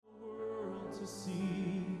to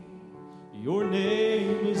see. Your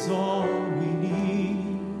name is all we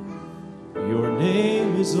need. Your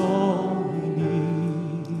name is all we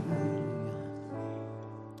need.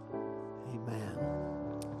 Amen.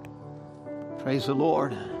 Praise the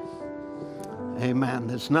Lord. Amen.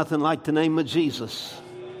 There's nothing like the name of Jesus.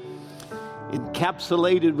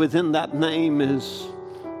 Encapsulated within that name is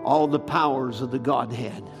all the powers of the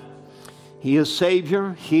Godhead. He is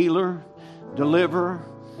Savior, healer, deliverer,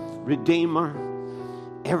 redeemer,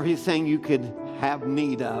 everything you could have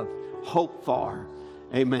need of, hope for.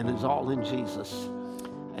 Amen. Is all in Jesus.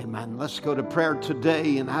 Amen. Let's go to prayer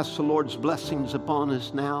today and ask the Lord's blessings upon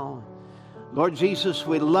us now. Lord Jesus,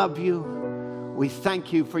 we love you. We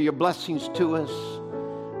thank you for your blessings to us,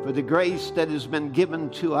 for the grace that has been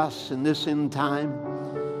given to us in this end time.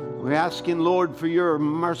 We're asking, Lord, for your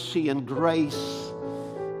mercy and grace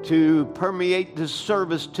to permeate this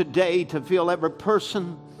service today, to fill every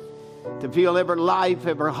person, to fill every life,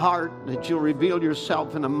 every heart, that you'll reveal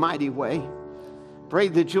yourself in a mighty way. Pray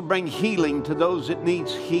that you'll bring healing to those that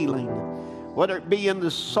needs healing, whether it be in the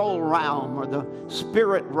soul realm or the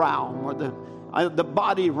spirit realm or the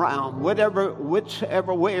body realm,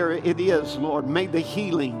 whichever where it is, Lord. May the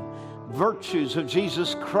healing virtues of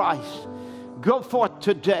Jesus Christ go forth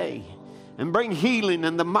today and bring healing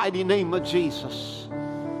in the mighty name of Jesus.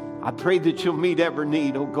 I pray that you'll meet every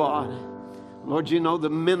need, oh God. Lord, you know the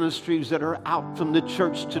ministries that are out from the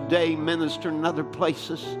church today, ministering in other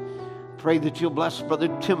places. Pray that you'll bless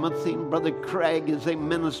Brother Timothy and Brother Craig as they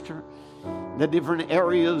minister in the different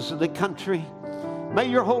areas of the country. May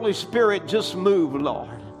your Holy Spirit just move,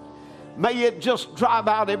 Lord. May it just drive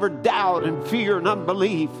out every doubt and fear and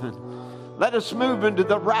unbelief. And let us move into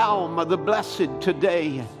the realm of the blessed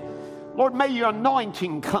today. Lord, may your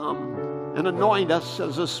anointing come and anoint us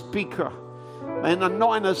as a speaker and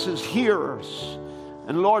anoint us as hearers.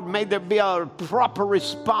 And Lord, may there be a proper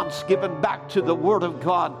response given back to the Word of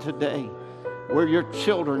God today. We're your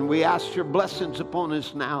children. We ask your blessings upon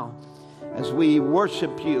us now as we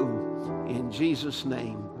worship you in Jesus'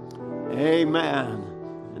 name. Amen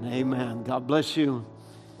and amen. God bless you.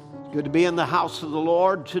 It's good to be in the house of the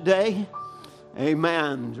Lord today.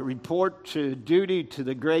 Amen. To report to duty to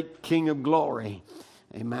the great King of glory.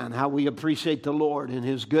 Amen. How we appreciate the Lord and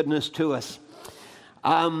his goodness to us.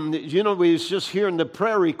 We was just hearing the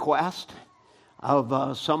prayer request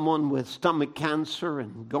of someone with stomach cancer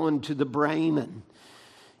and going to the brain. And,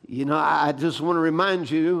 I just want to remind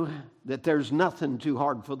you that there's nothing too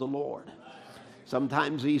hard for the Lord.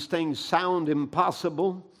 Sometimes these things sound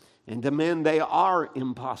impossible, and to men they are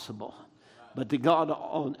impossible. But to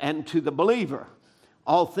God and to the believer,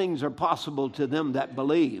 all things are possible to them that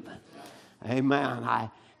believe. Amen. I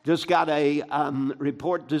just got a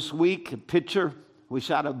report this week, a picture. Wish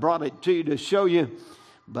I'd have brought it to you to show you.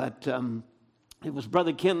 But it was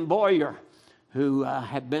Brother Ken Boyer who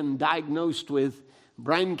had been diagnosed with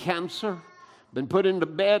brain cancer, been put into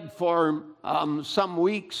bed for some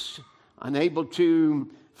weeks, unable to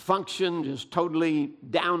function, just totally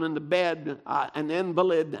down in the bed, an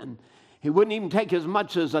invalid. And he wouldn't even take as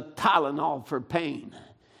much as a Tylenol for pain.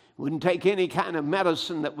 Wouldn't take any kind of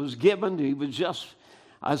medicine that was given. He was just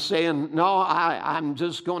saying, no, I'm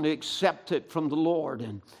just going to accept it from the Lord.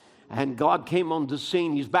 And God came on the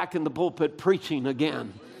scene. He's back in the pulpit preaching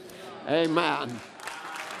again. Amen.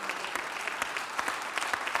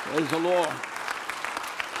 Praise the Lord.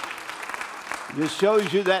 This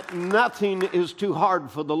shows you that nothing is too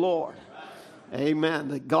hard for the Lord. Amen.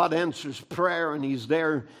 That God answers prayer and he's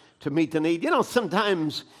there to meet the need.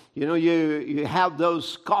 Sometimes, you have those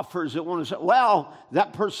scoffers that want to say, well,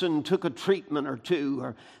 that person took a treatment or two,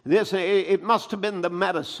 or this, it must have been the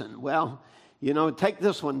medicine. Well, take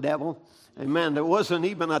this one, devil. Amen. There wasn't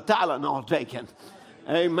even a Tylenol taken.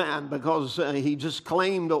 Amen. Because he just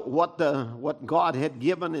claimed what God had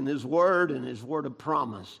given in his word and his word of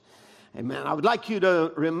promise. Amen. I would like you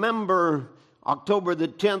to remember October the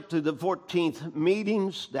 10th to the 14th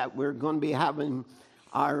meetings that we're going to be having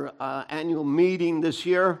our annual meeting this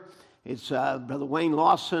year. It's Brother Wayne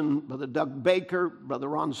Lawson, Brother Doug Baker, Brother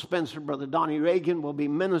Ron Spencer, Brother Donnie Reagan will be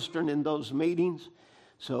ministering in those meetings.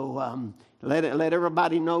 So let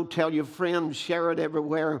everybody know, tell your friends, share it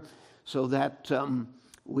everywhere so that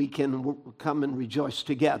we can come and rejoice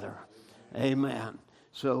together. Amen.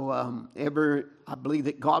 So I believe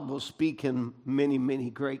that God will speak in many, many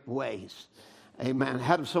great ways. Amen.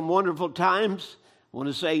 Had some wonderful times. I want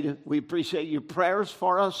to say we appreciate your prayers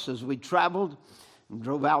for us as we traveled and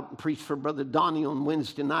drove out and preached for Brother Donnie on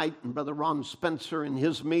Wednesday night and Brother Ron Spencer in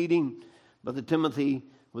his meeting. Brother Timothy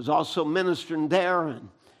was also ministering there. And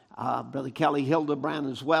Brother Kelly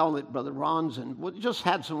Hildebrand as well at Brother Ron's. And we just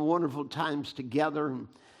had some wonderful times together, and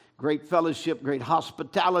great fellowship, great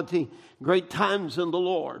hospitality, great times in the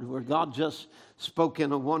Lord where God just spoke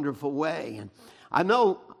in a wonderful way. And I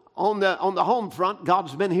know on the home front,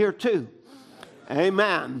 God's been here too.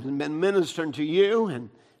 Amen. And been ministering to you and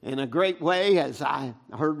in a great way, as I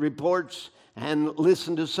heard reports and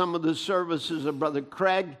listened to some of the services of Brother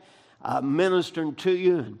Craig ministering to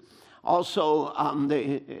you. And also,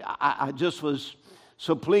 I just was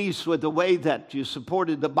so pleased with the way that you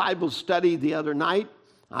supported the Bible study the other night.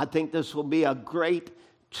 I think this will be a great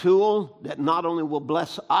tool that not only will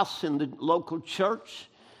bless us in the local church,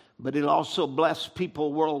 but it'll also bless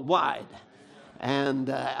people worldwide. And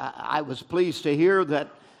I was pleased to hear that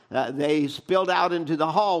they spilled out into the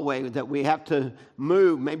hallway, that we have to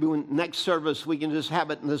move. Maybe next service we can just have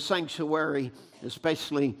it in the sanctuary,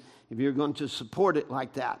 especially if you're going to support it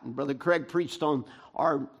like that. And Brother Craig preached on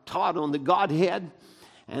or taught on the Godhead.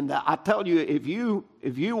 And I tell you, if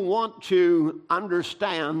you want to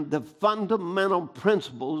understand the fundamental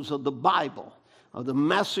principles of the Bible, of the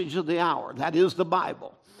message of the hour, that is the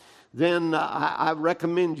Bible, then I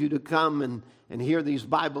recommend you to come and hear these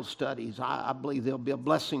Bible studies. I believe they'll be a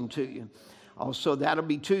blessing to you. Also, that'll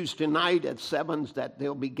be Tuesday night at 7 that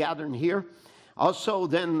they'll be gathering here. Also,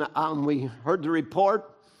 then we heard the report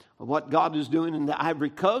of what God is doing in the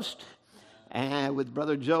Ivory Coast, and with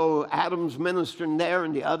Brother Joe Adams ministering there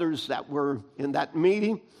and the others that were in that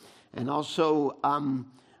meeting. And also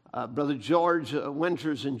Brother George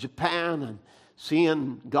Winters in Japan, and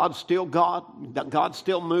seeing God's still God, God's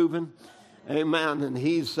still moving. Amen. And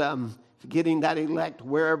he's getting that elect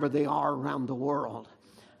wherever they are around the world.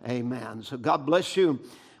 Amen. So God bless you.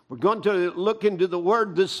 We're going to look into the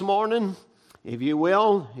Word this morning. If you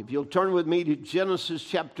will, if you'll turn with me to Genesis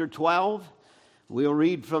chapter 12. We'll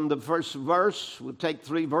read from the first verse. We'll take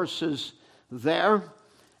 3 verses there.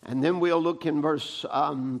 And then we'll look in verse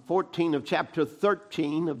 14 of chapter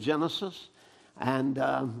 13 of Genesis. And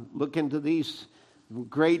look into these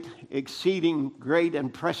great, exceeding great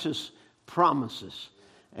and precious promises.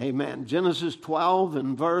 Amen. Genesis 12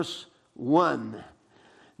 and verse 1.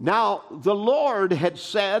 Now the Lord had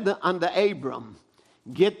said unto Abram,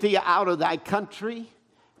 Get thee out of thy country,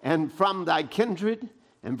 and from thy kindred,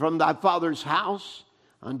 and from thy father's house,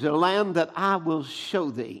 unto a land that I will show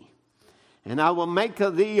thee. And I will make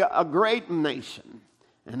of thee a great nation,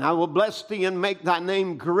 and I will bless thee and make thy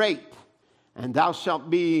name great, and thou shalt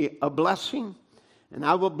be a blessing. And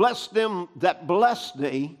I will bless them that bless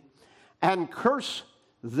thee, and curse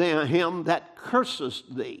him that curseth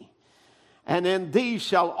thee. And in thee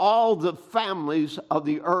shall all the families of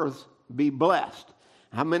the earth be blessed.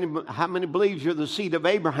 How many believes you're the seed of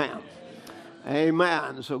Abraham?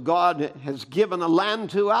 Amen. So God has given a land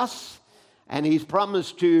to us, and He's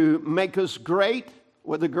promised to make us great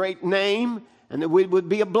with a great name, and that we would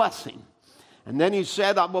be a blessing. And then He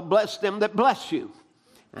said, I will bless them that bless you,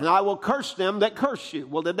 and I will curse them that curse you.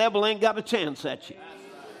 Well, the devil ain't got a chance at you.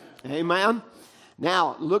 Amen.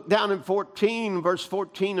 Now, look down in verse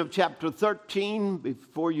 14 of chapter 13.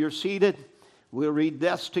 Before you're seated, we'll read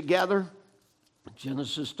this together.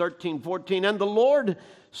 Genesis 13:14. And the Lord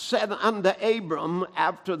said unto Abram,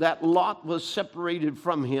 after that Lot was separated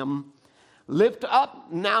from him, Lift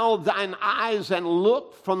up now thine eyes and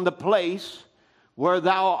look from the place where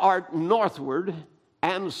thou art northward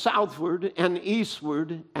and southward and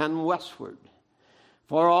eastward and westward.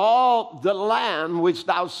 For all the land which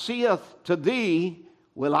thou seest to thee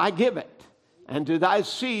will I give it, and to thy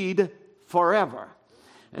seed forever.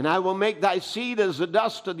 And I will make thy seed as the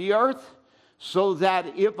dust of the earth, so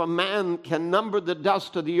that if a man can number the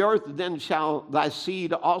dust of the earth, then shall thy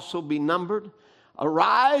seed also be numbered.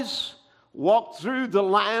 Arise, walk through the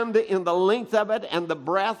land in the length of it and the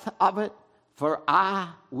breadth of it, for I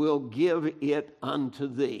will give it unto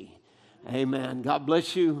thee. Amen. God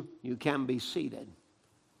bless you. You can be seated.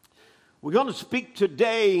 We're going to speak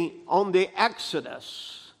today on the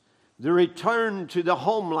Exodus, the return to the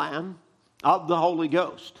homeland of the Holy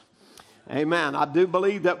Ghost. Amen. I do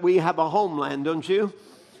believe that we have a homeland, don't you?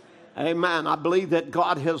 Amen. I believe that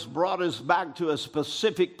God has brought us back to a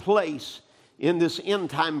specific place in this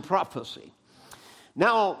end time prophecy.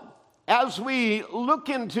 Now, as we look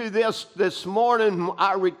into this morning,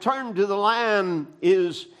 our return to the land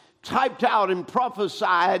is typed out and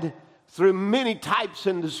prophesied through many types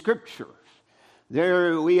in the scriptures.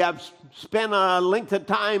 There we have spent a length of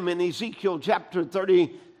time in Ezekiel chapter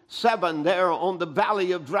 37 there on the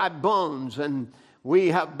valley of dry bones, and we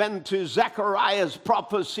have been to Zechariah's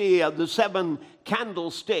prophecy of the 7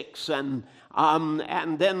 candlesticks, and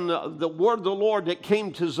then the word of the Lord that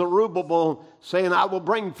came to Zerubbabel saying, I will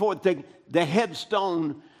bring forth the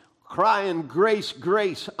headstone crying, grace,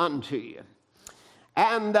 grace unto you.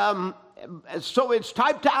 And so it's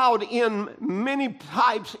typed out in many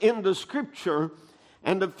types in the scripture.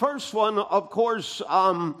 And the first one, of course,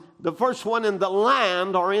 the first one in the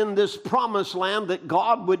land, or in this promised land that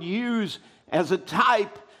God would use as a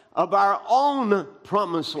type of our own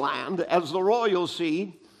promised land as the royal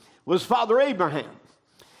seed, was Father Abraham.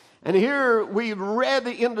 And here we read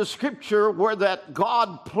in the scripture where that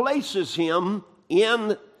God places him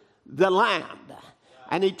in the land.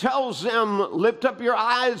 And he tells them, lift up your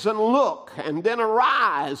eyes and look, and then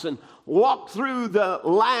arise and walk through the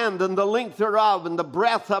land and the length thereof and the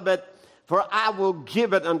breadth of it, for I will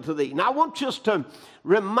give it unto thee. Now I want just to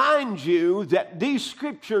remind you that these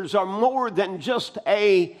scriptures are more than just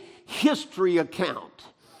a history account,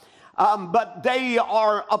 but they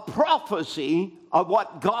are a prophecy of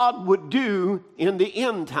what God would do in the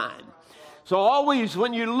end time. So always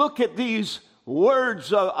when you look at these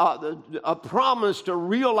words a promise, to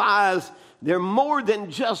realize they're more than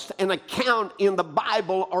just an account in the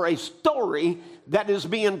Bible or a story that is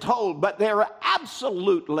being told, but they're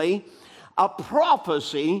absolutely a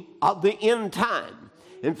prophecy of the end time.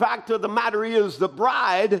 In fact, the matter is, the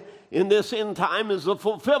bride in this end time is the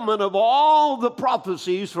fulfillment of all the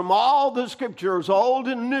prophecies from all the scriptures, old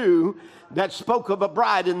and new, that spoke of a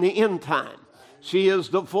bride in the end time. She is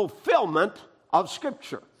the fulfillment of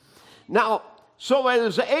scripture. Now, so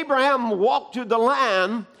as Abraham walked through the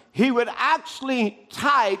land, he would actually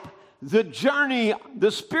type the journey, the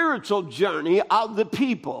spiritual journey of the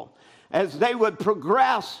people as they would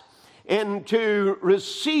progress into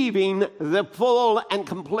receiving the full and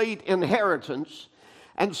complete inheritance.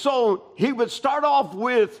 And so he would start off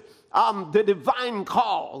with the divine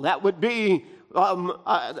call. That would be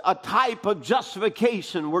a type of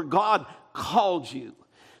justification where God called you.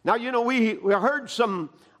 Now, you know, we heard some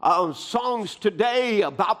songs today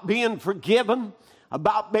about being forgiven,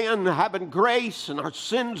 about having grace, and our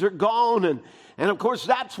sins are gone. And of course,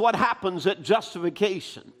 that's what happens at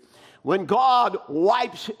justification, when God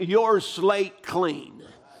wipes your slate clean.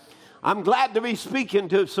 I'm glad to be speaking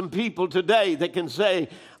to some people today that can say,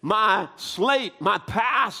 my slate, my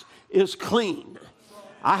past is clean.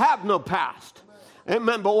 I have no past.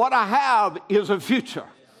 Amen. But what I have is a future.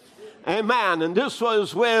 Amen. And this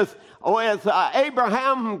was with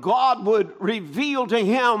Abraham. God would reveal to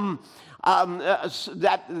him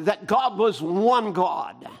that God was one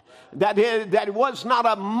God, that it was not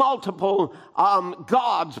a multiple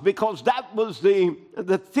gods, because that was the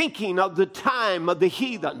thinking of the time of the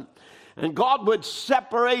heathen. And God would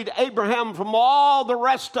separate Abraham from all the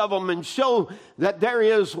rest of them and show that there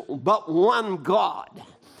is but one God.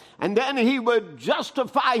 And then he would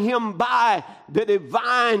justify him by the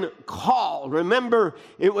divine call. Remember,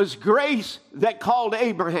 it was grace that called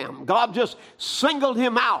Abraham. God just singled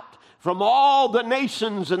him out from all the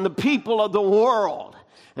nations and the people of the world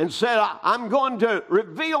and said, I'm going to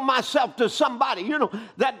reveal myself to somebody. You know,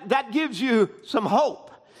 that gives you some hope,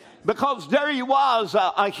 because there he was,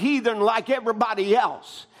 a heathen like everybody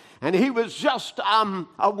else. And he was just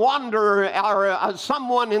a wanderer, or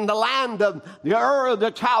someone in the land of the Ur of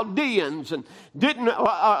the Chaldeans, and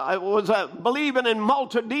was believing in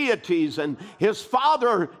multi-deities. And his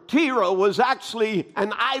father, Terah, was actually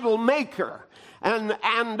an idol maker. And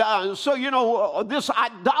so, you know, this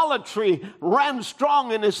idolatry ran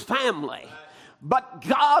strong in his family. But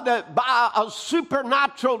God, by a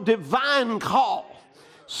supernatural divine call,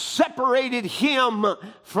 separated him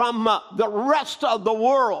from the rest of the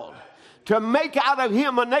world to make out of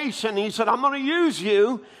him a nation. He said, I'm going to use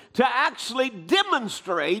you to actually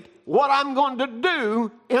demonstrate what I'm going to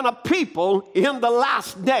do in a people in the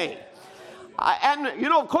last day. And, you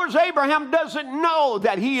know, of course, Abraham doesn't know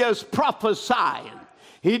that he is prophesying.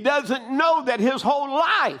 He doesn't know that his whole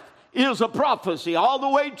life is a prophecy, all the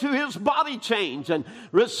way to his body change and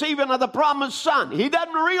receiving of the promised son. He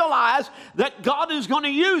doesn't realize that God is going to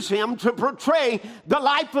use him to portray the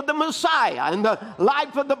life of the Messiah and the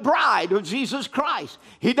life of the bride of Jesus Christ.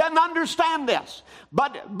 He doesn't understand this.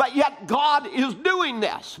 But yet God is doing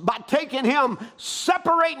this by taking him,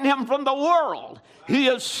 separating him from the world. He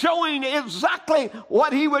is showing exactly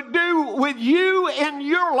what he would do with you in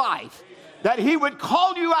your life, that he would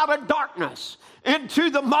call you out of darkness into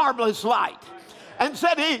the marvelous light, and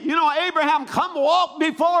said, you know, Abraham, come walk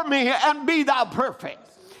before me and be thou perfect.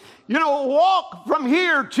 You know, walk from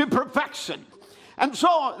here to perfection. And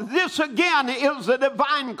so this again is a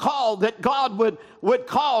divine call that God would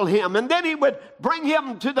call him. And then he would bring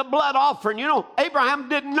him to the blood offering. You know, Abraham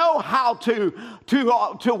didn't know how to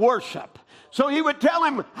worship. So he would tell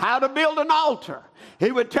him how to build an altar.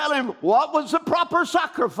 He would tell him what was the proper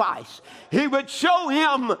sacrifice. He would show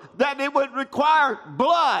him that it would require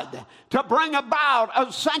blood to bring about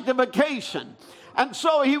a sanctification. And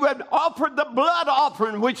so he would offer the blood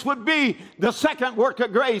offering, which would be the second work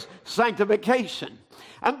of grace, sanctification.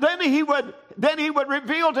 And then he would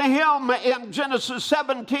reveal to him in Genesis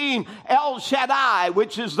 17, El Shaddai,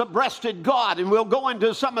 which is the breasted God. And we'll go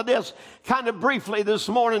into some of this kind of briefly this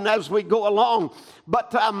morning as we go along.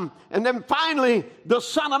 But, and then finally, the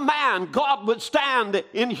Son of Man, God would stand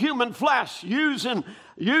in human flesh, using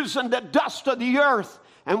the dust of the earth,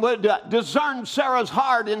 and would discern Sarah's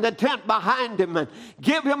heart in the tent behind him and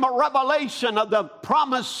give him a revelation of the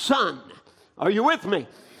promised son. Are you with me?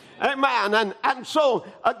 Amen. And so,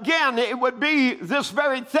 again, it would be this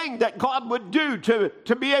very thing that God would do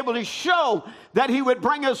to be able to show that he would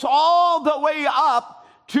bring us all the way up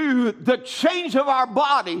to the change of our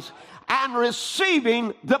bodies and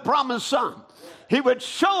receiving the promised son. He would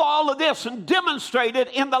show all of this and demonstrate it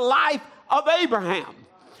in the life of Abraham.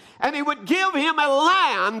 And he would give him a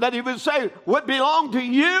land that he would say would belong to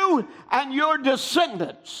you and your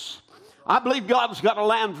descendants. I believe God's got a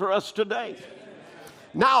land for us today.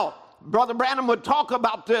 Now, Brother Branham would talk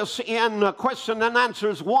about this in Question and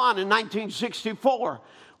Answers 1 in 1964,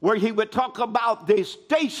 where he would talk about the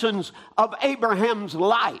stations of Abraham's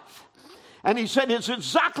life. And he said it's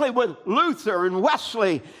exactly with Luther and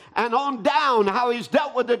Wesley and on down how he's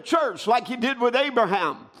dealt with the church like he did with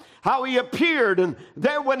Abraham. How he appeared, and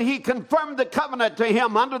there when he confirmed the covenant to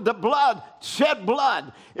him under the blood, shed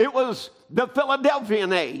blood. It was the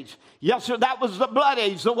Philadelphian age. Yes, sir, that was the blood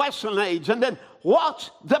age, the Western age. And then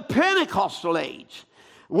what's the Pentecostal age?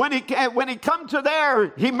 When he come to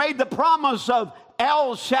there, he made the promise of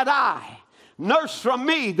El Shaddai. Nurse from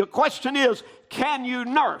me. The question is, can you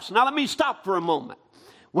nurse? Now let me stop for a moment.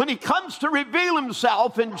 When he comes to reveal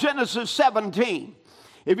himself in Genesis 17,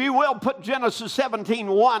 if you will, put Genesis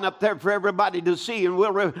 17:1 up there for everybody to see, and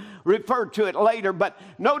we'll refer to it later. But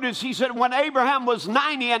notice he said, when Abraham was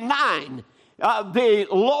 99, the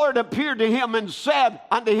Lord appeared to him and said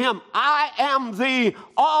unto him, I am the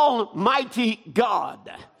Almighty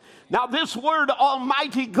God. Now this word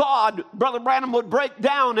Almighty God, Brother Branham would break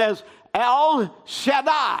down as El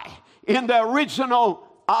Shaddai in the original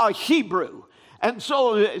Hebrew. And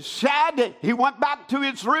so Shad, he went back to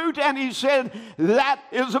its root and he said, that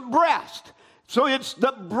is a breast. So it's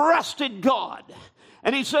the breasted God.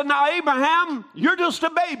 And he said, now Abraham, you're just a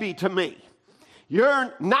baby to me.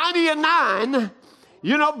 You're 99,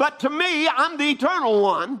 but to me, I'm the eternal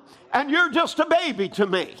one, and you're just a baby to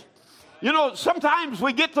me. You know, sometimes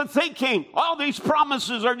we get to thinking, all these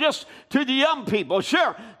promises are just to the young people.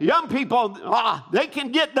 Sure, young people, they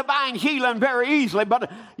can get divine healing very easily.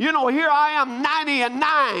 But, here I am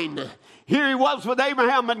 99. Here he was with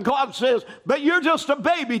Abraham, and God says, but you're just a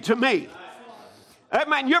baby to me.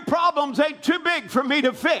 Amen. Your problems ain't too big for me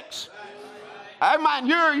to fix. Amen.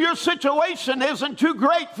 Your situation isn't too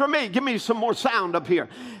great for me. Give me some more sound up here.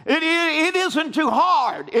 It isn't too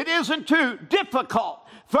hard. It isn't too difficult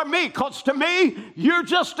for me, because to me, you're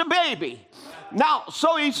just a baby. Now,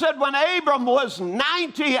 so he said when Abram was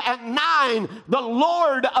 99, the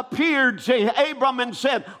Lord appeared to Abram and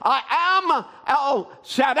said, I am El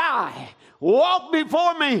Shaddai. Walk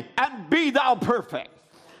before me and be thou perfect.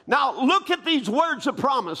 Now, look at these words of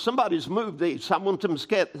promise. Somebody's moved these. I want them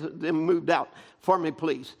moved out for me,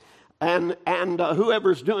 please. And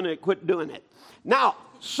whoever's doing it, quit doing it. Now,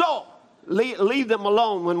 so leave them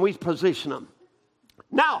alone when we position them.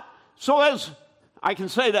 Now, so as I can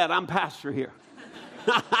say that, I'm pastor here.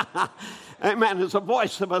 Amen. It's a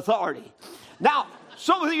voice of authority. Now,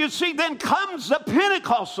 so you see, then comes the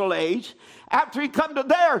Pentecostal age. After he come to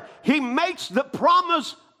there, he makes the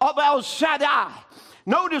promise of El Shaddai.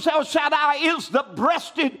 Notice El Shaddai is the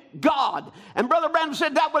breasted God. And Brother Branham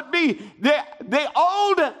said that would be the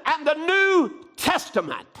Old and the New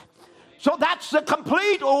Testament. So that's the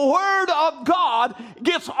complete Word of God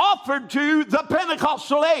gets offered to the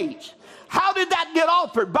Pentecostal age. How did that get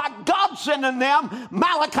offered? By God sending them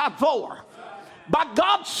Malachi 4. By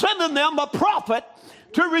God sending them a prophet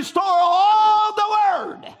to restore all the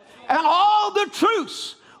Word and all the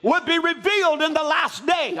truths would be revealed in the last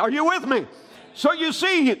day. Are you with me? So you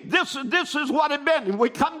see, this is what it been. We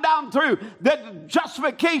come down through the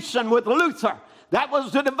justification with Luther. That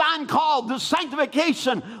was the divine call. The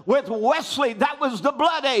sanctification with Wesley, that was the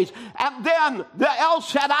blood age. And then the El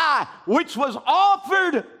Shaddai, which was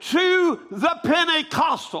offered to the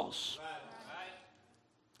Pentecostals.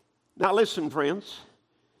 Now listen, friends.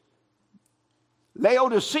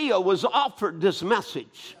 Laodicea was offered this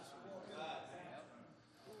message.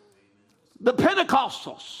 The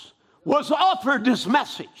Pentecostals was offered this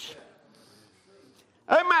message.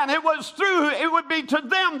 Amen. It would be to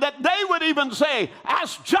them that they would even say,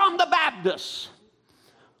 as John the Baptist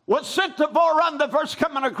was sent to forerun the first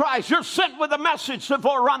coming of Christ, you're sent with a message to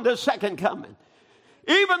forerun the second coming.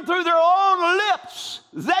 Even through their own lips,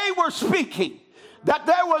 they were speaking that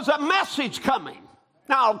there was a message coming.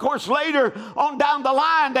 Now, of course, later on down the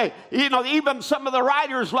line, even some of the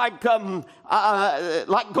writers like Gordon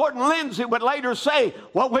Lindsay would later say,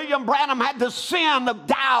 well, William Branham had the sin of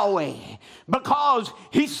Dowie because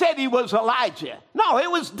he said he was Elijah. No,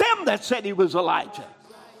 it was them that said he was Elijah.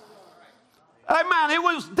 Amen. It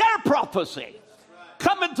was their prophecy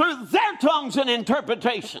coming through their tongues and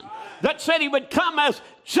interpretation that said he would come as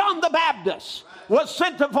John the Baptist was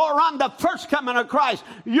sent to forerun the first coming of Christ.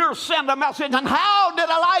 You're sent a message. And how did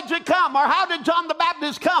Elijah come, or how did John the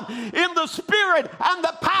Baptist come? In the spirit and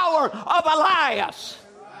the power of Elias.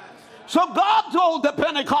 So God told the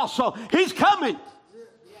Pentecostal, he's coming.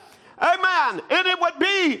 Amen. And it would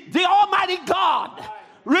be the Almighty God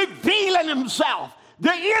revealing himself.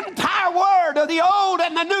 The entire word of the Old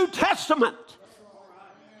and the New Testament.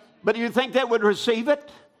 But do you think they would receive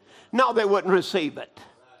it? No, they wouldn't receive it.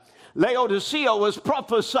 Laodicea was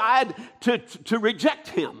prophesied to reject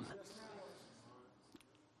him.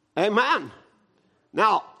 Amen.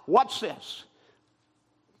 Now, watch this.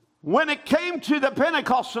 When it came to the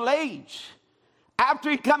Pentecostal age, after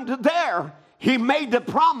he come to there, he made the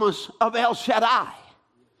promise of El Shaddai.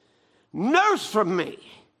 Nurse from me.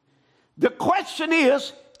 The question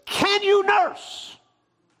is, can you nurse?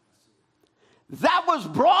 That was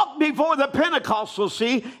brought before the Pentecostals,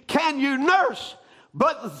 see, can you nurse?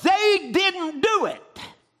 But they didn't do it.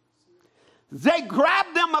 They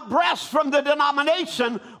grabbed them a breast from the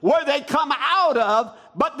denomination where they come out of,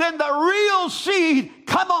 but then the real seed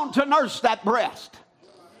come on to nurse that breast.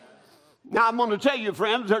 Now I'm going to tell you,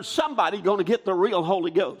 friends, there's somebody going to get the real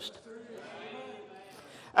Holy Ghost.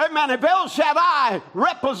 Amen. If El Shaddai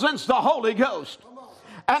represents the Holy Ghost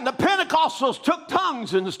and the Pentecostals took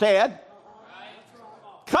tongues instead,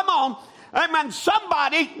 come on. Amen.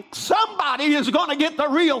 Somebody is going to get the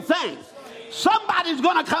real thing. Somebody's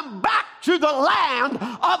going to come back to the land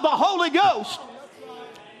of the Holy Ghost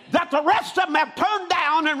that the rest of them have turned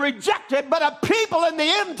down and rejected, but a people in the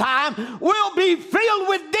end time will be filled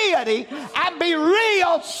with deity and be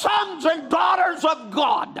real sons and daughters of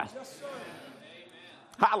God.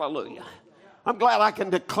 Hallelujah. I'm glad I can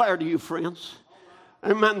declare to you, friends.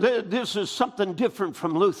 Amen. This is something different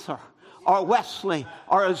from Luther or Wesley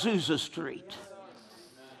or Azusa Street.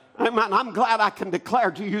 Amen. I'm glad I can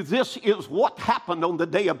declare to you this is what happened on the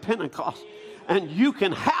day of Pentecost. And you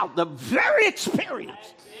can have the very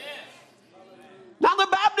experience. Now the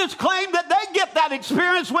Baptists claim that they get that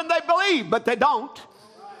experience when they believe, but they don't.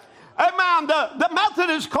 Amen. The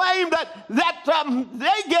Methodists claim that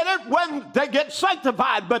they get it when they get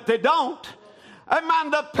sanctified, but they don't.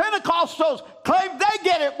 Amen. The Pentecostals claim they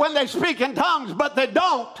get it when they speak in tongues, but they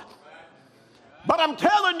don't. But I'm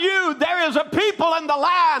telling you, there is a people in the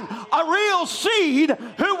land, a real seed,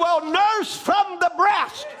 who will nurse from the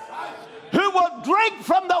breast, who will drink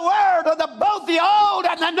from the word of both the Old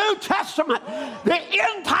and the New Testament, the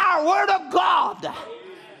entire word of God.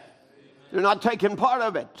 They're not taking part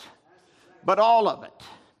of it, but all of it.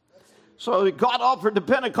 So God offered the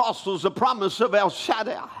Pentecostals the promise of El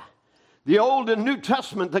Shaddai, the Old and New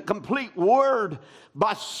Testament, the complete word,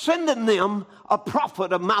 by sending them a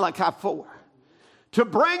prophet of Malachi 4. To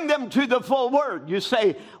bring them to the full word. You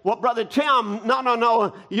say, well, Brother Tim,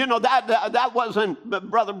 no. You know, that wasn't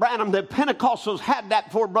Brother Branham. The Pentecostals had that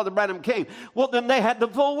before Brother Branham came. Well, then they had the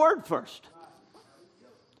full word first.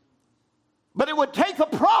 But it would take a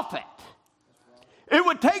prophet. It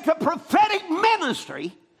would take a prophetic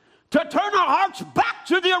ministry to turn our hearts back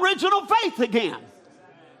to the original faith again.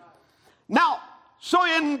 Now, so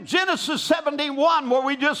in Genesis 17:1, where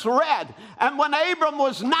we just read, and when Abram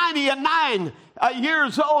was 99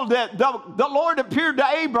 years old, the Lord appeared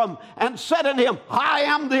to Abram and said unto him, I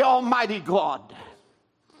am the Almighty God.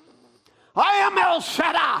 I am El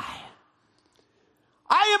Shaddai.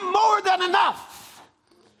 I am more than enough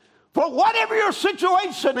for whatever your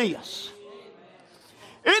situation is.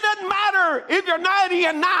 It doesn't matter if you're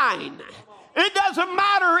 99. It doesn't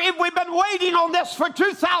matter if we've been waiting on this for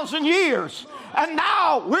 2,000 years. And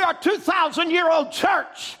now we are a 2,000-year-old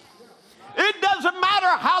church. It doesn't matter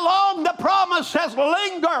how long the promise has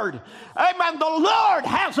lingered. Amen. The Lord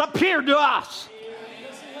has appeared to us.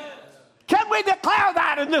 Can we declare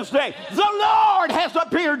that in this day? The Lord has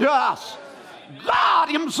appeared to us. God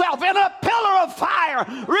himself in a pillar of fire,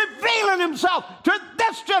 revealing himself to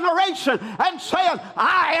this generation and saying,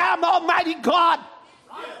 I am Almighty God.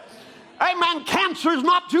 Amen. Cancer is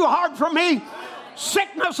not too hard for me.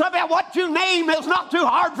 Sickness of it, what you name, is not too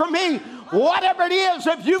hard for me. Whatever it is,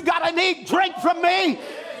 if you've got a need, drink from me.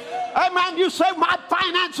 Amen. You say, my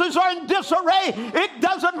finances are in disarray. It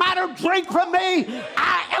doesn't matter. Drink from me.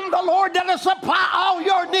 I am the Lord that will supply all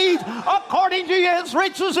your needs according to his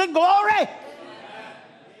riches and glory.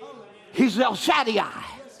 He's El Shaddai.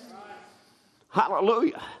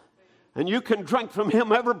 Hallelujah. And you can drink from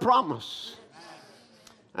him every promise.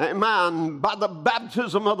 Amen. By the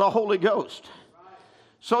baptism of the Holy Ghost.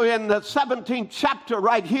 So in the 17th chapter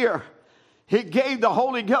right here, he gave the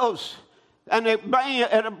Holy Ghost, and it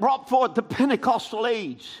brought forth the Pentecostal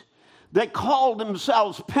age. They called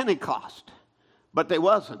themselves Pentecost, but they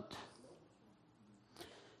wasn't.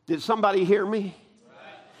 Did somebody hear me?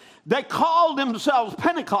 They called themselves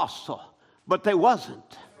Pentecostal, but they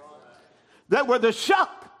wasn't. They were the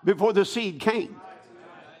shuck before the seed came.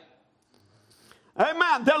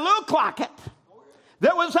 Amen. They looked like it.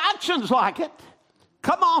 There was actions like it.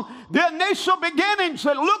 Come on. The initial beginnings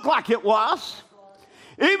that looked like it was.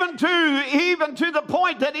 Even to the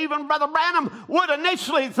point that even Brother Branham would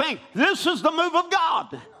initially think, this is the move of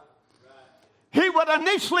God. He would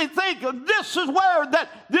initially think this is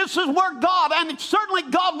where God, and certainly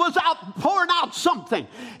God was out pouring out something.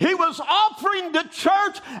 He was offering the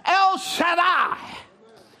church El Shaddai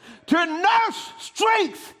to nurse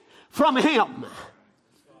strength from him.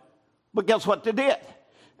 But guess what they did?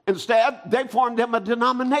 Instead, they formed him a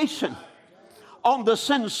denomination on the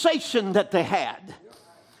sensation that they had.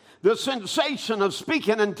 The sensation of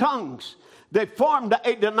speaking in tongues. They formed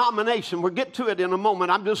a denomination. We'll get to it in a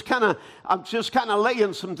moment. I'm just kind of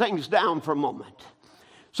laying some things down for a moment.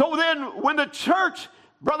 So then when the church,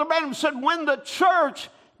 Brother Branham said, when the church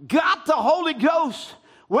got the Holy Ghost,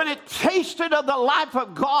 when it tasted of the life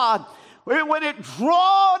of God, when it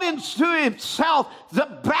drawed into itself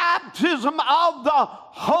the baptism of the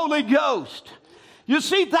Holy Ghost. You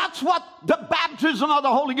see, that's what the baptism of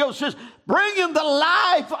the Holy Ghost is. Bringing the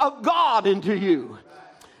life of God into you.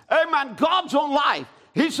 Amen. God's own life.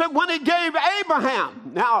 He said when he gave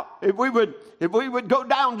Abraham. Now, if we would go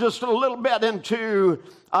down just a little bit into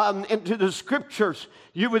the scriptures,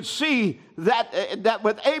 you would see that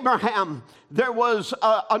with Abraham there was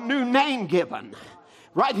a new name given.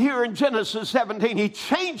 Right here in Genesis 17, he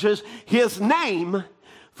changes his name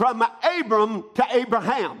from Abram to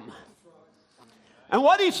Abraham. And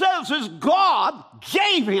what he says is God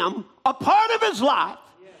gave him a part of his life,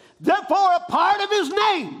 therefore a part of his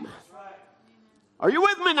name. Are you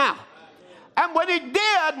with me now? And when he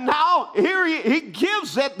did, now here he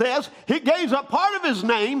gives it this. He gave a part of his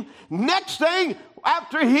name. Next thing,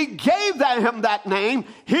 after he gave him that name,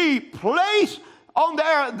 he placed on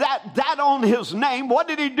there that on his name. What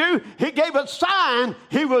did he do? He gave a sign.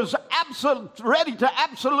 He was ready to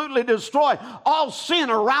absolutely destroy all sin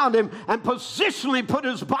around him and positionally put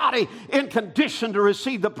his body in condition to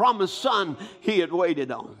receive the promised son he had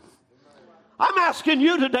waited on. I'm asking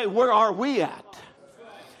you today, where are we at?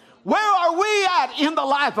 Where are we at in the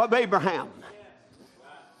life of Abraham?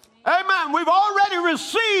 Amen. We've already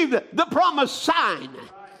received the promised sign.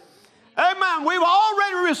 Amen. We've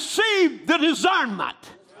already received the discernment.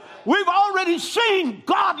 We've already seen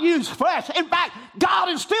God use flesh. In fact, God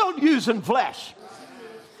is still using flesh.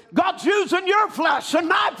 God's using your flesh and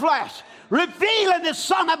my flesh, revealing the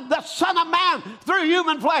Son of Man through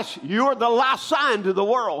human flesh. You're the last sign to the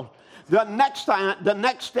world. The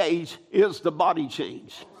next stage is the body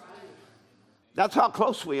change. That's how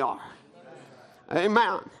close we are.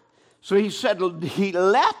 Amen. So he said he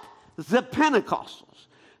let the Pentecostals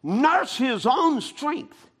nurse his own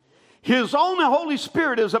strength, his own Holy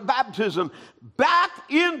Spirit as a baptism back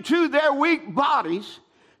into their weak bodies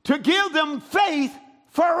to give them faith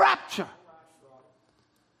for rapture.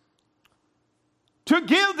 To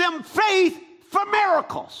give them faith for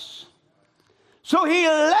miracles. So he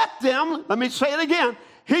let them, let me say it again,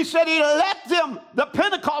 he said he let them, the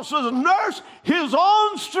Pentecostals, nurse his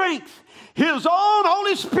own strength, his own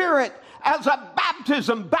Holy Spirit as a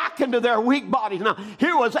baptism back into their weak bodies. Now,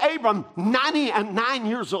 here was Abram, 99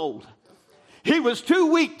 years old. He was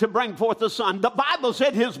too weak to bring forth a son. The Bible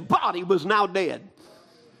said his body was now dead.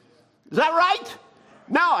 Is that right?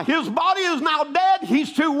 Now, his body is now dead.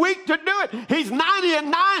 He's too weak to do it. He's 90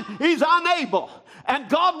 and 9. He's unable. And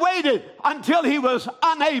God waited until he was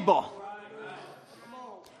unable.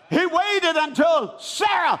 He waited until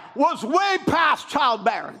Sarah was way past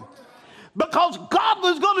childbearing. Because God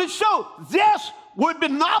was going to show this would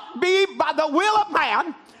not be by the will of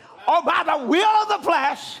man or by the will of the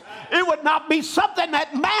flesh. It would not be something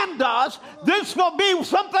that man does. This will be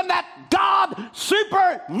something that God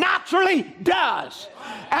supernaturally does.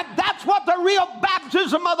 And that's what the real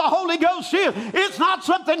baptism of the Holy Ghost is. It's not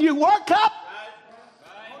something you work up.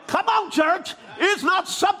 Come on, church. It's not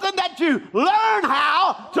something that you learn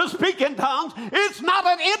how to speak in tongues. It's not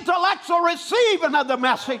an intellectual receiving of the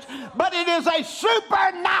message, but it is a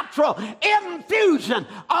supernatural infusion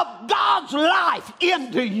of God's life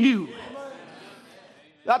into you.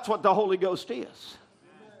 That's what the Holy Ghost is.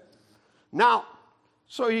 Now,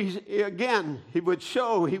 so he would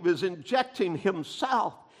show he was injecting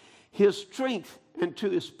himself, his strength into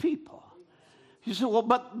his people. You say, well,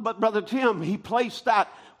 but Brother Tim, he placed that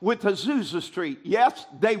with Azusa Street. Yes,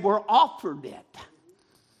 they were offered it.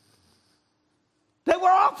 They were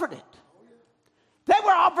offered it. They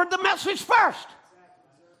were offered the message first.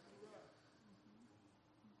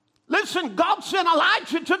 Listen, God sent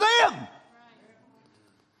Elijah to them.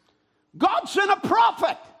 God sent a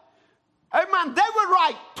prophet. Amen. They would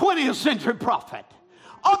write 20th century prophet.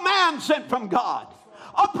 A man sent from God.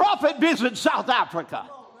 A prophet visited South Africa.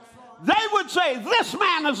 They would say, this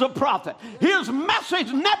man is a prophet. His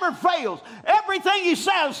message never fails. Everything he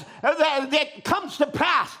says that comes to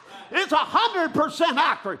pass is 100%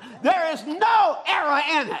 accurate. There is no error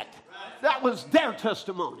in it. That was their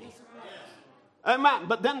testimony. Amen.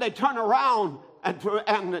 But then they turn around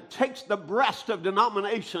and it takes the breast of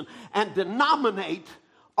denomination and denominate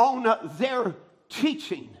on their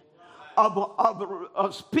teaching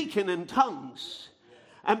of speaking in tongues.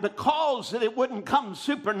 And because it wouldn't come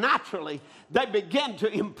supernaturally, they began to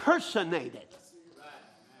impersonate it.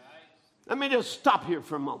 Let me just stop here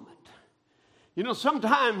for a moment. You know,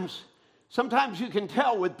 sometimes you can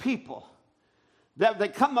tell with people that they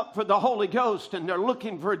come up for the Holy Ghost and they're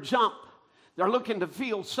looking for a jump. They're looking to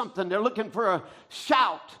feel something. They're looking for a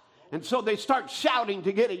shout. And so they start shouting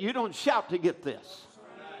to get it. You don't shout to get this.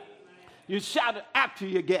 You shout it after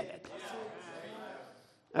you get it.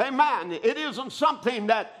 Amen. It isn't something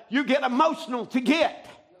that you get emotional to get.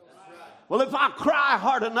 Well, if I cry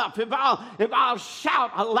hard enough, if I'll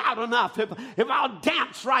shout loud enough, if I'll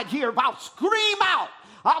dance right here, if I'll scream out,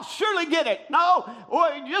 I'll surely get it. No,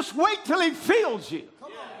 just wait till he feels you.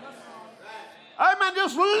 Amen.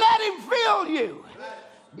 Just let him feel you.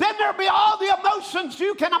 Then there'll be all the emotions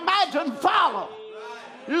you can imagine follow.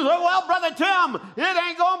 You say, well, Brother Tim, it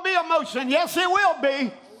ain't going to be emotion. Yes, it will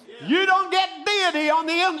be. You don't get deity on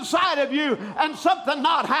the inside of you and something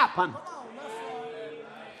not happen.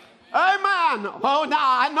 Amen. Oh, now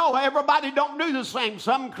I know everybody don't do the same.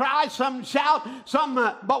 Some cry, some shout, some,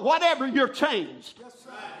 but whatever, you're changed.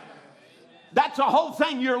 That's the whole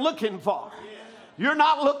thing you're looking for. You're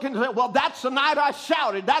not looking to say, well, that's the night I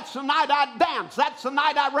shouted. That's the night I danced. That's the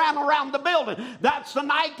night I ran around the building. That's the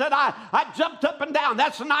night that I jumped up and down.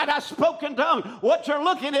 That's the night I spoke in tongues. What you're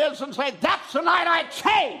looking is and say, that's the night I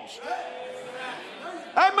changed.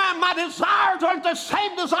 Amen. My desires aren't the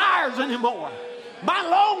same desires anymore. My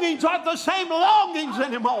longings aren't the same longings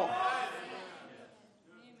anymore.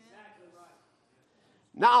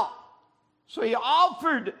 Now, so he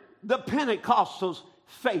offered the Pentecostals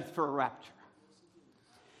faith for a rapture.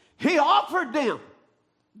 He offered them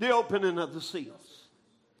the opening of the seals.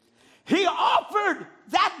 He offered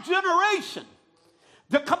that generation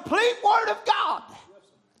the complete Word of God.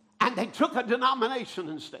 And they took a denomination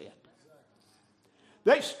instead.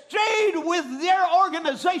 They stayed with their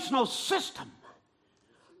organizational system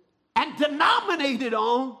and denominated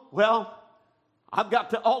on, well, I've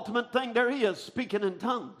got the ultimate thing there is, speaking in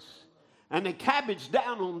tongues. And they cabbaged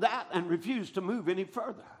down on that and refused to move any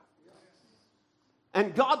further.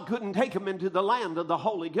 And God couldn't take them into the land of the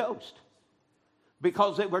Holy Ghost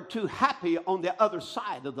because they were too happy on the other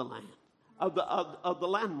side of the land, of the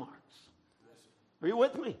landmarks. Are you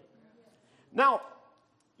with me? Now,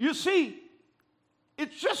 you see,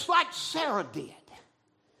 it's just like Sarah did.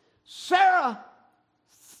 Sarah,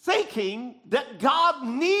 thinking that God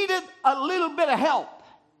needed a little bit of help,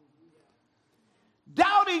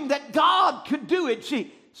 doubting that God could do it,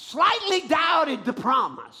 she slightly doubted the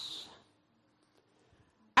promise.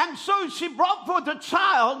 And so she brought forth a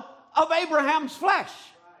child of Abraham's flesh,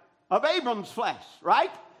 of Abram's flesh, right?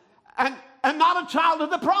 And not a child of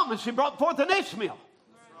the promise. She brought forth an Ishmael.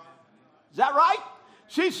 Is that right?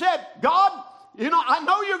 She said, God, you know, I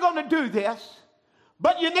know you're going to do this,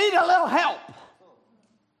 but you need a little help.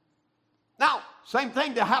 Now, same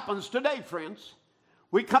thing that happens today, friends.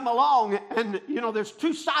 We come along and, there's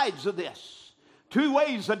two sides of this. Two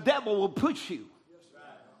ways the devil will push you.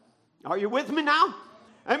 Are you with me now?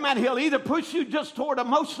 Amen. He'll either push you just toward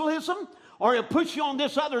emotionalism, or he'll push you on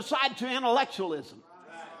this other side to intellectualism.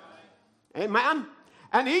 Amen.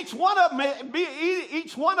 And each one of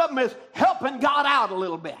them is helping God out a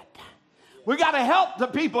little bit. We got to help the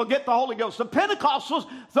people get the Holy Ghost. The Pentecostals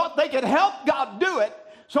thought they could help God do it,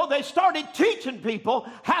 so they started teaching people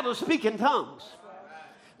how to speak in tongues.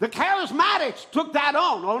 The Charismatics took that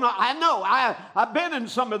on. Oh, no, I know. I've been in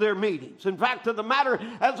some of their meetings. In fact, to the matter,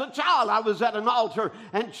 as a child, I was at an altar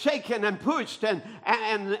and shaken and pushed and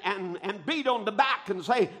beat on the back and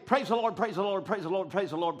say, praise the Lord, praise the Lord, praise the Lord, praise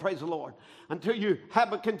the Lord, praise the Lord, until you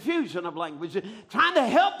have a confusion of language, trying to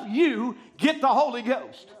help you get the Holy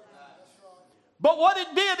Ghost. But what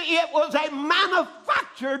it did, it was a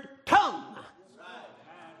manufactured tongue.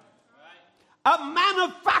 A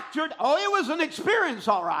manufactured, it was an experience,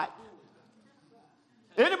 all right.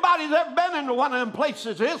 Anybody's ever been into one of them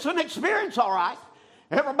places, it's an experience, all right.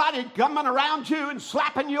 Everybody coming around you and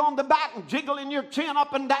slapping you on the back and jiggling your chin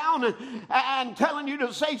up and down and telling you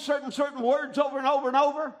to say certain words over and over and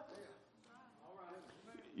over.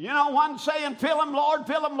 One saying, fill him, Lord,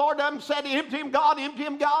 them said, empty him, God, empty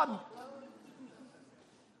him, God.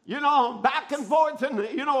 Back and forth and,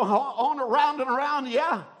 on around and around,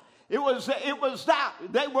 yeah. It was that.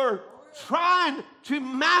 They were trying to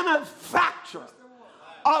manufacture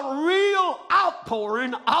a real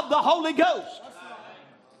outpouring of the Holy Ghost.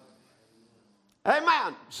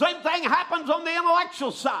 Amen. Same thing happens on the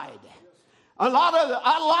intellectual side. A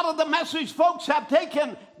lot of the message folks have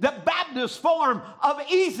taken the Baptist form of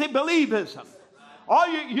easy believism. Or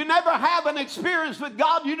you never have an experience with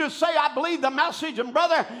God. You just say, I believe the message, and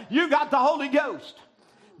brother, you got the Holy Ghost.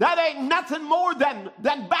 That ain't nothing more than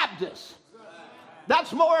Baptist.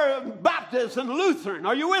 That's more Baptist than Lutheran.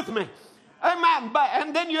 Are you with me? Amen.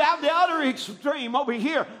 And then you have the other extreme over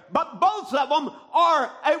here. But both of them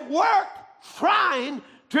are a work trying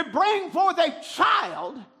to bring forth a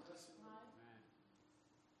child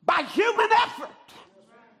by human effort.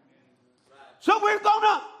 So we're going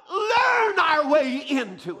to learn our way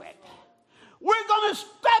into it. We're going to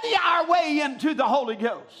study our way into the Holy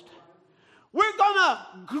Ghost. We're going to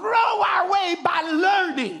grow our way by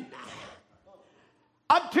learning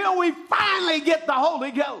until we finally get the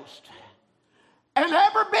Holy Ghost. And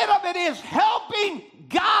every bit of it is helping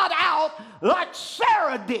God out like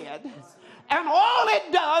Sarah did. And all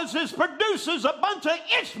it does is produces a bunch of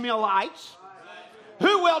Ishmaelites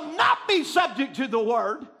who will not be subject to the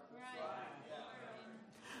Word,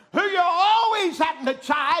 who you're always having to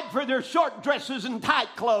chide for their short dresses and tight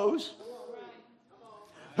clothes,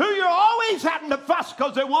 who you're always having to fuss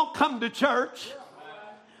because they won't come to church,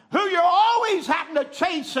 who you're always having to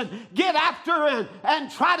chase and get after and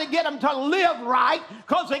try to get them to live right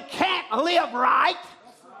because they can't live right.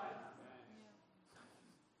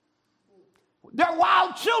 They're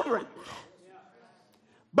wild children.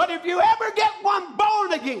 But if you ever get one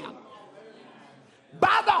born again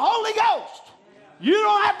by the Holy Ghost, you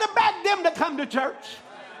don't have to beg them to come to church.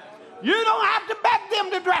 You don't have to beg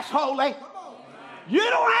them to dress holy. You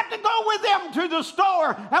don't have to go with them to the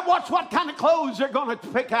store and watch what kind of clothes they're going to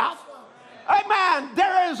pick out. Amen.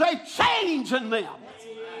 There is a change in them.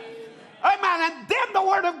 Amen. And then the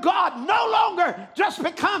Word of God no longer just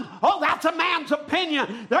becomes, that's a man's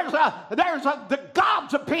opinion. There's the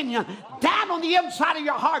God's opinion down on the inside of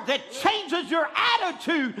your heart that changes your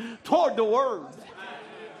attitude toward the Word.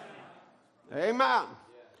 Amen.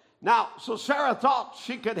 Now, so Sarah thought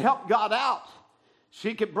she could help God out.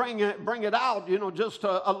 She could bring it out, just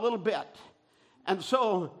a little bit. And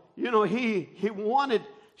so,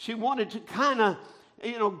 she wanted to kind of,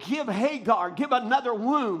 give Hagar, give another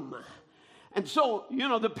womb. And so,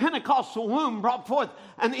 the Pentecostal womb brought forth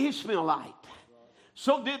an Ishmaelite.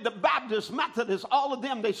 So did the Baptist, Methodist, all of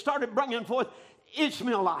them. They started bringing forth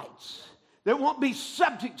Ishmaelites. They won't be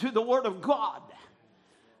subject to the Word of God.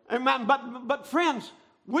 Amen. But friends,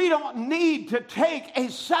 we don't need to take a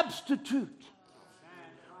substitute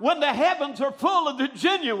when the heavens are full of the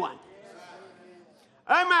genuine.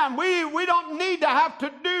 Amen. We don't need to have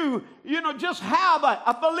to do, just have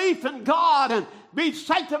a belief in God and be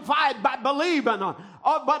sanctified by believing.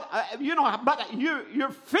 But you're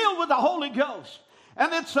filled with the Holy Ghost.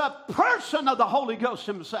 And it's a person of the Holy Ghost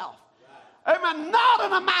himself. Amen.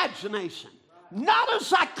 Not an imagination. Not a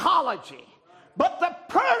psychology. But the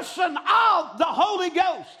person of the Holy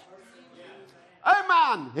Ghost.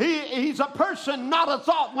 Amen. He's a person, not a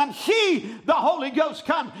thought. When He, the Holy Ghost,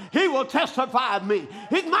 comes, He will testify of me.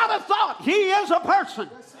 He's not a thought. He is a person.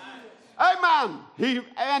 Amen.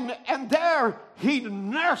 And there He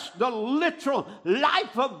nursed the literal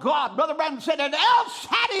life of God. Brother Branham said at El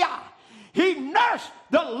Shaddai, He nursed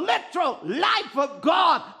the literal life of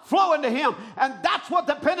God flowing to Him. And that's what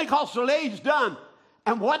the Pentecostal age done.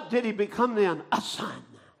 And what did He become then? A son.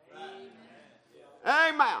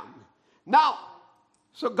 Amen. Now,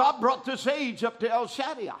 so God brought this age up to El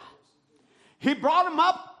Shaddai. He brought them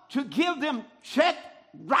up to give them check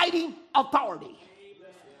writing authority.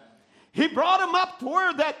 He brought them up to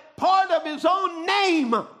where that part of His own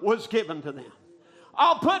name was given to them.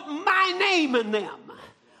 I'll put my name in them.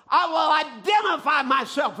 I will identify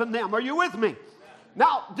myself in them. Are you with me?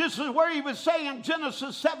 Now, this is where He was saying,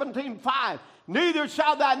 Genesis 17:5, neither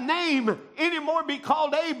shall thy name anymore be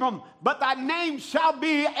called Abram, but thy name shall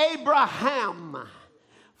be Abraham.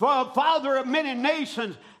 For a father of many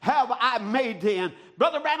nations have I made thee. And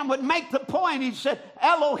Brother Branham would make the point. He said,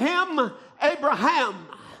 Elohim, Abraham.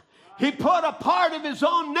 He put a part of His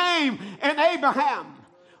own name in Abraham.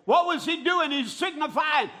 What was He doing? He's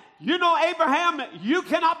signifying, you know, Abraham, you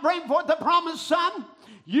cannot bring forth the promised son.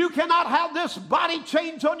 You cannot have this body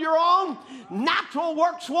change on your own. Natural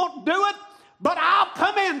works won't do it, but I'll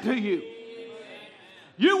come into you.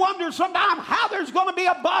 You wonder sometimes how there's going to be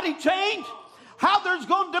a body change, how there's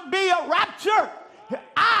going to be a rapture.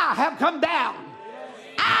 I have come down.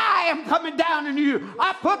 I am coming down in you.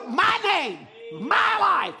 I put my name, my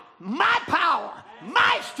life, my power,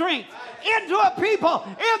 my strength into a people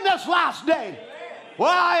in this last day.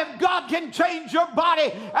 Well, if God can change your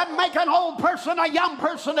body and make an old person a young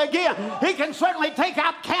person again, He can certainly take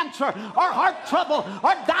out cancer or heart trouble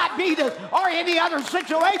or diabetes or any other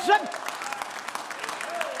situation.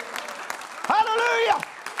 Hallelujah.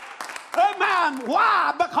 Amen.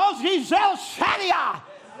 Why? Because He's El Shaddai.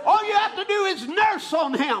 All you have to do is nurse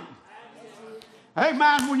on Him.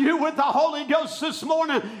 Amen. When you're with the Holy Ghost this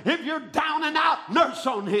morning, if you're down and out, nurse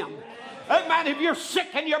on Him. Amen. If you're sick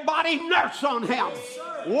in your body, nurse on Him.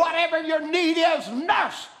 Whatever your need is,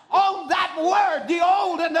 nurse on that word, the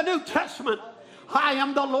Old and the New Testament. I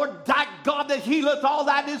am the Lord thy God that healeth all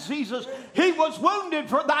thy diseases. He was wounded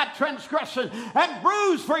for thy transgression and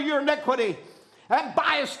bruised for your iniquity. And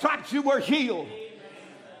by His stripes you were healed.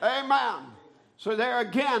 Amen. So there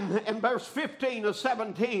again in verse 15 of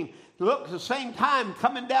 17, look, at the same time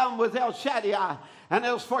coming down with El Shaddai. And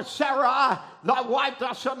as for Sarai, thy wife,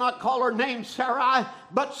 thou shalt not call her name Sarai,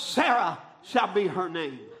 but Sarah shall be her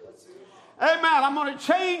name. Amen. I'm going to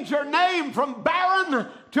change her name from barren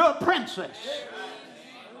to a princess.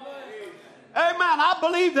 Amen. I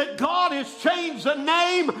believe that God has changed the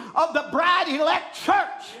name of the bride-elect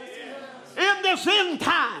church in this end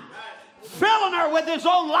time, filling her with His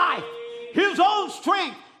own life, His own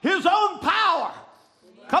strength, His own power.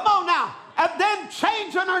 Come on now. And then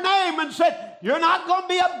changing her name and said, you're not going to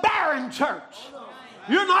be a barren church.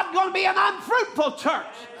 You're not going to be an unfruitful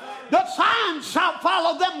church. The signs shall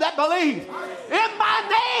follow them that believe. In my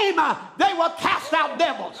name, they will cast out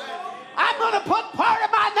devils. I'm going to put part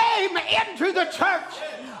of my name into the church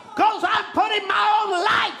because I'm putting my own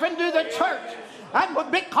life into the church.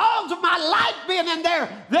 And because of my life being in there,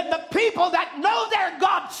 then the people that know their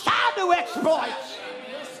God shall do exploits.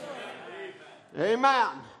 Amen.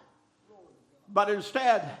 But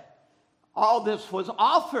instead, all this was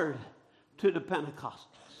offered to the Pentecostals.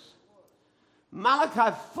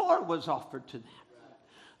 Malachi 4 was offered to them.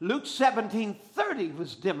 Luke 17:30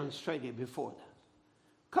 was demonstrated before them.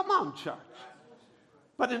 Come on, church.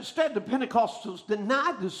 But instead, the Pentecostals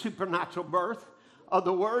denied the supernatural birth of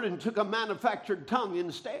the Word and took a manufactured tongue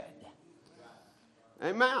instead.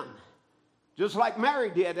 Amen. Just like Mary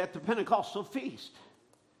did at the Pentecostal feast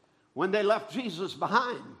when they left Jesus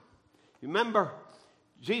behind. Remember,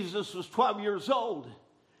 Jesus was 12 years old,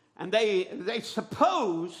 and they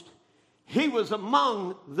supposed He was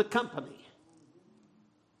among the company.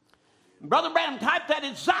 Brother Branham typed that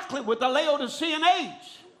exactly with the Laodicean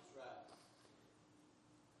age.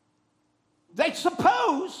 They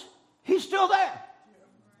suppose He's still there.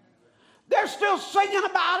 They're still singing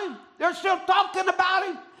about Him. They're still talking about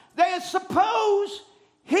Him. They suppose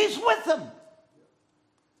He's with them.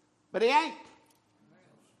 But He ain't.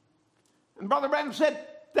 And Brother Branham said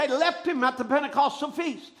they left Him at the Pentecostal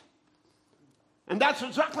feast. And that's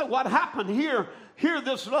exactly what happened here. Here,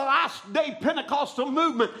 this last day Pentecostal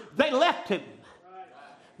movement, they left Him.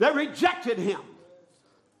 They rejected Him.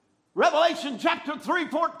 Revelation chapter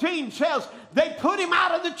 3:14 says they put Him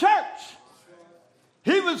out of the church.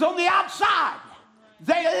 He was on the outside.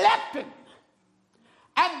 They left Him.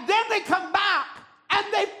 And then they come back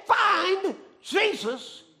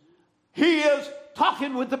Jesus, he is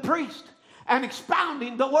talking with the priest and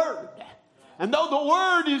expounding the word. And though the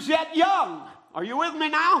word is yet young, are you with me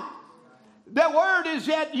now? The word is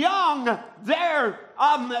yet young there.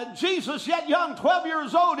 Jesus, yet young, 12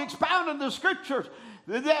 years old, expounding the scriptures.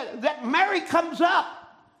 That Mary comes up,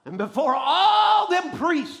 and before all them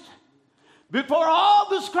priests, before all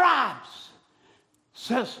the scribes,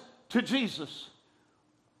 says to Jesus,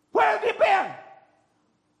 where have you been?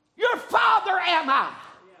 Your father and I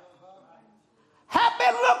have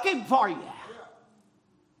been looking for you.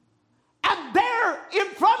 And there in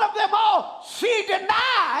front of them all, she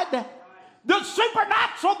denied the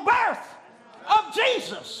supernatural birth of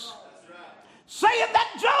Jesus, saying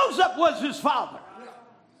that Joseph was his father.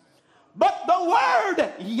 But the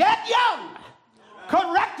word, yet young,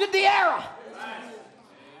 corrected the error.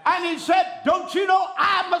 And he said, don't you know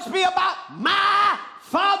I must be about my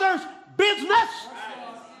Father's business?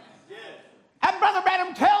 And Brother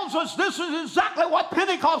Branham tells us this is exactly what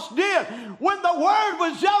Pentecost did. When the word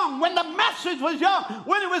was young, when the message was young,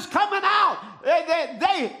 when it was coming out,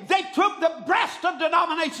 they took the breast of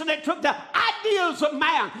denomination, they took the ideas of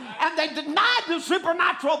man, and they denied the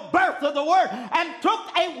supernatural birth of the word and took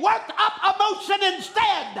a worked up emotion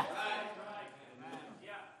instead.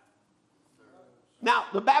 Now,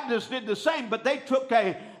 the Baptists did the same, but they took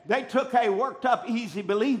a worked up easy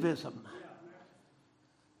believism.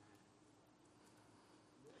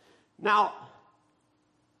 Now,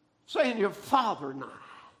 saying your father and I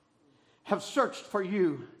have searched for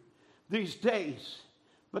you these days,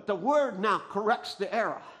 but the word now corrects the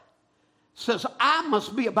error. Says, I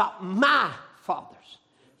must be about my Father's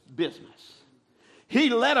business. He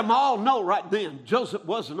let them all know right then Joseph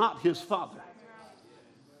was not his father.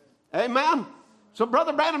 Amen. So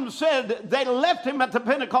Brother Branham said they left him at the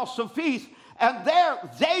Pentecostal feast, and there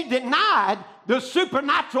they denied the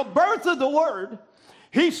supernatural birth of the word.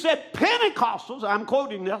 He said, Pentecostals, I'm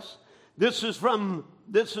quoting this. This is from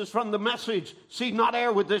the Message, See Not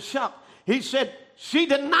Err with This Shout. He said, she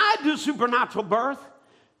denied the supernatural birth.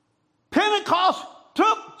 Pentecost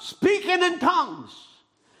took speaking in tongues.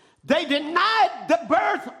 They denied the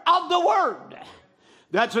birth of the word.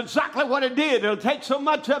 That's exactly what it did. It'll take so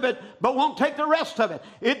much of it, but won't take the rest of it.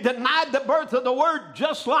 It denied the birth of the word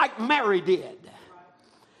just like Mary did.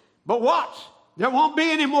 But watch. There won't be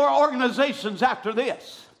any more organizations after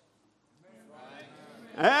this.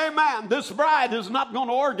 Amen. This bride is not going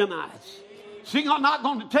to organize. She's not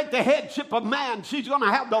going to take the headship of man. She's going to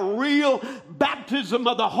have the real baptism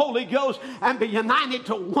of the Holy Ghost and be united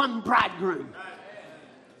to one bridegroom.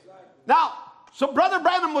 Now, so Brother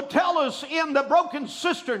Branham would tell us in the broken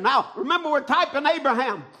cistern. Now, remember we're typing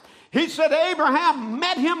Abraham. He said Abraham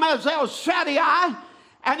met him as El Shaddai,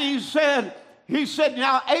 and he said,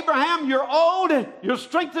 now, Abraham, you're old, your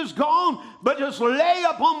strength is gone, but just lay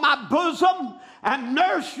upon my bosom and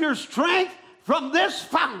nurse your strength from this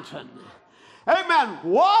fountain. Amen.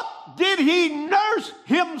 What did he nurse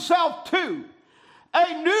himself to?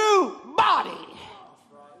 A new body.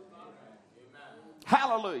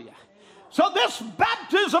 Hallelujah. So this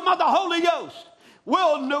baptism of the Holy Ghost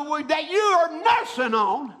that you are nursing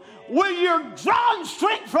on, when you're drawing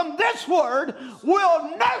strength from this word,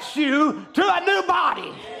 will nurse you to a new body.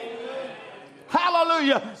 Amen.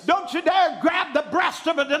 Hallelujah. Don't you dare grab the breast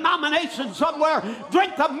of a denomination somewhere.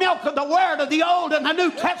 Drink the milk of the word of the Old and the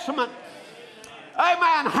New Testament.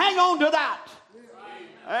 Amen. Hang on to that.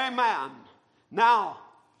 Amen. Now,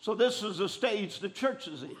 so this is the stage the church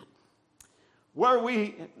is in, where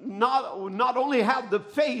we not only have the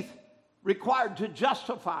faith required to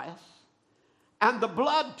justify us, and the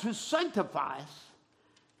blood to sanctify us,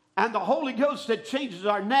 and the Holy Ghost that changes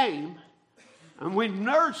our name, and we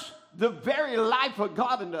nurse the very life of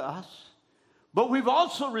God into us, but we've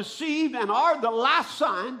also received and are the last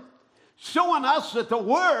sign showing us that the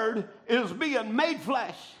Word is being made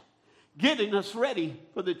flesh, getting us ready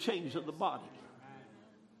for the change of the body.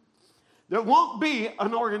 There won't be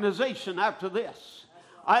an organization after this.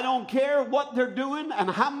 I don't care what they're doing and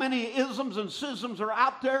how many isms and schisms are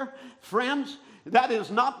out there, friends. That is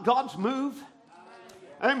not God's move.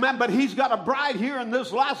 Amen. But he's got a bride here in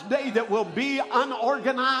this last day that will be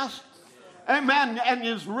unorganized. Amen. And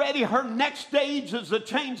is ready. Her next stage is the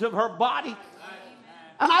change of her body.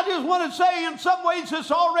 And I just want to say, in some ways, it's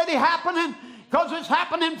already happening, because it's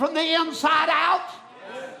happening from the inside out.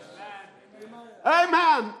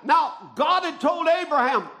 Amen. Now, God had told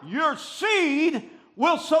Abraham, your seed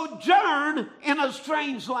will sojourn in a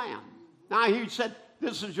strange land. Now, he said,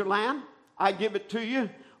 this is your land. I give it to you.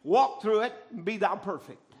 Walk through it and be thou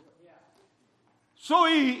perfect. So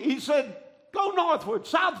he said, go northward,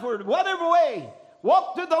 southward, whatever way.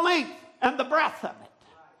 Walk through the length and the breath of it.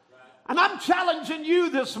 And I'm challenging you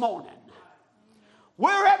this morning.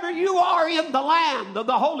 Wherever you are in the land of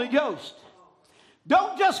the Holy Ghost,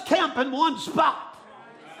 don't just camp in one spot.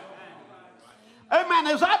 Amen.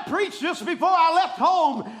 As I preached just before I left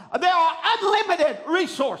home, there are unlimited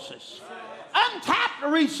resources, untapped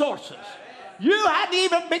resources. You hadn't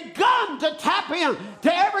even begun to tap in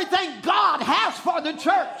to everything God has for the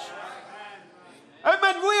church.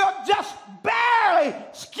 Amen. We are just barely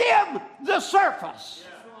skim the surface.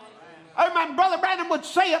 Amen. Brother Branham would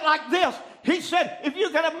say it like this. He said, if you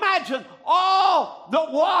can imagine all the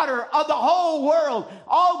water of the whole world,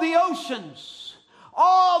 all the oceans,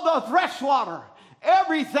 all the fresh water,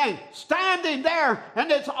 everything standing there,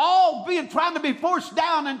 and it's all trying to be forced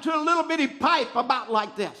down into a little bitty pipe about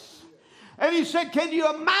like this. And he said, can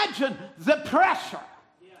you imagine the pressure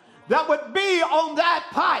that would be on that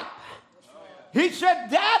pipe? He said,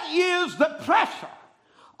 that is the pressure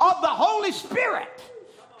of the Holy Spirit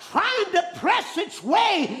trying to press its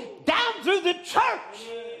way down through the church.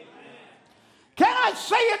 Can I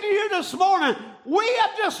say it to you this morning? We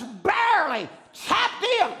have just barely tapped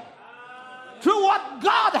in to what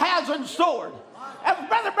God has in store. As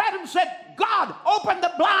Brother Branham said, God opened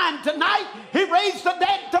the blind tonight. He raised the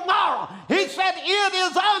dead tomorrow. He said it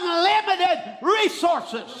is unlimited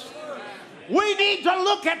resources. We need to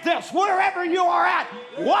look at this wherever you are at.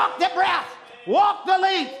 Walk the breath. Walk the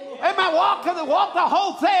length. Amen. Walk the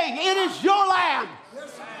whole thing. It is your land.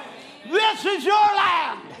 This is your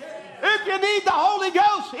land. If you need the Holy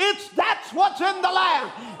Ghost, that's what's in the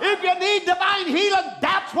land. If you need divine healing,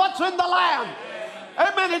 that's what's in the land.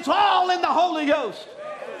 Amen. It's all in the Holy Ghost.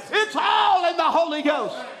 It's all in the Holy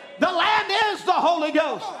Ghost. The land is the Holy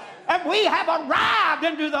Ghost. And we have arrived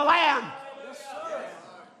into the land.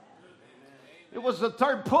 It was the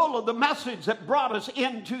third pull of the message that brought us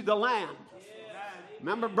into the land.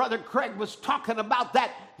 Remember, Brother Craig was talking about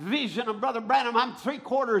that vision of Brother Branham. I'm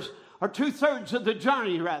 2/3 of the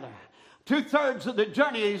journey, rather. 2/3 of the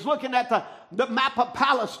journey. He's looking at the map of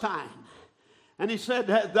Palestine. And he said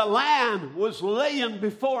that the land was laying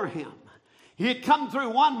before him. He had come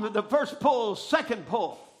through the first pull, second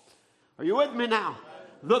pull. Are you with me now?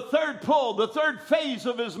 The third pull, the third phase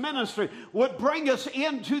of his ministry would bring us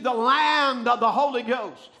into the land of the Holy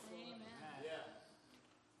Ghost.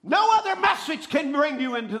 No other message can bring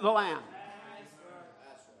you into the land.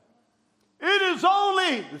 It is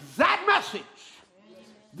only that message,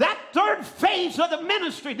 that third phase of the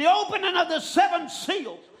ministry, the opening of the 7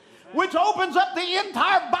 seals, which opens up the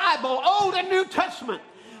entire Bible, Old and New Testament,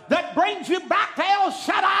 that brings you back to El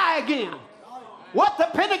Shaddai again. What the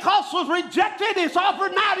Pentecostals rejected is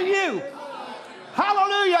offered now to you.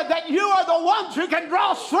 Hallelujah, that you are the ones who can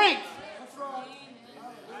draw strength.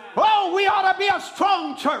 Oh, we ought to be a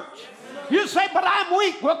strong church. You say, but I'm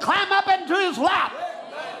weak. We'll climb up into his lap.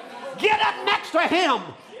 Get up next to him.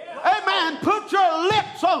 Amen. Put your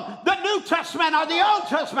lips on the New Testament or the Old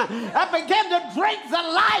Testament and begin to drink the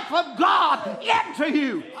life of God into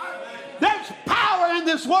you. There's power in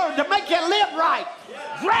this word to make you live right,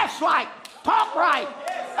 dress right, talk right.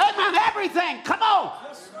 Amen. Everything. Come on.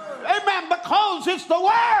 Amen. Because it's the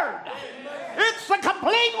word. It's the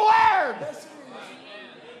complete word.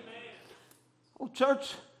 Oh,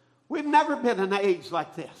 church, we've never been in an age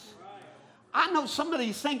like this. I know some of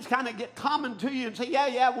these things kind of get common to you and say,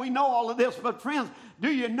 yeah, we know all of this. But friends,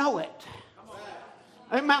 do you know it?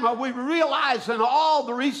 Amen. Are we realizing all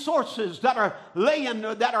the resources that are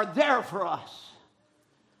there for us?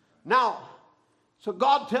 Now, so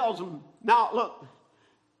God tells them, now look,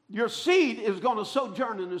 your seed is going to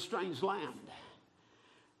sojourn in a strange land.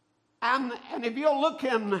 And if you'll look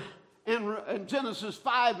in Genesis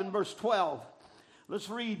 5 and verse 12, let's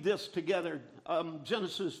read this together.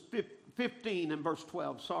 Genesis 15 and verse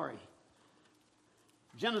 12, sorry.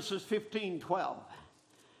 Genesis 15:12.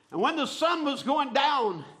 And when the sun was going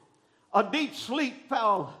down, a deep sleep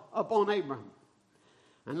fell upon Abram.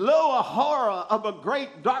 And lo, a horror of a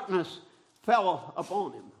great darkness fell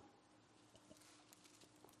upon him.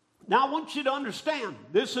 Now I want you to understand,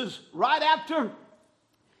 this is right after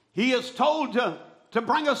he is told to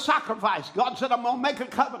bring a sacrifice. God said, I'm going to make a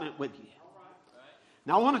covenant with you.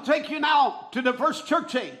 Now I want to take you now to the first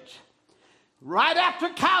church age. Right after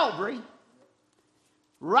Calvary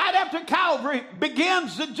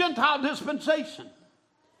begins the Gentile dispensation.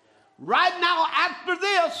 Right now after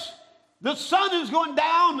this, the sun is going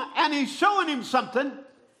down and he's showing him something.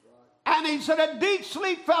 And he said, a deep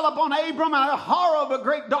sleep fell upon Abram and a horror of a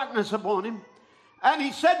great darkness upon him. And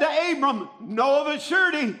he said to Abram, know of a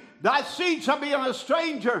surety Thy seed shall be a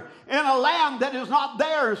stranger in a land that is not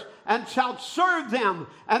theirs, and shalt serve them,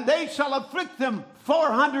 and they shall afflict them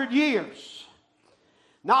 400 years.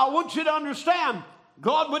 Now I want you to understand,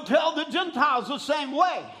 God would tell the Gentiles the same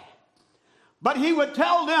way. But he would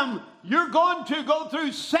tell them, you're going to go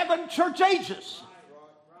through 7 church ages.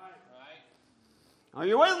 Are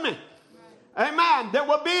you with me? Amen. There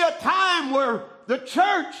will be a time where the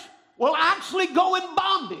church will actually go in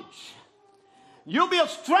bondage. You'll be a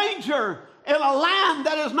stranger in a land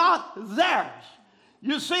that is not theirs.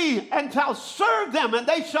 You see, and shall serve them, and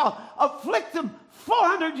they shall afflict them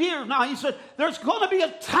 400 years. Now, he said, there's going to be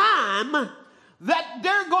a time that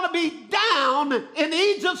they're going to be down in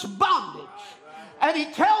Egypt's bondage. And he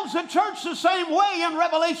tells the church the same way in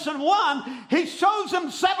Revelation 1. He shows them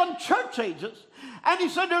 7 church ages. And he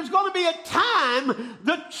said there's going to be a time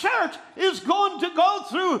the church is going to go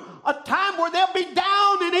through a time where they'll be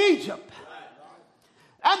down in Egypt.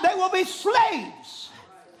 And they will be slaves.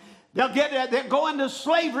 They'll go into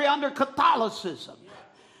slavery under Catholicism.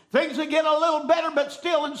 Things will get a little better, but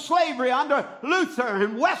still in slavery under Luther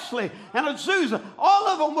and Wesley and Azusa. All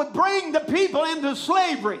of them would bring the people into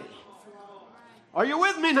slavery. Are you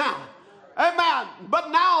with me now? Amen.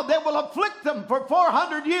 But now they will afflict them for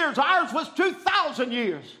 400 years. Ours was 2,000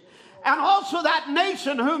 years. And also that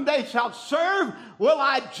nation whom they shall serve will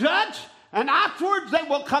I judge, and afterwards they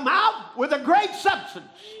will come out with a great substance.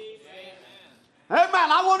 Amen.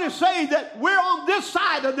 I want to say that we're on this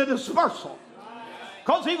side of the dispersal.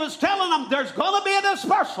 Because he was telling them there's going to be a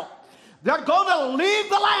dispersal. They're going to leave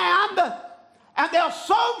the land, and they'll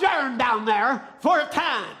sojourn down there for a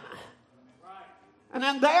time. And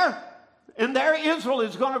then there Israel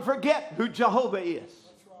is going to forget who Jehovah is.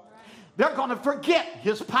 They're going to forget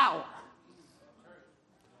his power.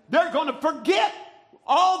 They're going to forget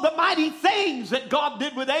all the mighty things that God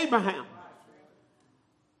did with Abraham.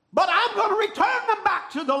 But I'm going to return them back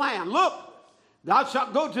to the land. Look, thou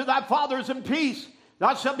shalt go to thy fathers in peace.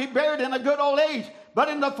 Thou shalt be buried in a good old age. But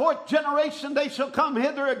in the 4th generation they shall come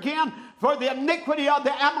hither again, for the iniquity of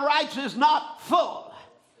the Amorites is not full.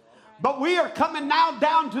 But we are coming now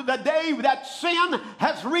down to the day that sin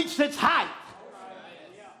has reached its height.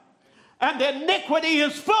 And the iniquity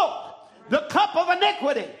is full. The cup of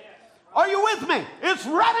iniquity. Are you with me? It's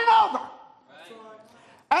running over.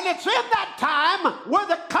 And it's in that time where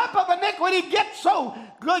the cup of iniquity gets so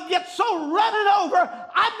running over,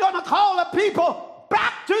 I'm going to call the people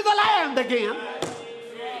back to the land again.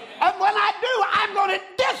 And when I do, I'm going to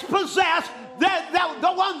dispossess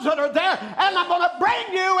the ones that are there, and I'm going to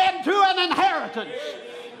bring you into an inheritance.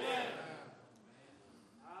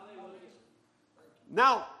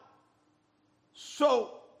 Now,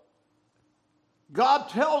 so God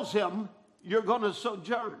tells him, you're going to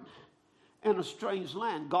sojourn in a strange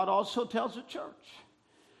land. God also tells the church,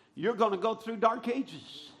 you're going to go through dark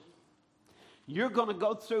ages. You're going to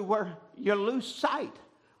go through where you lose sight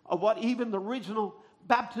of what even the original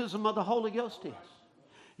baptism of the Holy Ghost is.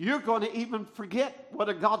 You're going to even forget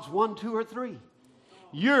whether God's 1, 2, or 3.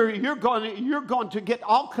 You're going to get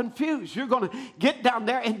all confused. You're going to get down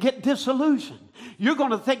there and get disillusioned. You're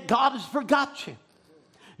going to think God has forgot you.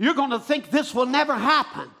 You're going to think this will never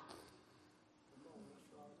happen.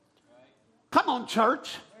 Come on,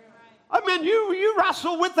 church. I mean, you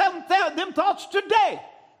wrestle with them thoughts today.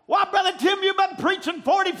 Why, Brother Tim, you've been preaching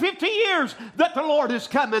 40, 50 years that the Lord is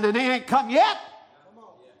coming, and he ain't come yet.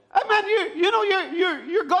 I mean,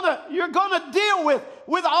 you're gonna deal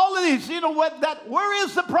with all of these. Where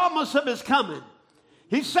is the promise of his coming?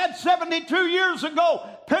 He said 72 years ago,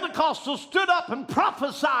 Pentecostals stood up and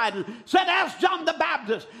prophesied and said, ask John the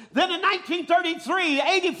Baptist. Then in 1933,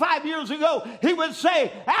 85 years ago, he would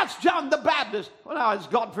say, ask John the Baptist. Well, now, has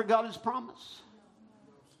God forgot his promise?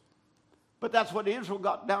 But that's what Israel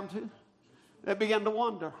got down to. They began to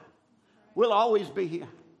wonder, we'll always be here.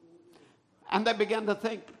 And they began to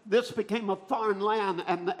think this became a foreign land,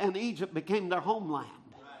 and Egypt became their homeland.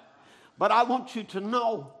 But I want you to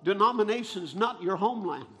know, denomination's not your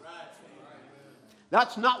homeland.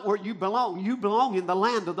 That's not where you belong. You belong in the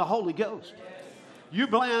land of the Holy Ghost. You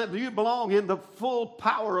belong in the full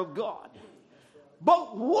power of God.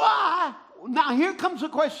 But why? Now here comes the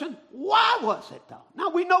question, why was it though? Now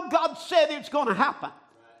we know God said it's going to happen.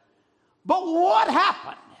 But what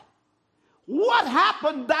happened? What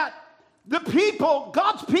happened that the people,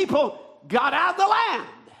 God's people, got out of the land?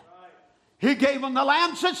 He gave them the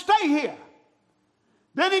land, said stay here.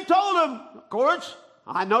 Then he told them, of course,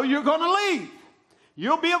 I know you're going to leave.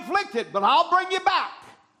 You'll be afflicted, but I'll bring you back.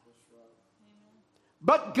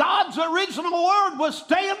 But God's original word was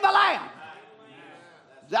stay in the land.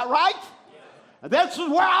 Is that right? This is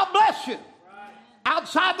where I'll bless you.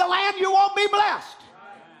 Outside the land, you won't be blessed.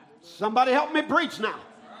 Somebody help me preach now.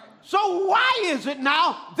 So why is it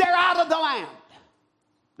now they're out of the land?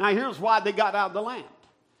 Now here's why they got out of the land.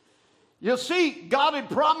 You see, God had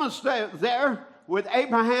promised there with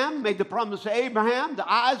Abraham, made the promise to Abraham, to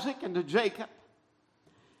Isaac, and to Jacob.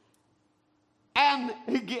 And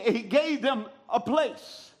he gave them a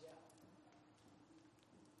place.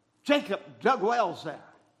 Jacob dug wells there.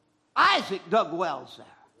 Isaac dug wells there.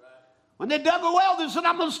 When they dug a well, they said,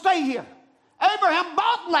 I'm going to stay here. Abraham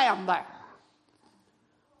bought land there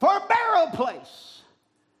for a burial place.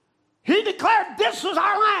 He declared, this is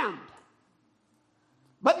our land.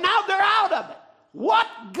 But now they're out of it. What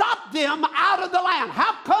got them out of the land?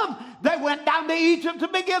 How come they went down to Egypt to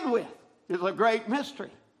begin with? It's a great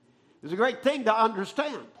mystery. It's a great thing to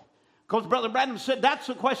understand. Because Brother Branham said that's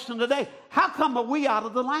the question today. How come are we out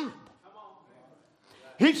of the land?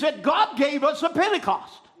 He said God gave us a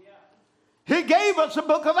Pentecost. He gave us a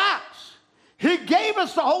book of Acts. He gave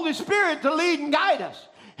us the Holy Spirit to lead and guide us.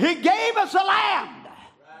 He gave us a land.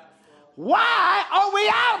 Why are we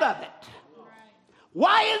out of it?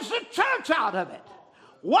 Why is the church out of it?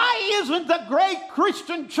 Why isn't the great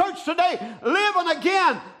Christian church today living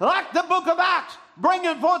again like the book of Acts,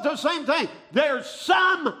 bringing forth the same thing? There's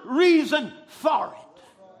some reason for it.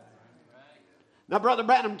 Now, Brother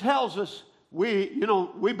Branham tells us we've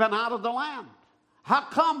been out of the land. How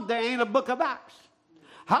come there ain't a book of Acts?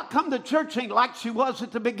 How come the church ain't like she was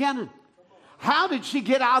at the beginning? How did she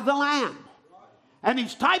get out of the land? And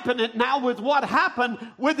he's typing it now with what happened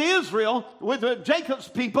with Israel, with Jacob's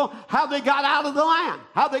people, how they got out of the land,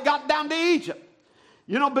 how they got down to Egypt.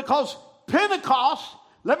 Because Pentecost,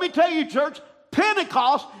 let me tell you, church,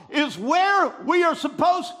 Pentecost is where we are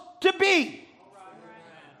supposed to be.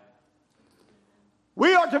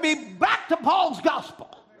 We are to be back to Paul's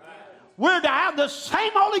gospel. We're to have the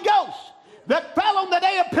same Holy Ghost that fell on the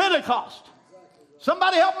day of Pentecost.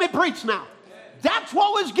 Somebody help me preach now. That's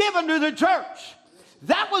what was given to the church.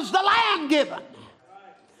 That was the land given.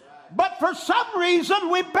 But for some reason,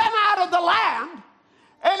 we've been out of the land,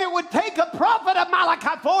 and it would take a prophet of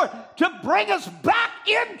Malachi 4 to bring us back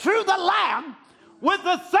into the land with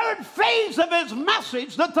the third phase of his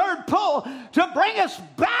message, the third pull, to bring us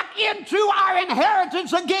back into our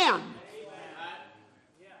inheritance again.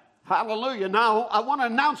 Hallelujah. Now, I want to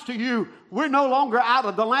announce to you, we're no longer out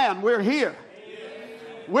of the land. We're here.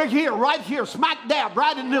 We're here, right here, smack dab,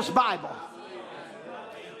 right in this Bible.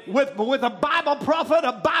 With a Bible prophet,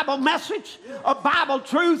 a Bible message, a Bible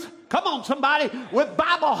truth. Come on, somebody. With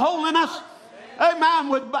Bible holiness. Amen.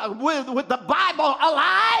 With the Bible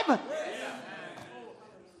alive.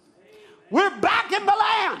 We're back in the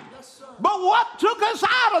land. But what took us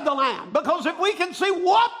out of the land? Because if we can see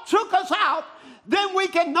what took us out, then we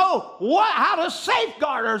can know how to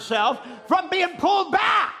safeguard ourselves from being pulled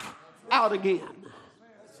back out again.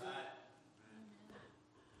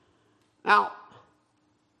 Now,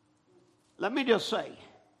 let me just say,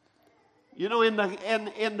 in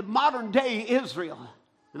the modern day Israel,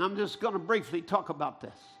 and I'm just going to briefly talk about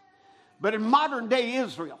this, but in modern day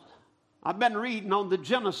Israel, I've been reading on the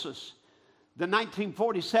Genesis, the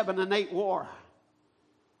 1947 and 8 war.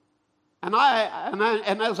 And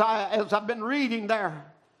as I've been reading there,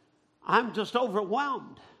 I'm just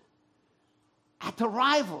overwhelmed at the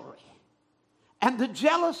rivalry and the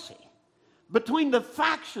jealousy between the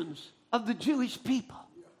factions of the Jewish people.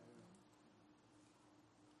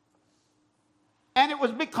 And it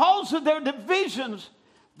was because of their divisions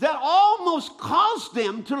that almost caused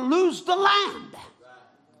them to lose the land.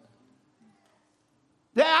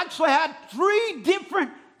 They actually had 3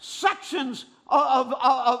 different sections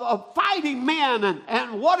of fighting men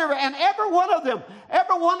and whatever, and every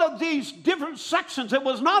one of these different sections, it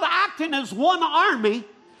was not acting as one army,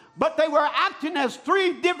 but they were acting as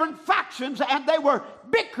 3 different factions, and they were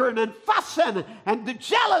bickering and fussing and the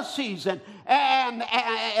jealousies and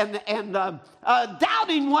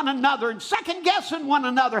doubting one another and second guessing one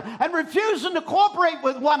another and refusing to cooperate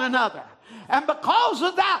with one another. And because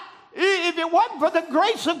of that, if it wasn't for the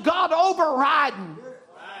grace of God overriding,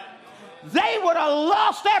 they would have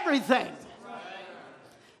lost everything.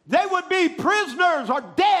 They would be prisoners or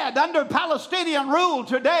dead under Palestinian rule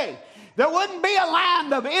today. There wouldn't be a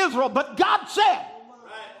land of Israel, but God said,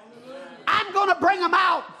 I'm going to bring them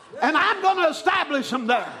out and I'm going to establish them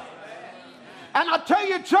there. And I tell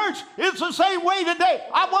you, church, it's the same way today.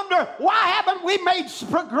 I wonder, why haven't we made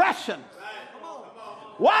progression?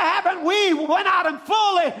 Why haven't we went out and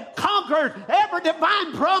fully conquered every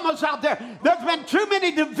divine promise out there? There's been too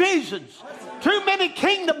many divisions, too many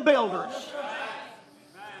kingdom builders.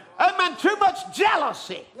 Amen. Too much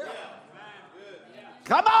jealousy.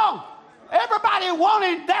 Come on. Everybody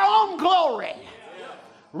wanted their own glory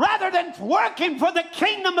rather than working for the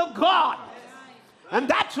kingdom of God. And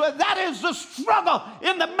that is the struggle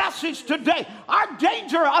in the message today. Our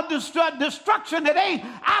danger of destruction, it ain't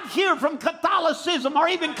out here from Catholicism or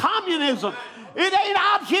even communism. It ain't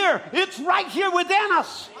out here. It's right here within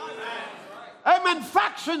us. Amen.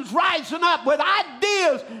 Factions rising up with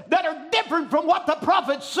ideas that are different from what the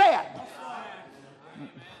prophet said.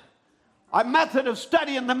 Our method of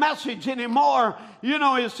studying the message anymore,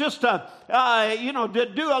 is just to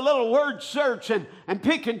do a little word search and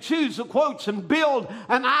pick and choose the quotes and build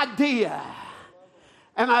an idea.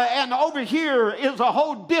 And over here is a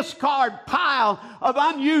whole discard pile of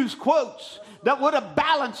unused quotes that would have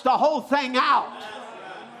balanced the whole thing out.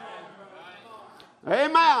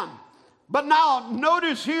 Amen. But now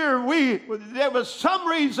notice here, there was some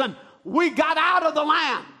reason we got out of the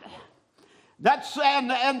land.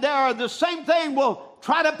 And there the same thing will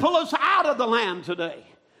try to pull us out of the land today.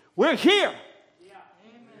 We're here.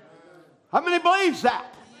 How many believes that?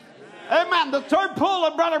 Amen. The third pull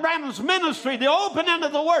of Brother Branham's ministry, the opening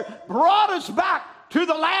of the Word, brought us back to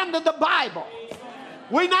the land of the Bible.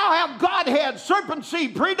 We now have Godhead, serpent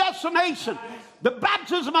seed, predestination, the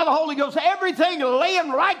baptism of the Holy Ghost, everything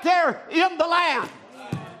laying right there in the land.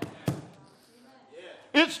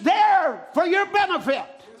 It's there for your benefit.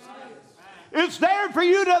 It's there for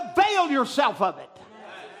you to avail yourself of it.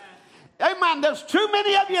 Amen. There's too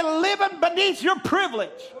many of you living beneath your privilege,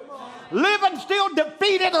 living still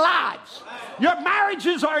defeated lives. Your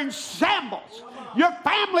marriages are in shambles. Your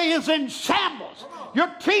family is in shambles.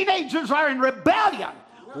 Your teenagers are in rebellion.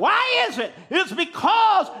 Why is it? It's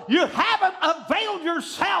because you haven't availed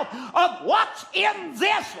yourself of what's in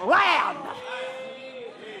this land.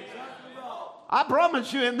 I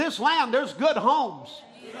promise you, in this land, there's good homes.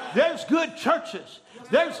 There's good churches.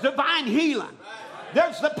 There's divine healing.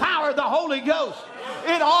 There's the power of the Holy Ghost.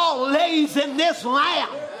 It all lays in this land.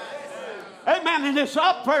 Amen. And it's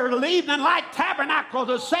up for the evening light tabernacle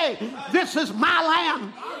to say, this is my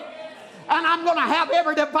land. And I'm going to have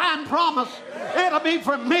every divine promise. It'll be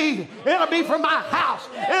for me. It'll be for my house.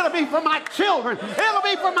 It'll be for my children. It'll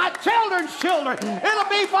be for my children's children. It'll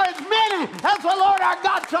be for as many as the Lord our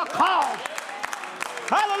God shall call.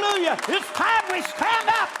 Hallelujah. It's time we stand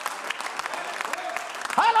up.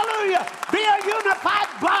 Hallelujah. Be a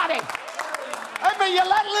unified body. Amen. You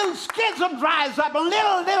let little schisms rise up, and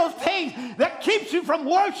little things that keeps you from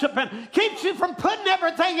worshiping, keeps you from putting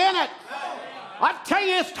everything in it. I tell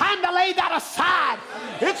you, it's time to lay that aside.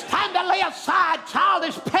 It's time to lay aside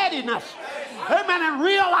childish pettiness. Amen. And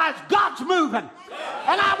realize God's moving.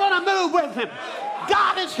 And I want to move with him.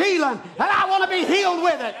 God is healing, and I want to be healed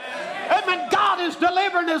with it. Amen. God is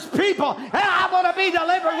delivering his people, and I want to be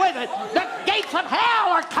delivered with it. The gates of hell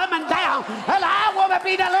are coming down, and I want to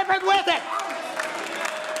be delivered with it.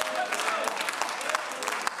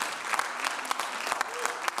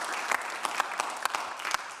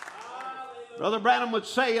 Brother Branham would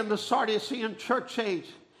say in the Sardisian church age,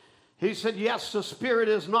 he said, yes, the Spirit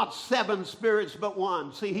is not 7 spirits but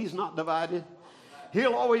one. See, he's not divided.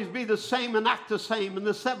 He'll always be the same and act the same. And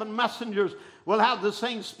the 7 messengers will have the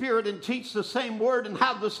same spirit and teach the same word and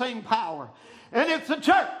have the same power. And if the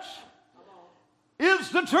church is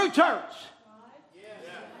the true church,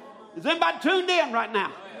 is anybody tuned in right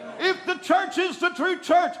now? If the church is the true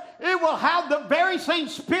church, it will have the very same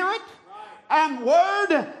spirit and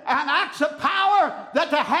word and acts of power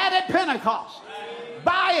that they had at Pentecost.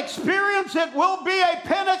 By experience, it will be a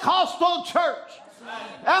Pentecostal church.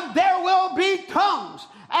 And there will be tongues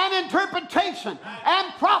and interpretation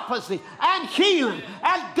and prophecy and healing.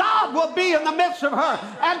 And God will be in the midst of her.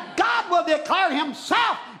 And God will declare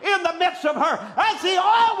himself in the midst of her, as he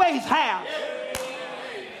always has.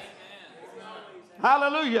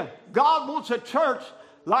 Hallelujah. God wants a church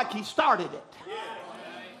like he started it.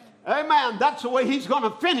 Amen. That's the way he's going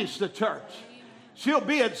to finish the church. She'll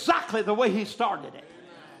be exactly the way he started it.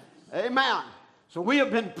 Amen. So we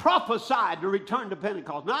have been prophesied to return to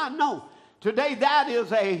Pentecost. Now I know today that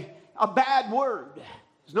is a bad word.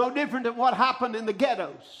 It's no different than what happened in the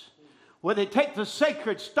ghettos, where they take the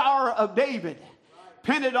sacred Star of David,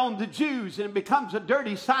 pin it on the Jews, and it becomes a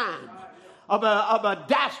dirty sign of a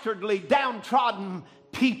dastardly, downtrodden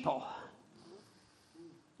people.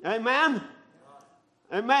 Amen?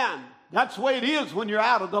 Amen. That's the way it is when you're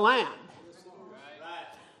out of the land.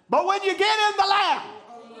 But when you get in the land,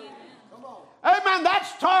 amen,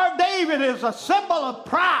 that Star of David is a symbol of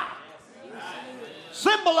pride,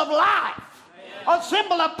 symbol of life, a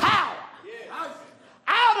symbol of power.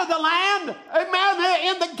 Out out of the land, amen,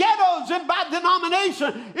 in the ghettos and by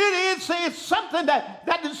denomination. It's something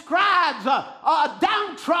that describes a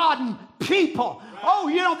downtrodden people. Oh,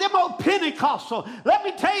 you know, them old Pentecostal. Let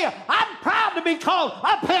me tell you, I'm proud to be called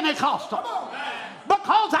a Pentecostal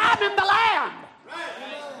because I'm in the land.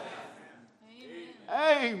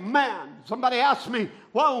 Amen. Somebody asked me,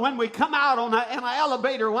 well, when we come out in an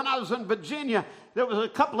elevator, when I was in Virginia, there was a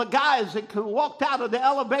couple of guys that walked out of the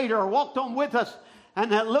elevator or walked on with us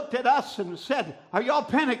and they looked at us and said, are y'all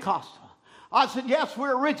Pentecostal? I said, yes,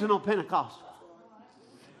 we're original Pentecostal.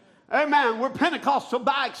 Amen. We're Pentecostal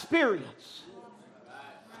by experience.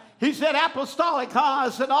 He said, apostolic, huh? I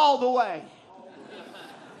said, all the way.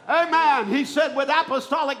 Amen. He said, with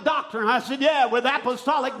apostolic doctrine. I said, yeah, with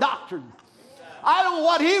apostolic doctrine. I don't know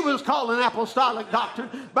what he was calling apostolic doctrine,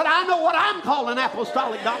 but I know what I'm calling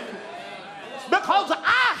apostolic doctrine. Because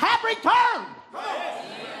I have returned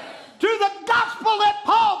to the gospel that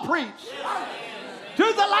Paul preached, to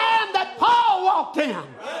the land that Paul walked in,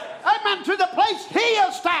 amen, to the place he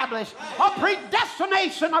established, a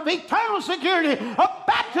predestination of eternal security, of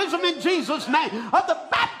baptism in Jesus' name, of the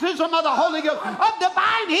baptism of the Holy Ghost, of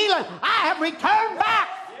divine healing. I have returned back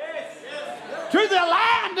to the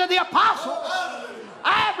land of the apostles.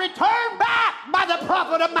 I have returned back by the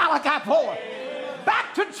prophet of Malachi 4.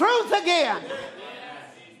 Back to truth again.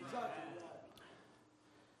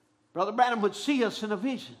 Brother Branham would see us in a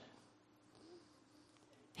vision.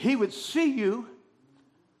 He would see you.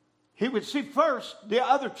 He would see first the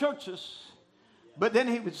other churches, but then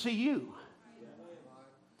he would see you.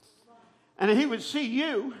 And he would see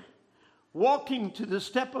you walking to the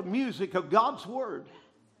step of music of God's word,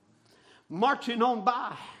 marching on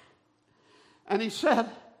by. And he said,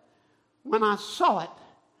 when I saw it,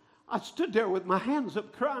 I stood there with my hands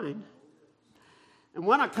up crying. And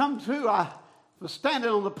when I come to, I was standing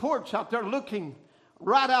on the porch out there looking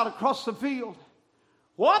right out across the field.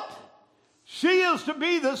 What? She is to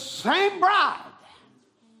be the same bride.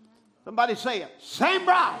 Somebody say it. Same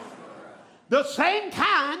bride. The same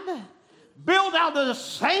kind, built out of the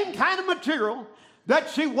same kind of material that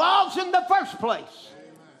she was in the first place.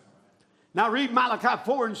 Now read Malachi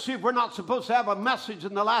 4 and see if we're not supposed to have a message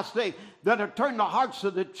in the last day that'll turn the hearts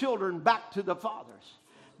of the children back to the fathers.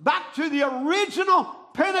 Back to the original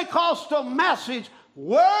Pentecostal message,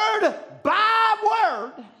 word by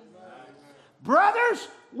word. Brothers,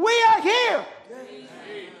 we are here.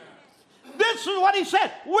 This is what he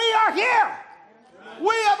said. We are here.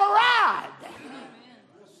 We have arrived.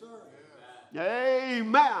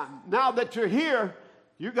 Amen. Now that you're here,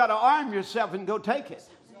 you've got to arm yourself and go take it.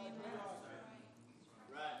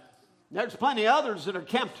 There's plenty of others that are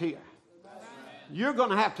camped here. You're going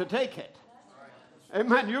to have to take it.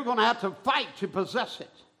 Amen. You're going to have to fight to possess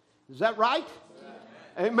it. Is that right?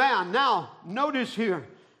 Amen. Now, notice here,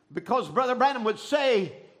 because Brother Branham would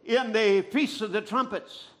say in the Feast of the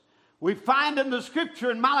Trumpets, we find in the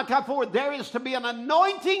scripture in Malachi 4, there is to be an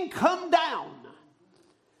anointing come down.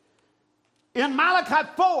 In Malachi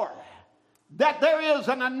 4, that there is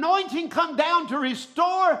an anointing come down to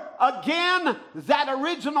restore again that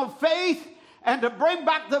original faith and to bring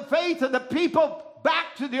back the faith of the people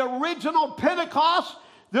back to the original Pentecost,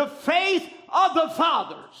 the faith of the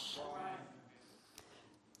fathers.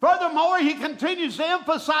 Furthermore, he continues to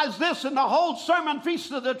emphasize this in the whole sermon,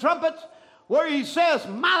 Feast of the Trumpets, where he says,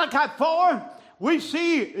 Malachi 4, we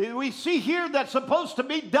see here that's supposed to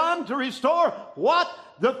be done to restore what?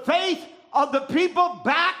 The faith of the people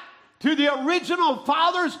back to the original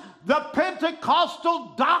fathers, the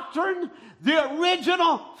Pentecostal doctrine, the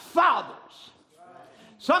original fathers.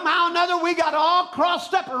 Somehow or another, we got all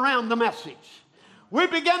crossed up around the message. We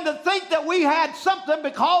began to think that we had something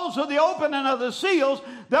because of the opening of the seals,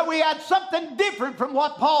 that we had something different from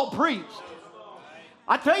what Paul preached.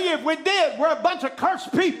 I tell you, if we did, we're a bunch of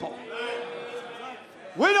cursed people.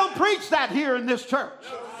 We don't preach that here in this church.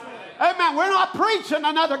 Amen. We're not preaching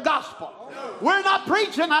another gospel. We're not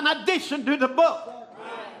preaching an addition to the book.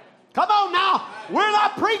 Come on now. We're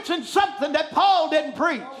not preaching something that Paul didn't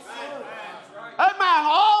preach. Amen.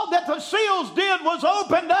 All that the seals did was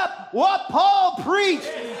opened up what Paul preached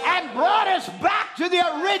and brought us back to the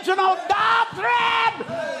original doctrine,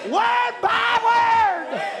 word by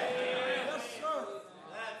word.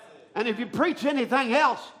 And if you preach anything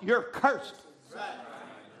else, you're cursed.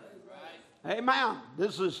 Amen.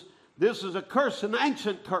 This is a curse, an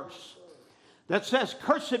ancient curse, that says,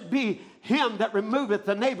 cursed be him that removeth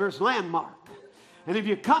the neighbor's landmark. And if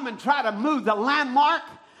you come and try to move the landmark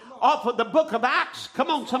off of the book of Acts, come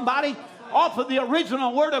on somebody, off of the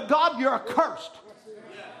original word of God, you're accursed.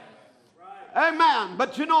 Amen.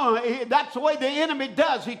 But you know, that's the way the enemy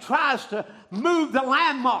does. He tries to move the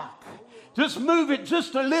landmark. Just move it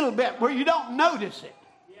just a little bit where you don't notice it.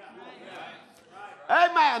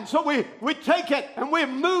 Amen. So we take it and we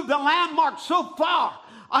move the landmark so far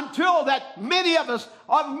until that many of us,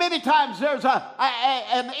 or many times there's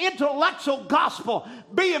an intellectual gospel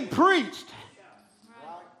being preached.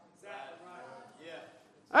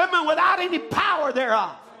 Amen. Without any power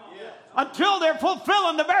thereof. Until they're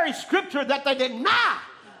fulfilling the very scripture that they deny.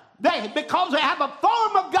 Because they have a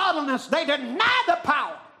form of godliness, they deny the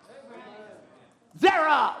power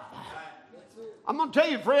thereof. I'm going to tell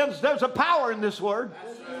you, friends, there's a power in this word.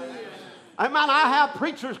 Amen. I have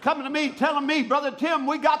preachers coming to me telling me, Brother Tim,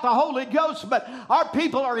 we got the Holy Ghost, but our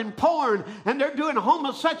people are in porn and they're doing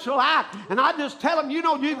homosexual act. And I just tell them, you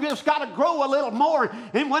know, you've just got to grow a little more.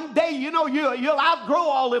 And one day, you know, you'll outgrow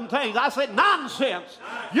all them things. I said, nonsense.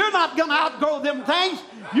 You're not going to outgrow them things.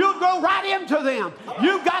 You'll go right into them.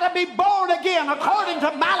 You've got to be born again according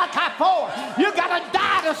to Malachi 4. You've got to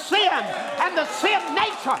die to sin and the sin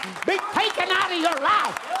nature be taken out of your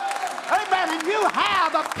life. Amen. And you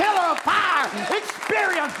have a pillar of fire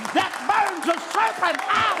experience that burns a serpent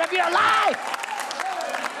out of your life.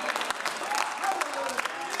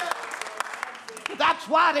 That's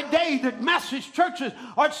why today the message churches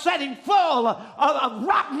are setting full of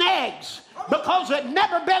rotten eggs because they've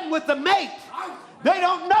never been with the mate. They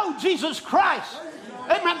don't know Jesus Christ.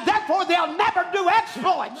 Amen. Therefore, they'll never do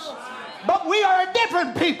exploits. But we are a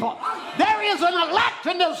different people. There is an elect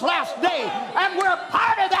in this last day, and we're a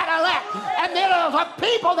part of that elect. And there is a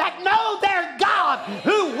people that know their God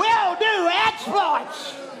who will do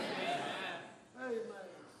exploits.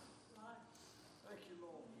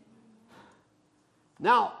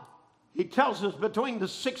 Now, he tells us between the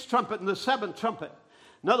sixth trumpet and the seventh trumpet.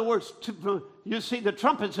 In other words, you see, the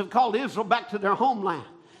trumpets have called Israel back to their homeland.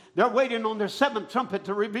 They're waiting on their seventh trumpet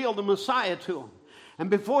to reveal the Messiah to them. And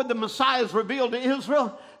before the Messiah is revealed to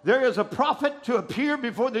Israel, there is a prophet to appear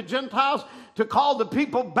before the Gentiles to call the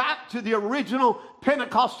people back to the original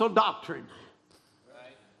Pentecostal doctrine.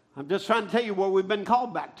 Right. I'm just trying to tell you where we've been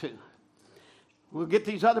called back to. We'll get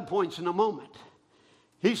these other points in a moment.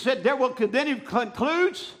 He said, then he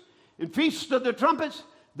concludes, in Feast of the Trumpets,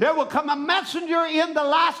 there will come a messenger in the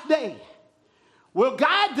last day, will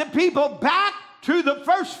guide the people back to the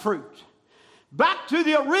first fruit, back to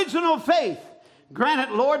the original faith. Grant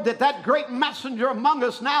it, Lord, that great messenger among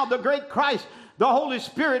us now, the great Christ, the Holy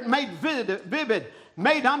Spirit made vivid,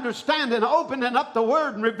 made understanding, opening up the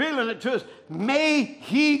word and revealing it to us. May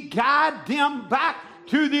he guide them back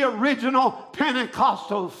to the original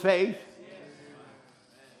Pentecostal faith.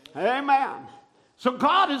 Amen. So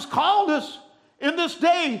God has called us in this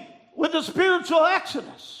day with a spiritual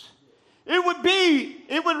exodus. It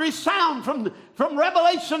would resound from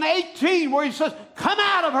Revelation 18 where he says, come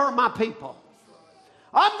out of her, my people.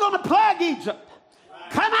 I'm going to plague Egypt.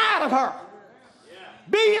 Come out of her.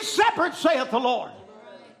 Be ye separate, saith the Lord.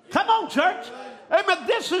 Come on, church. Amen.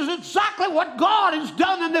 This is exactly what God has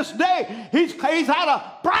done in this day. He's had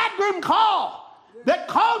a bridegroom call that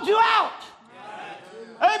called you out.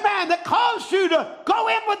 Amen. That caused you to go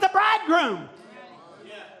in with the bridegroom.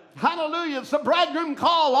 Hallelujah. It's the bridegroom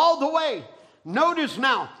call all the way. Notice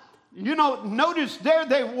now. Notice there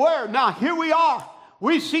they were. Now, here we are.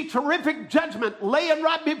 We see terrific judgment laying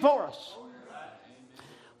right before us.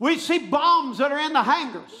 We see bombs that are in the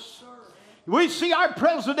hangars. We see our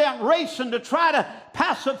president racing to try to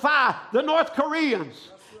pacify the North Koreans,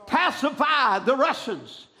 pacify the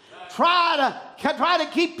Russians, try to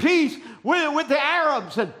keep peace with the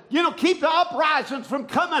Arabs, and keep the uprisings from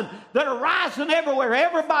coming that are rising everywhere.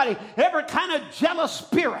 Everybody, every kind of jealous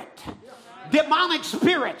spirit, demonic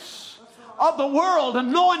spirits of the world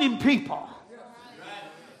anointing people.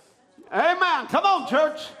 Amen. Come on,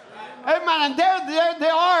 church. Amen. And there they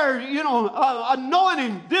are,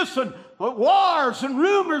 anointing this and wars and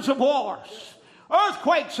rumors of wars.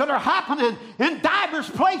 Earthquakes that are happening in diverse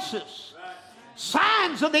places.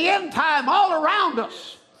 Signs of the end time all around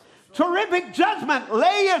us. Terrific judgment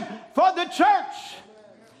laying for the church.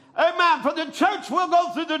 Amen. For the church will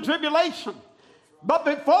go through the tribulation. But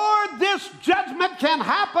before this judgment can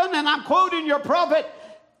happen, and I'm quoting your prophet,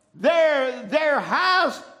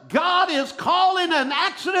 God is calling an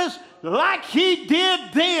exodus like he did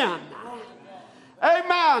then.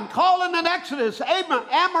 Amen. Calling an exodus. Amen.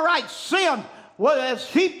 Amorite sin was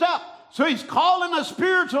heaped up. So he's calling a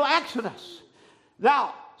spiritual exodus.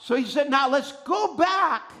 Now, so he said, now let's go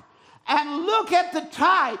back and look at the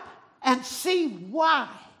type and see why.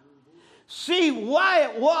 See why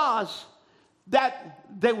it was that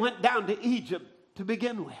they went down to Egypt to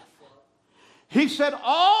begin with. He said,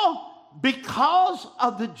 all because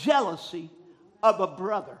of the jealousy of a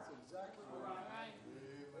brother.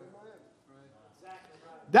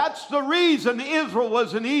 That's the reason Israel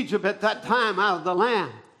was in Egypt at that time out of the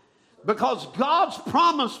land. Because God's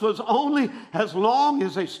promise was only as long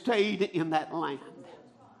as they stayed in that land.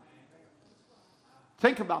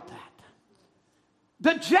 Think about that.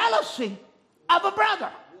 The jealousy of a brother.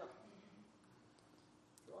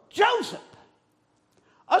 Joseph,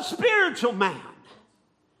 a spiritual man.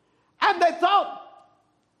 And they thought,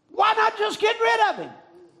 why not just get rid of him?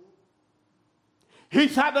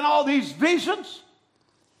 He's having all these visions.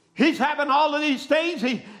 He's having all of these things.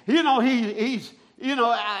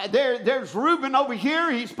 There's Reuben over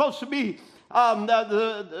here. He's supposed to be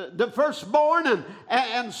the firstborn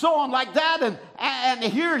and so on like that. And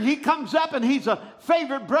here he comes up and he's a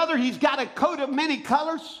favorite brother. He's got a coat of many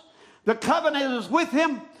colors. The covenant is with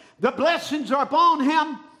him. The blessings are upon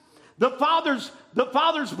him. The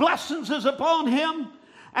father's blessings is upon him.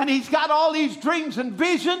 And he's got all these dreams and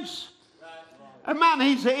visions. And man,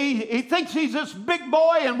 he thinks he's this big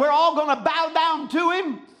boy and we're all going to bow down to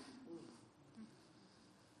him.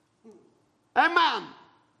 Amen.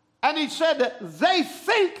 And he said that they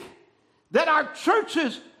think that our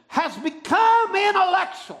churches has become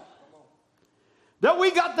intellectual. That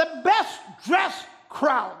we got the best dressed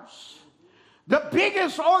crowds. The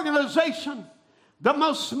biggest organization. The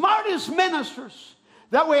most smartest ministers.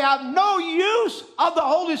 That we have no use of the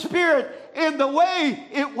Holy Spirit in the way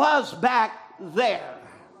it was back there.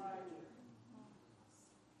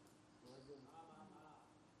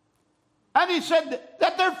 And he said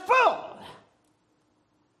that they're full.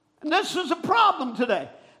 And this is a problem today.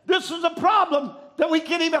 This is a problem that we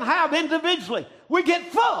can't even have individually. We get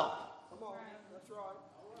full.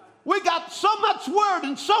 We got so much word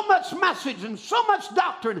and so much message and so much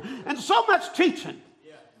doctrine and so much teaching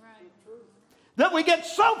that we get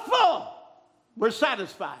so full, we're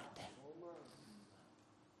satisfied.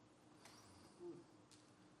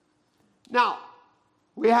 Now,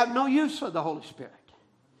 we have no use for the Holy Spirit.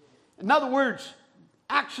 In other words,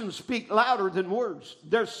 actions speak louder than words.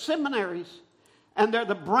 They're seminaries, and they're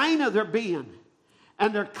the brain of their being.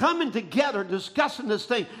 And they're coming together discussing this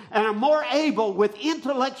thing, and are more able with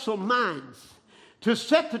intellectual minds to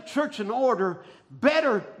set the church in order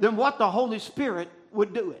better than what the Holy Spirit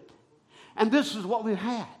would do it. And this is what we've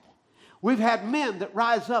had. We've had men that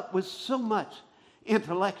rise up with so much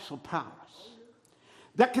intellectual prowess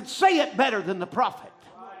that could say it better than the prophet.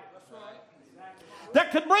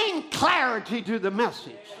 That could bring clarity to the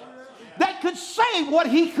message. That could say what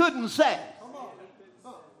he couldn't say.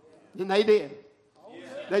 And they did.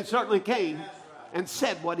 They certainly came and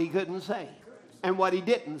said what he couldn't say and what he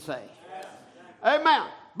didn't say. Amen.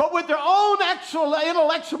 But with their own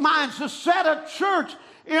intellectual minds to set a church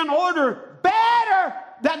in order better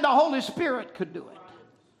than the Holy Spirit could do it.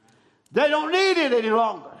 They don't need it any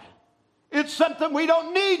longer. It's something we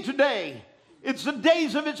don't need today. It's the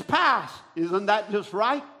days of its past. Isn't that just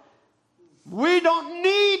right? We don't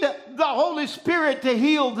need the Holy Spirit to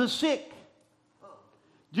heal the sick.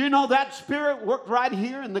 Do you know that Spirit worked right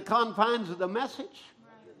here in the confines of the message?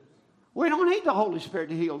 We don't need the Holy Spirit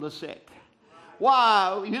to heal the sick.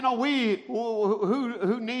 Why, you know,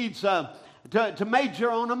 who needs to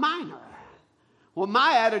major on a minor? Well,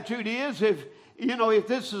 my attitude is if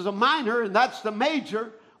this is a minor and that's the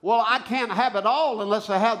major, well, I can't have it all unless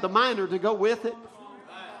I have the minor to go with it.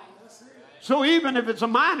 So even if it's a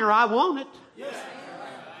minor, I want it.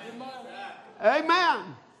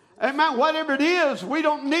 Amen. Amen. Whatever it is, we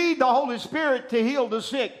don't need the Holy Spirit to heal the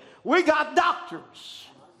sick. We got doctors.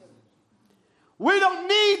 We don't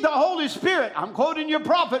need the Holy Spirit. I'm quoting your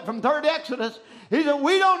prophet from 3rd Exodus. He said,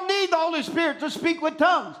 we don't need the Holy Spirit to speak with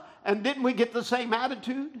tongues. And didn't we get the same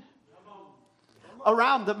attitude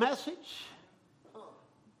around the message?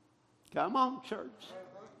 Come on, church.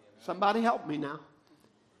 Somebody help me now.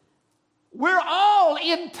 We're all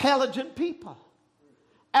intelligent people.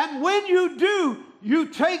 And when you do, you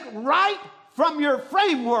take right from your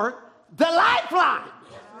framework the lifeline.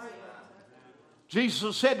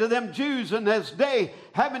 Jesus said to them Jews in this day,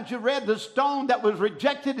 haven't you read the stone that was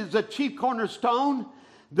rejected is the chief cornerstone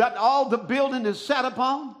that all the building is set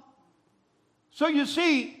upon? So you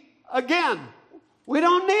see, again, we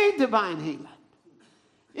don't need divine healing.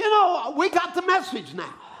 You know, we got the message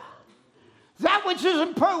now. That which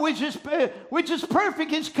is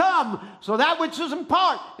perfect is come. So that which is in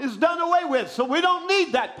part is done away with. So we don't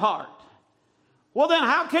need that part. Well, then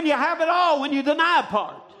how can you have it all when you deny a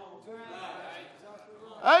part?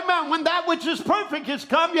 Amen. When that which is perfect is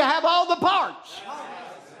come, you have all the parts.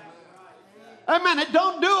 Amen. It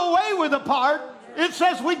don't do away with a part. It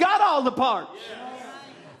says we got all the parts.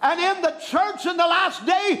 And in the church in the last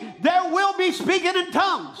day, there will be speaking in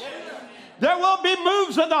tongues. There will be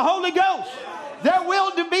moves of the Holy Ghost. There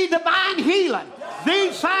will be divine healing.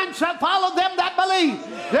 These signs shall follow them that believe.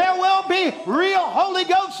 There will be real Holy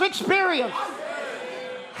Ghost experience.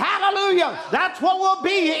 Hallelujah. That's what will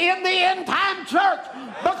be in the end time church,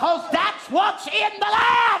 because that's what's in the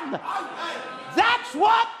land. That's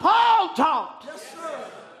what Paul taught.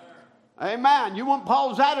 Amen. You want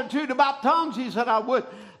Paul's attitude about tongues? He said, I would.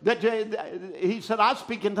 He said, I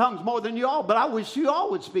speak in tongues more than you all, but I wish you all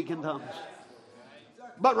would speak in tongues.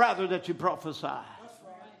 But rather that you prophesy.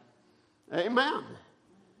 Amen.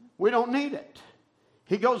 We don't need it.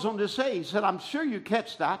 He goes on to say, he said, I'm sure you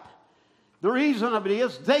catch that. The reason of it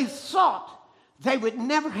is they thought they would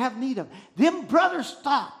never have need of it. Them brothers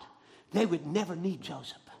thought they would never need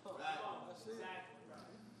Joseph.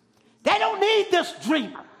 They don't need this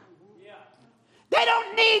dreamer. They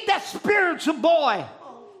don't need that spiritual boy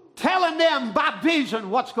telling them by vision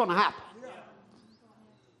what's going to happen.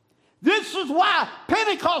 This is why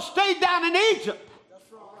Pentecost stayed down in Egypt.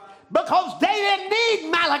 Because they didn't need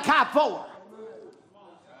Malachi 4.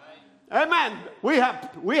 Amen. We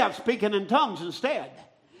have speaking in tongues instead.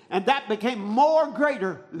 And that became more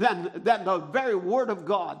greater than the very word of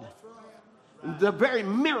God. The very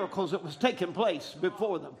miracles that was taking place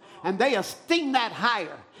before them. And they esteemed that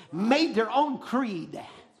higher. Made their own creed.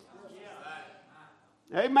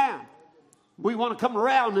 Amen. We want to come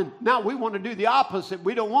around and now we want to do the opposite.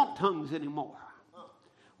 We don't want tongues anymore.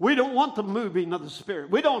 We don't want the moving of the Spirit.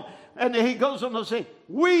 We don't, and he goes on to say,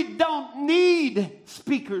 we don't need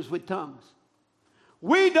speakers with tongues.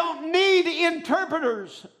 We don't need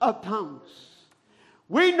interpreters of tongues.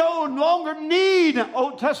 We no longer need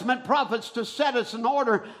Old Testament prophets to set us in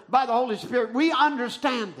order by the Holy Spirit. We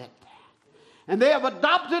understand it. And they have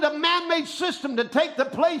adopted a man-made system to take the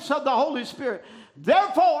place of the Holy Spirit.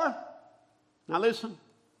 Therefore, now listen,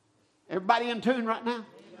 everybody in tune right now?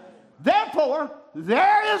 Therefore,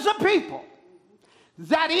 there is a people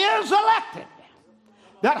that is elected,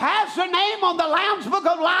 that has their name on the Lamb's Book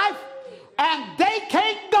of Life, and they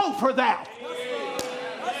can't go for that.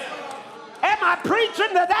 Am I preaching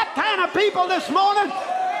to that kind of people this morning?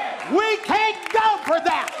 We can't go for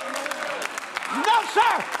that. No,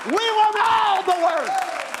 sir. We want all the word.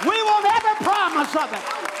 We want every promise of it.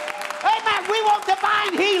 Amen. We want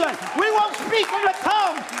divine healing. We want speaking with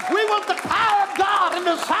tongues. We want the power of God and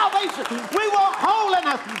the salvation. We want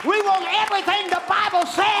holiness. We want everything the Bible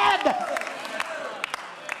said.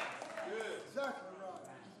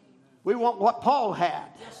 We want what Paul had.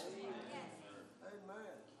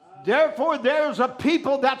 Therefore, there's a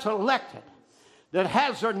people that's elected that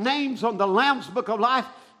has their names on the Lamb's Book of Life.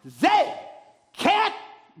 They can't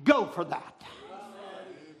go for that.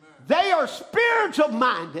 They are spiritual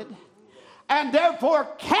minded and therefore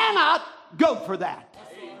cannot go for that.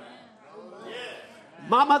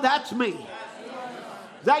 Mama, that's me.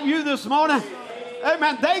 Is that you this morning?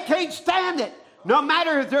 Amen. They can't stand it. No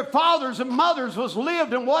matter if their fathers and mothers was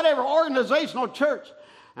lived in whatever organizational church.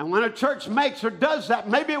 And when a church makes or does that,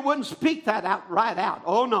 maybe it wouldn't speak that out right out.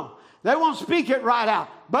 Oh no, they won't speak it right out,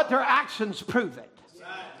 but their actions prove it.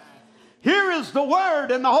 Here is the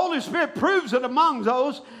word, and the Holy Spirit proves it among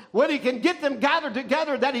those when he can get them gathered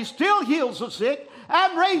together that he still heals the sick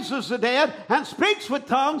and raises the dead and speaks with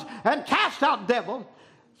tongues and casts out devils.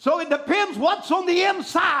 So it depends what's on the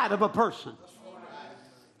inside of a person.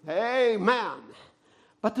 Amen.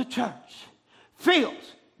 But the church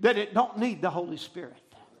feels that it don't need the Holy Spirit.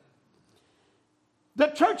 The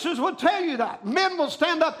churches will tell you that. Men will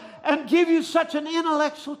stand up and give you such an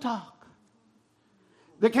intellectual talk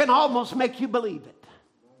that can almost make you believe it.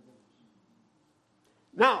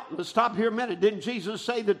 Now, let's stop here a minute. Didn't Jesus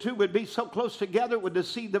say the two would be so close together it would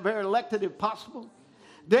deceive the very elected if possible?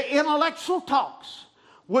 The intellectual talks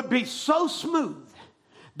would be so smooth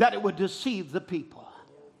that it would deceive the people.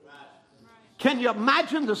 Can you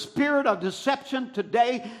imagine the spirit of deception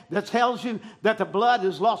today that tells you that the blood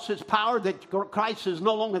has lost its power, that Christ is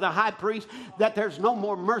no longer the high priest, that there's no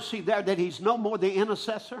more mercy there, that he's no more the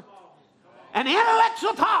intercessor? And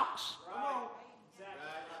intellectual talks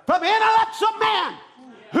from intellectual men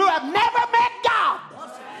who have never met God,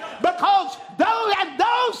 because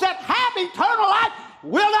those that have eternal life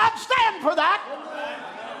will not stand for that.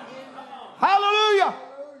 Hallelujah.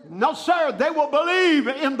 No, sir, they will believe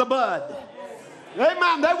in the blood.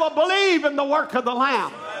 Amen. They will believe in the work of the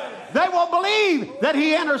Lamb. They will believe that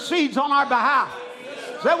he intercedes on our behalf.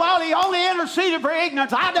 Say, well, he only interceded for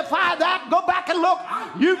ignorance. I defy that. Go back and look.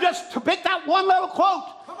 You just picked out one little quote.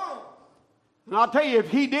 And I'll tell you, if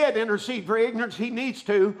he did intercede for ignorance, he needs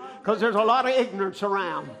to, because there's a lot of ignorance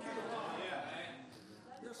around.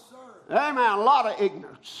 Amen. A lot of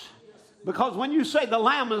ignorance. Because when you say the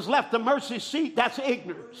Lamb has left the mercy seat, that's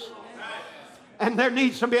ignorance. And there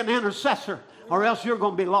needs to be an intercessor, or else you're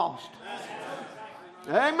going to be lost.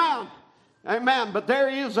 Amen. Amen. But there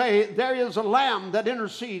is a Lamb that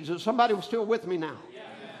intercedes. Is somebody still with me now?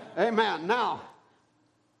 Amen. Now,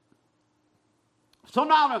 so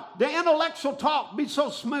now the intellectual talk be so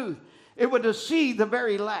smooth, it would deceive the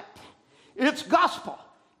very elect. It's gospel.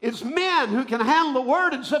 It's men who can handle the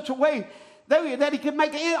word in such a way that he can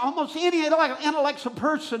make almost any intellectual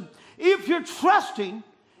person, if you're trusting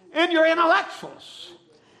in your intellectuals,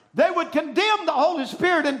 they would condemn the Holy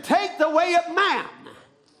Spirit and take the way of man.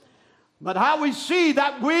 But how we see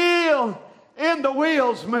that wheel in the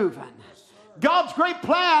wheels moving. God's great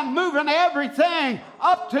plan moving everything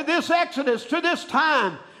up to this Exodus, to this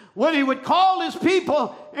time, when he would call his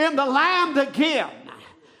people in the land again,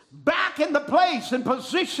 back in the place and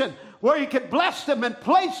position where he could bless them and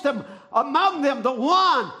place them among them, the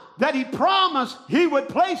one that he promised he would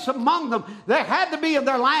place among them. They had to be in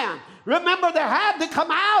their land. Remember, they had to come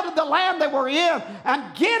out of the land they were in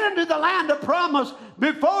and get into the land of promise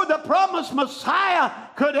before the promised Messiah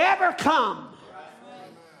could ever come.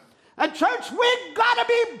 And church, we've got to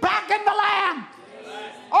be back in the land,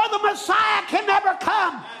 or the Messiah can never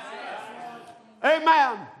come.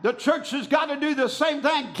 Amen. The church has got to do the same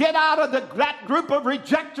thing. Get out of that group of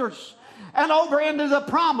rejectors and over into the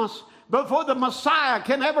promise before the Messiah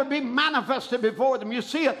can ever be manifested before them. You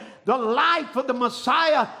see it, the life of the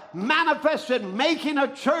Messiah manifested, making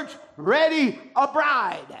a church ready a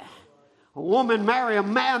bride. A woman marry a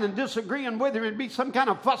man and disagreeing with him, it'd be some kind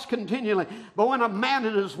of fuss continually. But when a man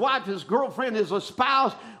and his wife, his girlfriend, is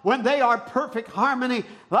espoused, when they are perfect harmony,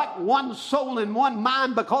 like one soul and one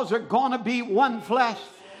mind, because they're going to be one flesh.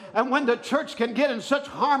 And when the church can get in such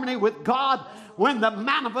harmony with God, when the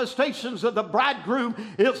manifestations of the bridegroom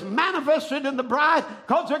is manifested in the bride,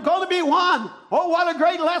 because they're going to be one. Oh, what a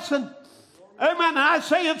great lesson. Amen. And I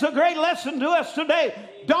say it's a great lesson to us today.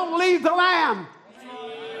 Don't leave the Lamb.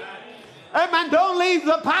 Amen. Don't leave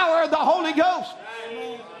the power of the Holy Ghost.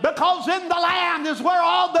 Because in the land is where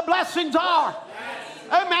all the blessings are.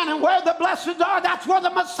 Amen. And where the blessings are, that's where the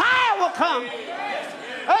Messiah will come.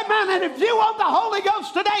 Amen. And if you want the Holy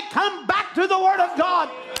Ghost today, come back to the Word of God.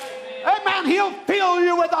 Amen. He'll fill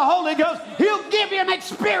you with the Holy Ghost. He'll give you an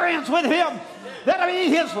experience with Him that'll be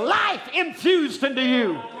His life infused into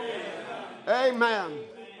you. Amen.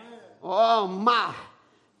 Oh, my.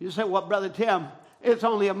 You say, well, Brother Tim, it's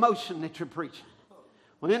only emotion that you're preaching.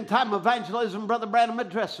 Well, in time evangelism, Brother Branham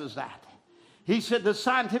addresses that. He said the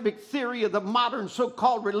scientific theory of the modern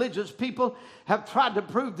so-called religious people have tried to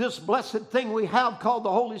prove this blessed thing we have called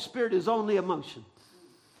the Holy Spirit is only emotion.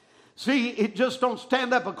 See, it just don't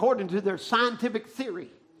stand up according to their scientific theory.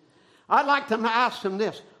 I'd like to ask them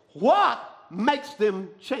this. What makes them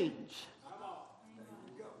change?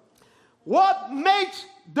 What makes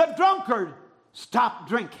the drunkard stop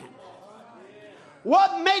drinking?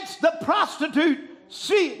 What makes the prostitute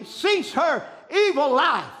cease her evil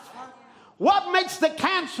life? What makes the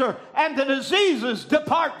cancer and the diseases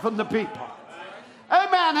depart from the people?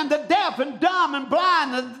 Amen. And the deaf and dumb and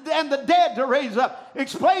blind and the dead to raise up.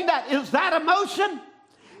 Explain that. Is that emotion?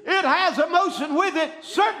 It has emotion with it,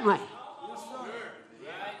 certainly.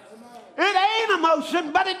 It ain't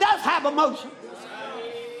emotion, but it does have emotion.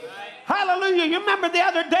 Hallelujah. You remember the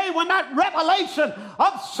other day when that revelation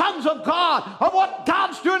of sons of God, of what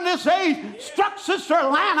God's doing this age, struck Sister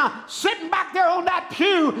Lana sitting back there on that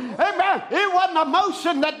pew. Amen. It wasn't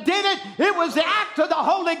emotion that did it. It was the act of the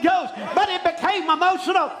Holy Ghost. But it became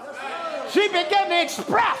emotional. She began to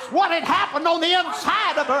express what had happened on the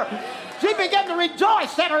inside of her. She began to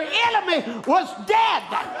rejoice that her enemy was dead.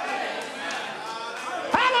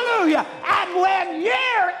 Hallelujah. And when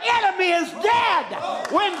your enemy is dead,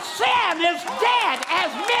 when sin is dead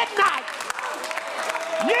as midnight,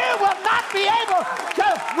 you will not be able to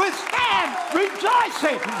withstand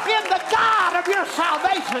rejoicing in the God of your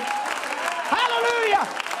salvation. Hallelujah.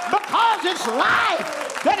 Because it's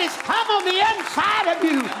life that has come on the inside of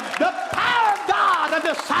you, the power of God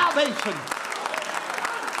unto salvation.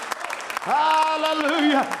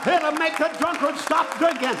 Hallelujah. It'll make the drunkard stop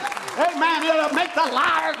drinking. Amen. It'll make the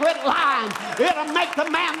liar quit lying. It'll make the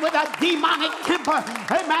man with a demonic temper,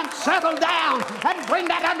 amen, settle down and bring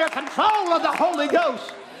that under control of the Holy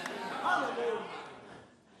Ghost.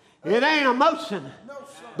 It ain't emotion,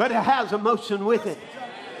 but it has emotion with it.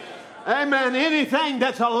 Amen. Anything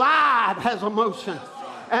that's alive has emotion.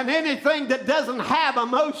 And anything that doesn't have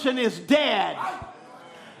emotion is dead.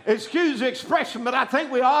 Excuse the expression, but I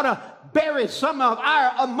think we ought to bury some of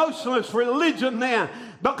our emotionless religion then.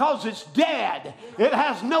 because it's dead. It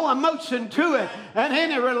has no emotion to it. And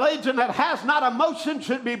any religion that has not emotion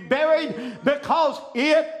should be buried because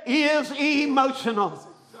it is emotional.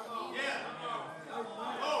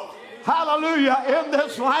 Hallelujah. In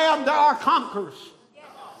this land there are conquerors.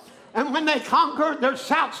 And when they conquer, there's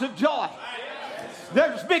shouts of joy.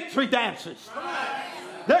 There's victory dances.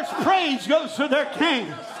 There's praise goes to their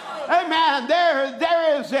king. Amen.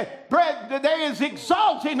 There is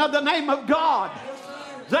exalting of the name of God.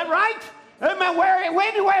 Is that right? Amen.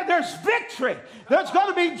 Anywhere there's victory, there's going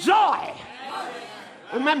to be joy.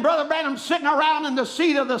 Amen. Brother Branham sitting around in the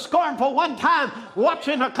seat of the scornful one time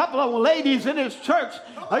watching a couple of ladies in his church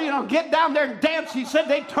get down there and dance. He said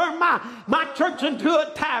they turned my church into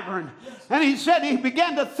a tavern. And he said he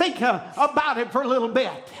began to think about it for a little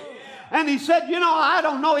bit. And he said, I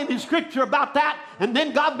don't know any scripture about that. And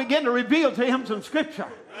then God began to reveal to him some scripture.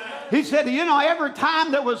 He said, every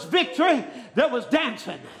time there was victory, there was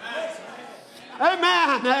dancing.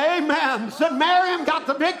 Amen. Amen. Said Miriam got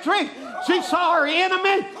the victory. She saw her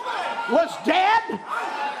enemy was dead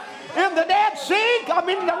in the Dead Sea.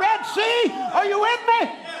 The Red Sea. Are you with me?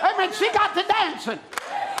 Amen. She got to dancing.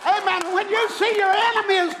 Amen. When you see your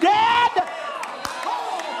enemy is dead,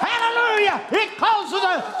 hallelujah, it causes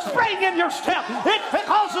a spring in your step. It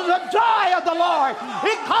causes the joy of the Lord.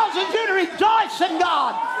 It causes you to rejoice in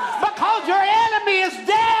God because your enemy is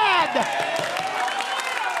dead.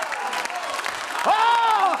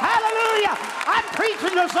 Oh, hallelujah. I'm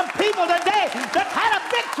preaching to some people today that had a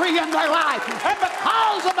victory in their life. And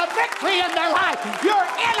because of the victory in their life, your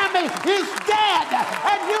enemy is dead.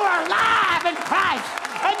 And you are alive in Christ.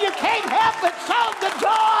 And you can't help but show the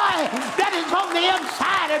joy that is on the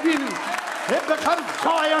inside of you. It becomes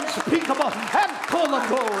joy unspeakable and full of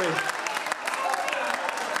glory.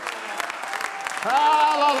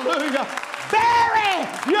 Hallelujah. Bury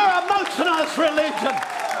your emotionalist religion.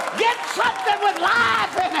 Get something with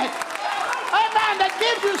life in it. Amen. That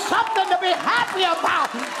gives you something to be happy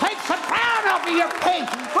about. Takes the crown off of your feet.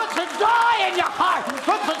 Puts the joy in your heart.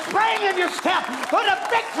 Puts the spring in your step. Puts the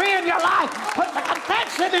victory in your life. Puts the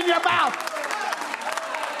confession in your mouth.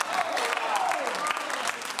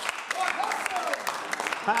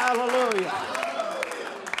 Hallelujah.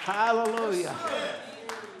 Hallelujah.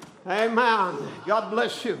 Amen. God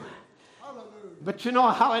bless you. But you know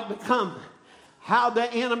how it become? How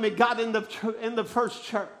the enemy got in the first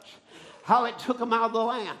church. How it took them out of the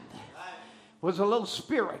land. Was a little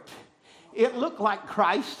spirit. It looked like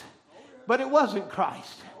Christ, but it wasn't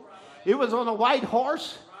Christ. It was on a white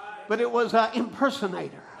horse, but it was an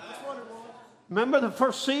impersonator. Remember the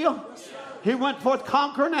first seal? He went forth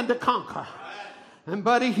conquering and to conquer. And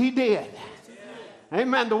buddy, he did.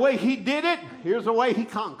 Amen. The way he did it, here's the way he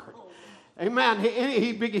conquered. Amen.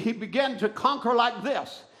 He began to conquer like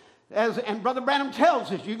this. And Brother Branham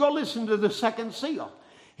tells us, you go listen to the second seal.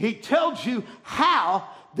 He tells you how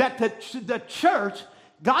that the church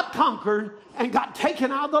got conquered and got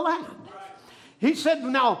taken out of the land. He said,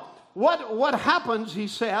 now, what happens, he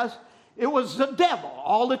says, it was the devil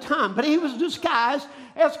all the time, but he was disguised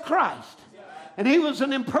as Christ. And he was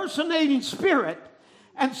an impersonating spirit,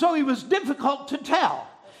 and so he was difficult to tell.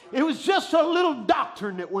 It was just a little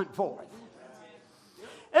doctrine that went forth.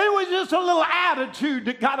 It was just a little attitude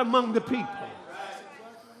that got among the people.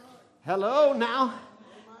 Hello now.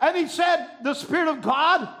 And he said the Spirit of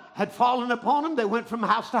God had fallen upon them. They went from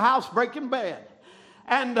house to house breaking bread.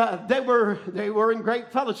 And they were in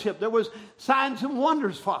great fellowship. There was signs and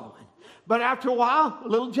wonders following. But after a while, a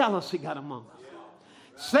little jealousy got among them.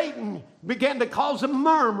 Satan began to cause a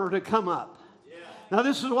murmur to come up. Now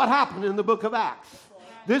this is what happened in the book of Acts.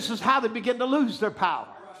 This is how they began to lose their power.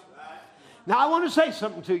 Now I want to say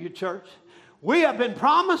something to you, church. We have been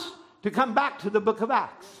promised to come back to the book of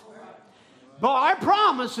Acts. But our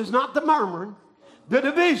promise is not the murmuring, the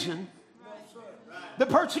division, the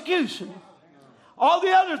persecution, all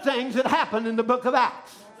the other things that happened in the book of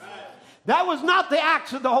Acts. That was not the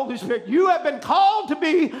acts of the Holy Spirit. You have been called to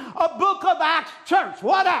be a book of Acts church.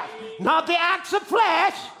 What acts? Not the acts of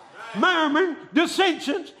flesh, murmuring,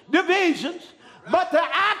 dissensions, divisions, but the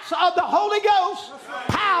acts of the Holy Ghost,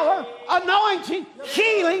 power, anointing,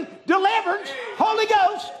 healing, deliverance, Holy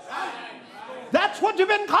Ghost. That's what you've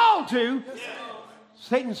been called to.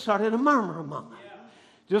 Satan started a murmur among them,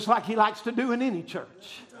 just like he likes to do in any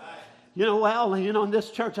church. In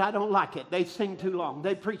this church, I don't like it. They sing too long.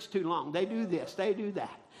 They preach too long. They do this. They do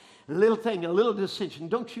that. A little thing, a little dissension.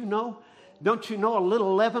 Don't you know a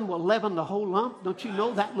little leaven will leaven the whole lump? Don't you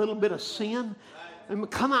know that little bit of sin? And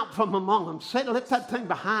come out from among them. Say, let that thing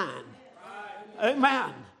behind.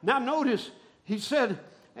 Amen. Now notice, he said,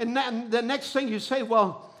 and then the next thing you say,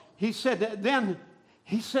 well, he said, then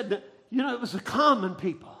He said that, it was the common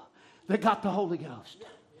people that got the Holy Ghost.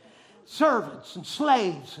 Servants and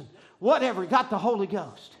slaves and whatever got the Holy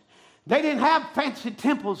Ghost. They didn't have fancy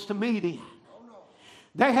temples to meet in.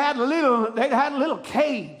 They had little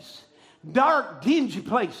caves, dark, dingy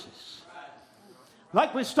places.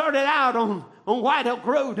 Like we started out on White Oak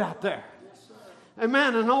Road out there.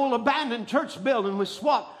 Amen. An old abandoned church building we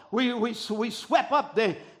swept up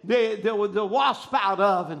the wasp out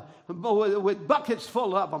of, and with buckets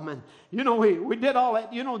full of them. And, we did all that.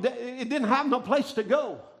 It didn't have no place to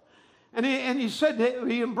go. And he said that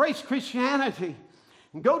he embraced Christianity.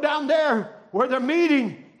 And go down there where they're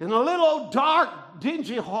meeting in a little old dark,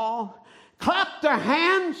 dingy hall, clap their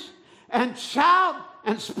hands and shout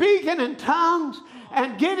and speaking in tongues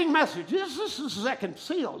and getting messages. This is the second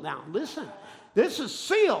seal now. Listen. This is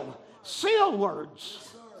seal words.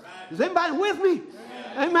 Is anybody with me?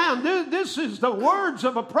 Amen. This is the words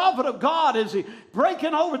of a prophet of God as he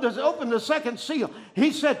open the second seal.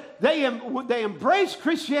 He said they embrace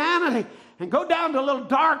Christianity and go down to a little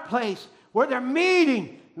dark place where they're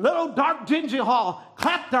meeting, little dark dingy hall,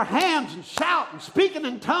 clap their hands and shout and speaking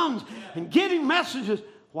in tongues and getting messages.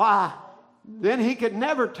 Why? Then he could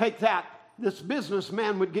never take that. This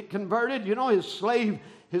businessman would get converted.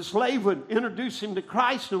 His slave would introduce him to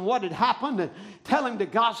Christ and what had happened and tell him the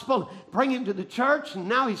gospel, bring him to the church. And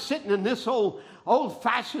now he's sitting in this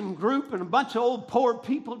old-fashioned group and a bunch of old poor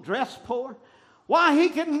people dressed poor. Why? He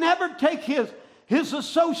could never take his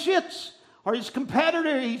associates or his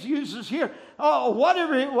competitor he uses here,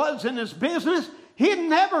 whatever it was in his business. He'd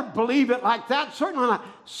never believe it like that, certainly not.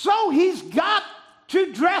 So he's got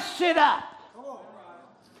to dress it up.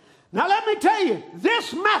 Now let me tell you,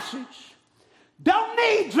 this message don't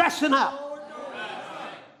need dressing up.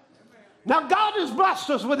 Now, God has blessed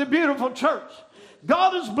us with a beautiful church.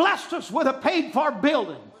 God has blessed us with a paid-for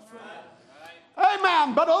building.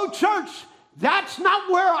 Amen. But, church, that's not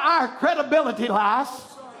where our credibility lies.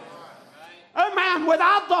 Amen.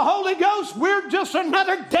 Without the Holy Ghost, we're just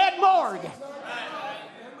another dead morgue.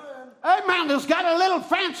 Amen. It's got a little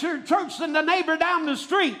fancier church than the neighbor down the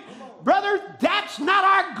street. Brother, that's not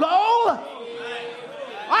our goal.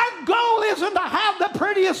 Our goal isn't to have the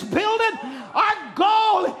prettiest building. Our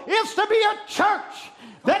goal is to be a church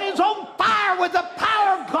that is on fire with the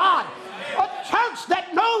power of God. A church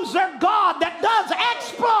that knows their God, that does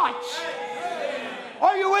exploits.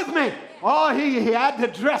 Are you with me? Oh, he had to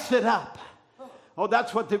dress it up. Oh,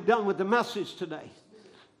 that's what they've done with the message today.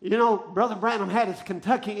 Brother Branham had his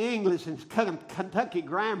Kentucky English and his Kentucky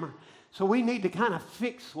grammar. So we need to kind of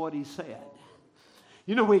fix what he said.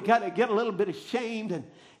 We got to get a little bit ashamed. And,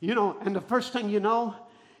 and the first thing you know,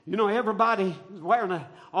 everybody is wearing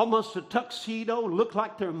almost a tuxedo, look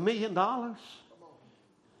like they're $1 million.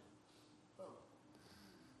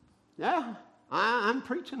 Yeah, I'm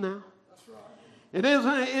preaching now. That's right. It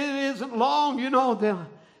isn't long,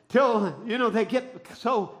 till they get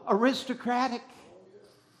so aristocratic.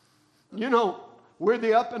 We're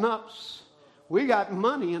the up and ups. We got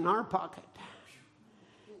money in our pocket.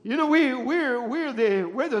 We're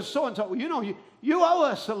the so and so. You owe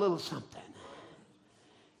us a little something.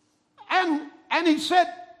 And he said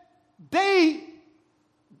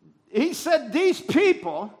these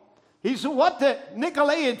people. He said what the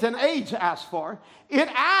Nicolaitan age asked for. It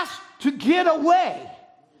asked to get away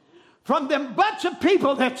from them bunch of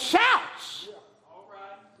people that shouts.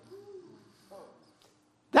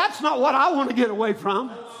 That's not what I want to get away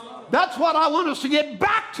from. That's what I want us to get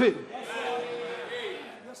back to.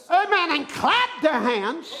 Amen. And clap their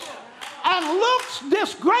hands and looks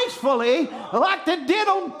disgracefully like they did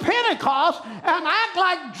on Pentecost and act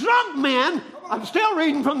like drunk men. I'm still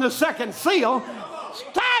reading from the second seal.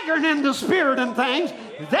 Staggering in the spirit and things.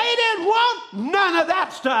 They didn't want none of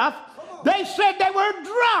that stuff. They said they were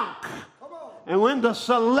drunk. And when the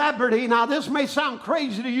celebrity, now this may sound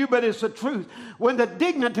crazy to you, but it's the truth. When the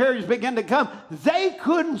dignitaries began to come, they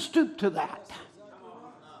couldn't stoop to that.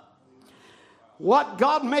 What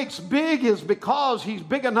God makes big is because he's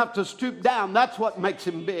big enough to stoop down. That's what makes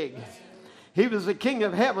him big. He was the king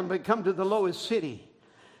of heaven, but come to the lowest city.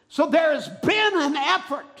 So there has been an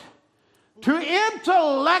effort to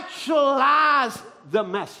intellectualize the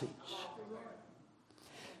message.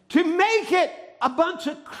 To make it a bunch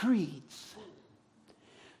of creeds.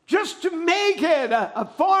 Just to make it a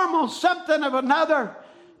formal something of another.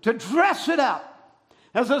 To dress it up.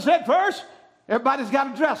 As I said first, everybody's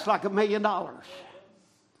got to dress like $1 million.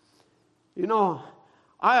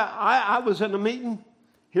 I was in a meeting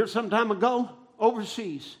here some time ago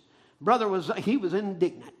overseas. Brother was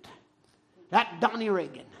indignant. That Donnie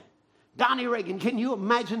Reagan. Donnie Reagan, can you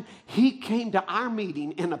imagine? He came to our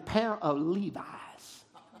meeting in a pair of Levi's.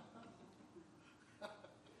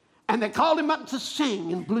 And they called him up to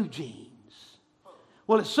sing in blue jeans.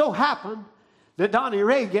 Well, it so happened that Donnie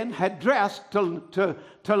Reagan had dressed to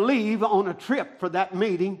leave on a trip for that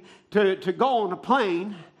meeting, to go on a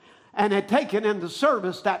plane, and had taken into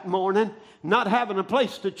service that morning, not having a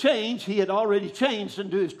place to change. He had already changed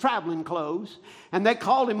into his traveling clothes, and they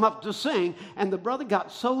called him up to sing, and the brother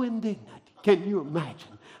got so indignant. Can you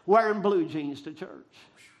imagine wearing blue jeans to church?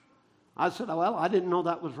 I said, well, I didn't know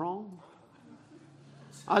that was wrong.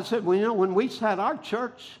 I said, well, you know, when we sat our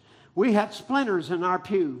church, we had splinters in our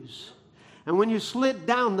pews. And when you slid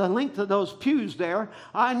down the length of those pews there,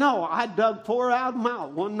 I know I dug 4 out of them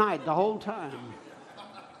out one night the whole time.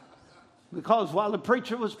 Because while the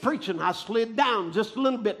preacher was preaching, I slid down just a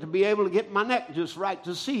little bit to be able to get my neck just right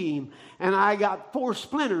to see him. And I got 4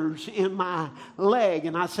 splinters in my leg,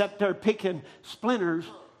 and I sat there picking splinters.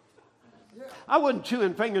 I wasn't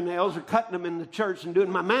chewing fingernails or cutting them in the church and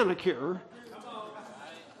doing my manicure.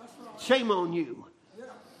 Shame on you.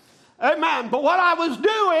 Amen. But what I was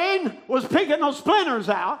doing was picking those splinters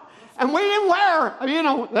out. And we didn't wear, you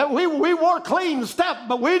know, we wore clean stuff,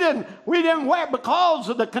 but we didn't wear because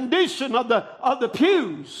of the condition of the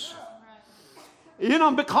pews. You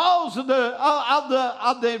know, because of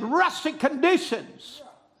the rustic conditions.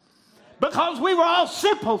 Because we were all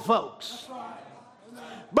simple folks.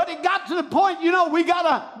 But it got to the point, you know, we got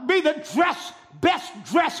to be the best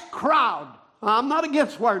dressed crowd. I'm not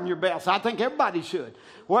against wearing your best. I think everybody should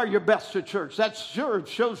wear your best to church. That sure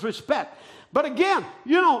shows respect. But again,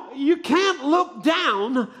 you know, you can't look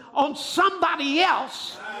down on somebody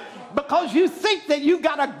else because you think that you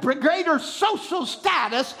got a greater social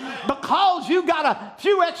status because you got a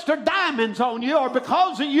few extra diamonds on you or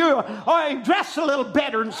because you are dressed a little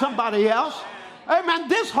better than somebody else. Amen.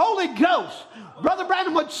 This Holy Ghost, Brother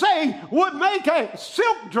Branham would say, would make a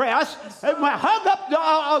silk dress and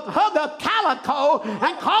hug a calico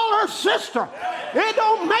and call her sister. It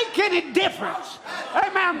don't make any difference.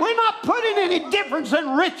 Amen. We're not putting any difference in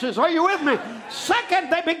riches. Are you with me? Second,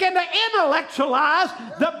 they begin to intellectualize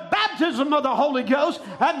the baptism of the Holy Ghost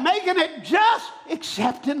and making it just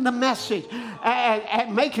accepting the message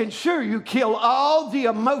and making sure you kill all the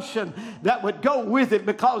emotion that would go with it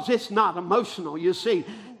because it's not emotional. You see,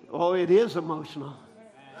 oh, it is emotional.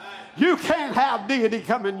 You can't have deity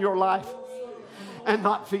come in your life and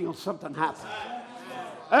not feel something happen.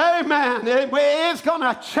 Amen. It's going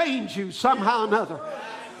to change you somehow or another.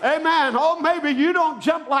 Amen. Oh, maybe you don't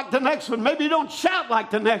jump like the next one. Maybe you don't shout like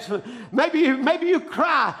the next one. Maybe you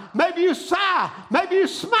cry. Maybe you sigh. Maybe you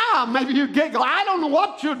smile. Maybe you giggle. I don't know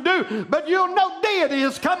what you'll do, but you'll know deity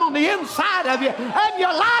has come on the inside of you, and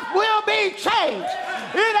your life will be changed.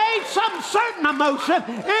 It ain't some certain emotion.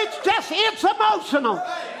 It's emotional.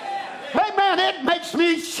 Amen. It makes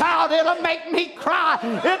me shout. It'll make me cry.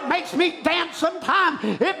 It makes me dance sometimes.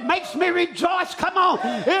 It makes me rejoice. Come on.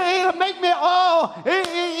 It'll make me,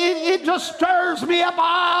 it just stirs me up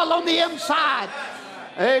all on the inside.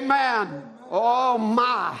 Amen. Oh,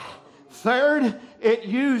 my. Third, it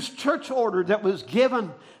used church order that was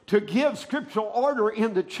given to give scriptural order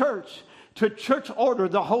in the church, to church order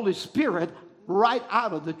the Holy Spirit right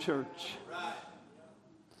out of the church.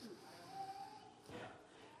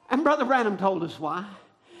 And Brother Branham told us why.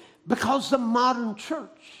 Because the modern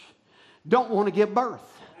church don't want to give birth.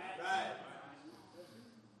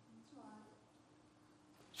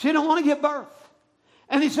 She don't want to give birth.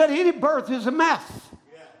 And he said any birth is a mess.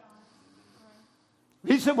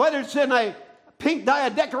 He said whether it's in a pink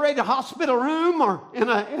decorated hospital room or in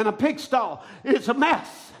a pig stall, it's a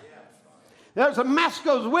mess. There's a mess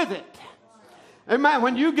goes with it. Amen.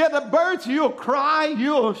 When you get a birth, you'll cry,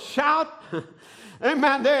 you'll shout.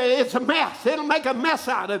 Amen. It's a mess. It'll make a mess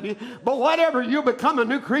out of you. But whatever, you become a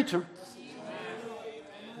new creature.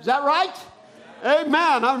 Is that right?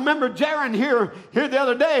 Amen. I remember Jaron here the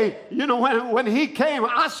other day. You know, when he came,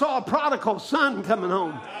 I saw a prodigal son coming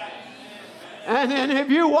home. And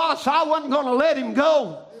if you watch, I wasn't going to let him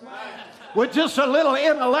go with just a little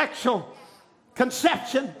intellectual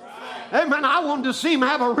conception. Amen. I wanted to see him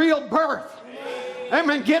have a real birth.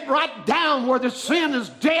 Amen. Get right down where the sin is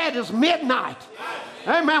dead as midnight.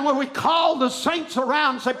 Amen. When we call the saints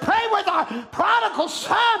around and say, pray with our prodigal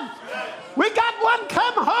son. We got one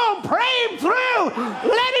come home. Pray him through.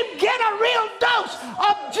 Let him get a real dose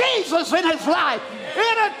of Jesus in his life.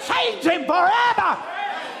 It'll change him forever.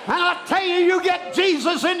 And I'll tell you, you get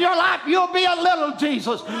Jesus in your life, you'll be a little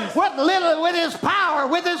Jesus. With his power,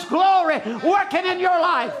 with his glory working in your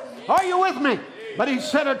life. Are you with me? But he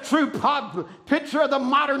said a true picture of the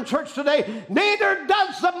modern church today. Neither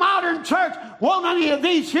does the modern church won't any of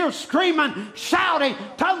these here screaming, shouting,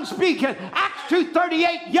 tongue speaking, Acts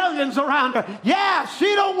 2:38 youngins around her. Yeah,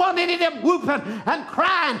 she don't want any of them whooping and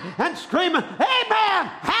crying and screaming, amen,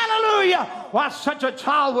 hallelujah. Why, such a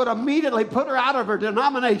child would immediately put her out of her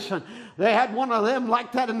denomination. They had one of them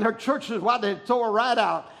like that in their churches. Why, they'd throw her right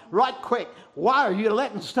out, right quick. Why are you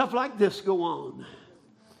letting stuff like this go on?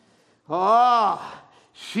 Oh,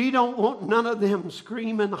 she don't want none of them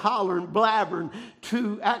screaming, hollering, blabbering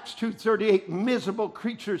to Acts 2:38 miserable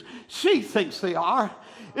creatures. She thinks they are.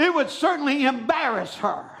 It would certainly embarrass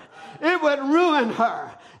her. It would ruin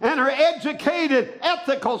her and her educated,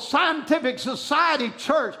 ethical, scientific society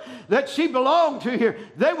church that she belonged to here.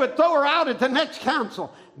 They would throw her out at the next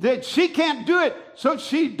council. That she can't do it, so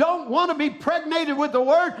she don't want to be pregnated with the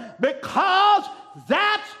word, because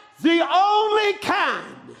that's the only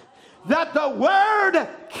kind that the word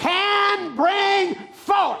can bring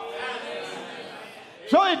forth.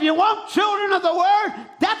 So if you want children of the word,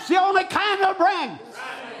 that's the only kind they'll bring.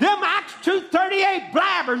 Them Acts 2:38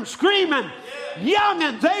 blabbering, screaming,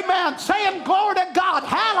 youngins, amen, saying glory to God,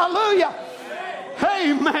 hallelujah,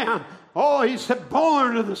 amen. Oh, he said,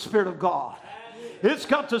 born of the Spirit of God. It's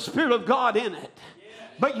got the Spirit of God in it.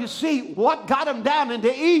 But you see, what got them down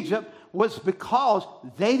into Egypt was because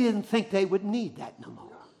they didn't think they would need that no more.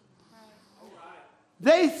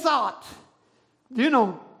 They thought, you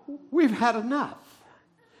know, we've had enough.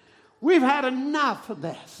 We've had enough of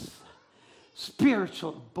this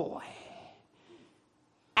spiritual boy.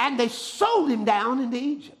 And they sold him down into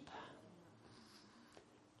Egypt.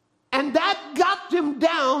 And that got them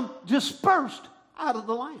down, dispersed out of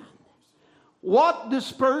the land. What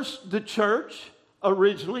dispersed the church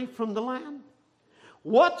originally from the land?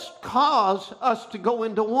 What's caused us to go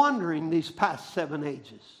into wandering these past 7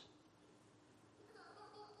 ages?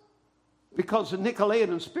 Because the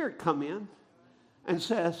Nicolaitan spirit come in and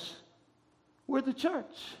says, we're the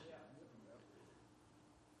church.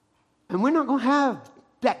 And we're not going to have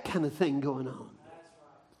that kind of thing going on.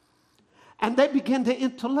 And they begin to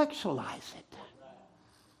intellectualize it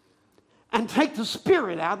and take the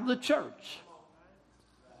spirit out of the church.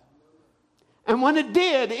 And when it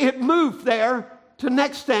did, it moved there to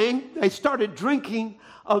next thing. They started drinking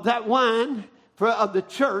of that wine of the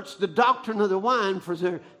church, the doctrine of the wine for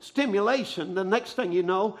their stimulation. The next thing you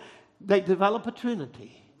know, they develop a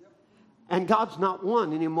trinity. And God's not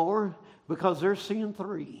one anymore because they're seeing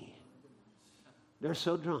 3. They're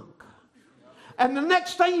so drunk. And the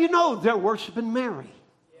next thing you know, they're worshiping Mary.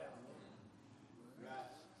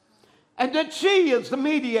 And that she is the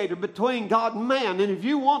mediator between God and man. And if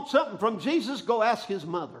you want something from Jesus, go ask his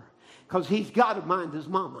mother, because he's got to mind his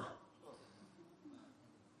mama.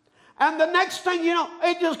 And the next thing you know,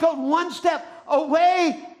 it just goes one step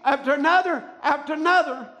away after another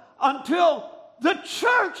until the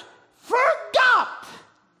church forgot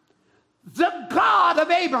the God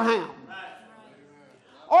of Abraham.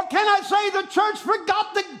 Or can I say the church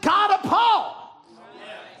forgot the God of Paul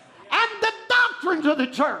and the doctrines of the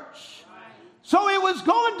church? So it was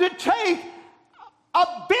going to take a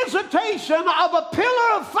visitation of a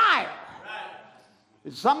pillar of fire.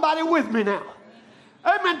 Is somebody with me now?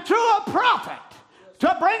 Amen. To a prophet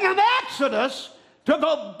to bring an exodus to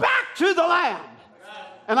go back to the land.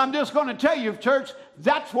 And I'm just going to tell you, church,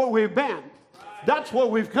 that's where we've been. That's where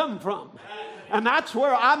we've come from. And that's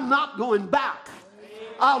where I'm not going back.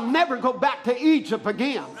 I'll never go back to Egypt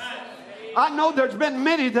again. I know there's been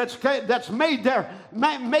many that's made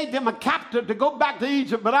them a captive to go back to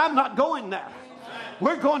Egypt, but I'm not going there.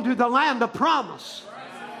 We're going to the land of promise.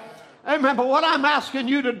 Amen. But what I'm asking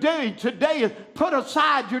you to do today is put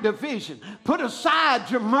aside your division. Put aside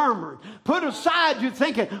your murmuring. Put aside your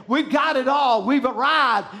thinking, we've got it all. We've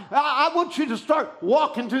arrived. I want you to start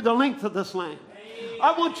walking through the length of this land.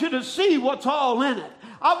 I want you to see what's all in it.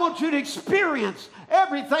 I want you to experience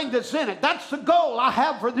everything that's in it. That's the goal I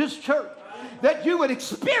have for this church. That you would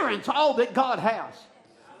experience all that God has.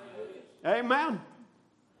 Amen.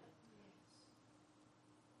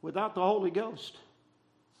 Without the Holy Ghost,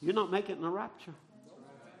 you're not making the rapture.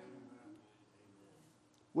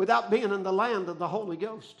 Without being in the land of the Holy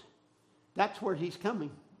Ghost, that's where he's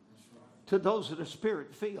coming. To those that are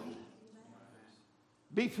spirit-filled.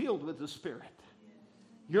 Be filled with the Spirit.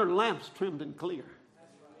 Your lamp's trimmed and clear.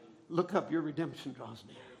 Look up, your redemption draws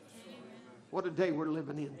near. What a day we're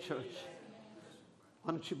living in, church.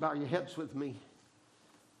 Why don't you bow your heads with me?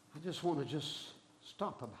 I just want to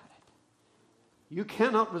stop about it. You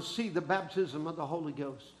cannot receive the baptism of the Holy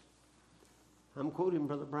Ghost. I'm quoting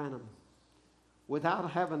Brother Branham. Without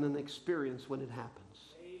having an experience when it happens.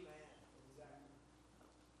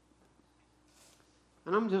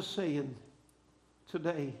 And I'm just saying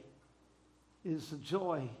today, Is the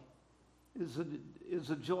joy, is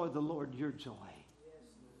the joy of the Lord your joy?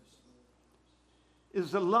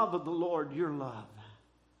 Is the love of the Lord your love?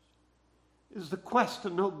 Is the quest to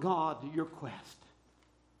know God your quest?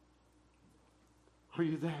 Are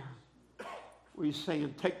you there? Where you're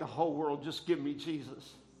saying, take the whole world, just give me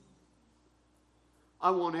Jesus.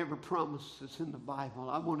 I want every promise that's in the Bible.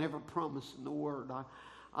 I want every promise in the Word.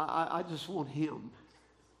 I just want Him.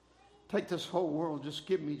 Take this whole world, just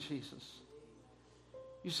give me Jesus.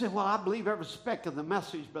 You say, well, I believe every speck of the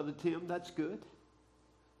message, Brother Tim. That's good.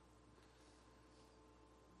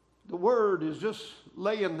 The Word is just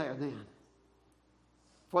laying there then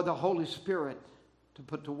for the Holy Spirit to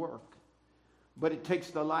put to work. But it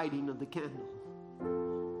takes the lighting of the candle.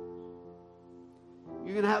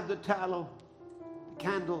 You can have the tallow, the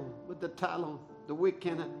candle with the tallow, the wick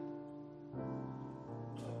in it.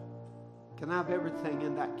 You can have everything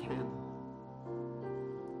in that candle.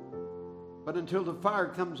 But until the fire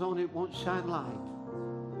comes on, it won't shine light.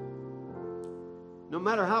 No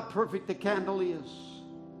matter how perfect the candle is,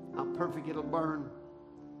 how perfect it'll burn,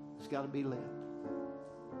 it's got to be lit.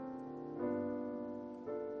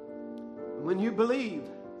 When you believe,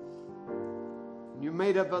 you're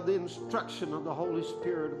made up of the instruction of the Holy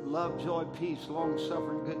Spirit of love, joy, peace,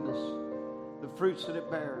 long-suffering, goodness, the fruits that it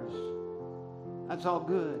bears. That's all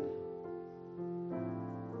good.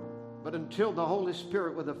 But until the Holy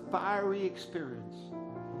Spirit with a fiery experience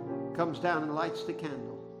comes down and lights the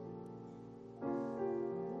candle,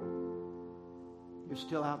 you're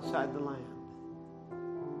still outside the land.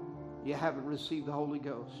 You haven't received the Holy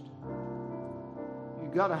Ghost.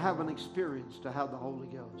 You've got to have an experience to have the Holy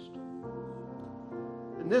Ghost.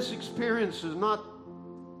 And this experience is not,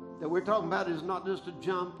 that we're talking about, is not just a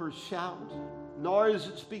jump or shout, nor is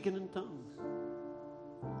it speaking in tongues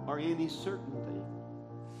or any certain thing.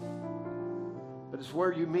 But it's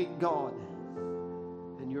where you meet God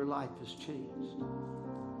and your life is changed.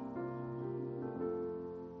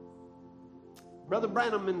 Brother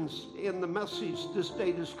Branham, in the message, This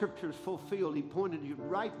Day the Scripture is Fulfilled, he pointed you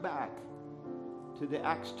right back to the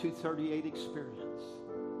Acts 2:38 experience.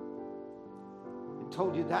 He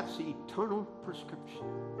told you that's the eternal prescription.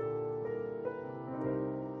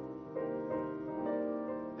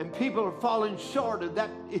 And people are falling short of that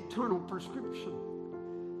eternal prescription.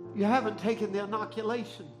 You haven't taken the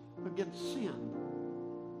inoculation against sin.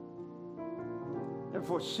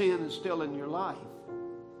 Therefore, sin is still in your life.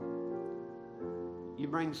 You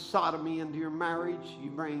bring sodomy into your marriage. You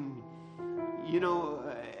bring, you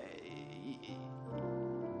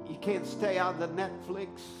can't stay out of the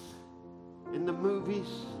Netflix and the movies.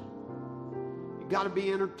 You got to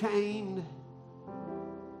be entertained.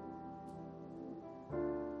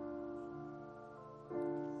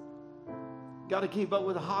 Got to keep up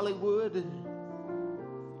with Hollywood.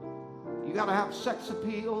 You got to have sex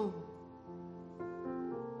appeal.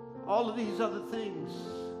 All of these other things.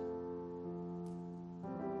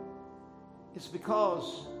 It's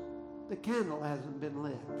because the candle hasn't been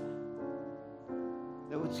lit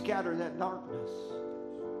that would scatter that darkness.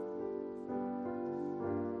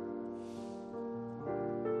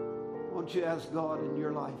 Won't you ask God in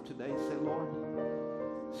your life today, say, Lord,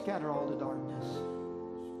 scatter all the darkness.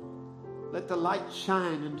 Let the light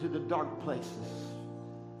shine into the dark places.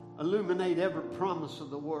 Illuminate every promise of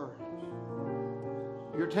the Word.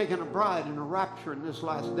 You're taking a bride in a rapture in this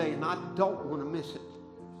last day, and I don't want to miss it.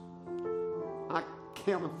 I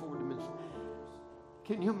can't afford to miss it.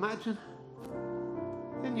 Can you imagine?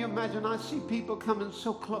 Can you imagine? I see people coming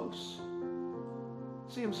so close.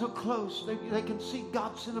 See them so close. They can see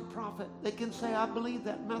God sent a prophet. They can say, I believe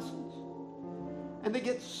that message. And they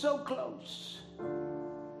get so close.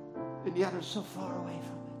 And yet are so far away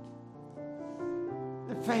from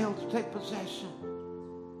it. They fail to take possession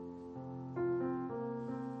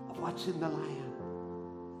of what's in the land.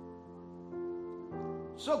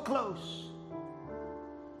 So close.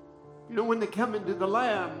 You know, when they come into the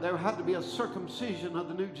land, there had to be a circumcision of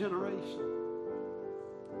the new generation.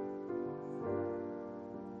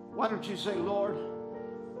 Why don't you say, Lord,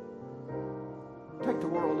 take the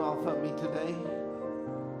world off of me today.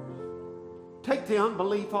 Take the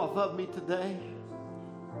unbelief off of me today.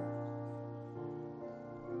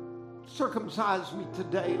 Circumcise me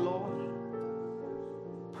today, Lord.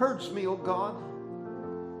 Purge me, O God,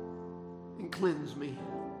 and cleanse me.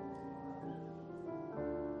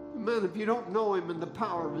 Man, if you don't know Him in the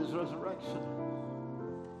power of His resurrection,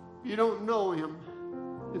 you don't know Him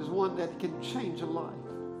as one that can change a life.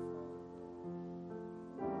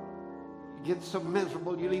 You get so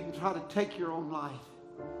miserable, you'll even try to take your own life.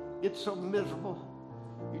 Get so miserable.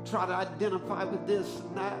 You try to identify with this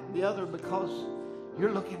and that and the other because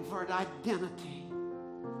You're looking for an identity.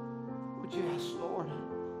 Would you ask, Lord,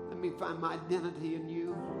 let me find my identity in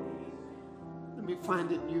you. Let me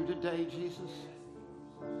find it in you today, Jesus.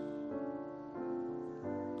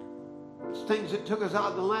 There's things that took us out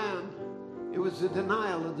of the land. It was the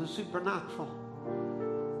denial of the supernatural.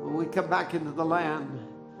 When we come back into the land,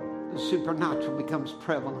 the supernatural becomes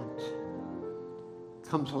prevalent,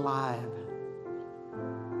 comes alive.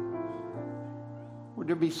 Would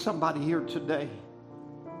there be somebody here today?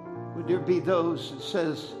 Would there be those that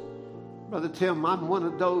says, Brother Tim, I'm one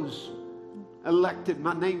of those elected.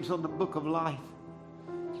 My name's on the book of life.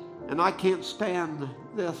 And I can't stand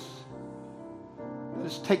this.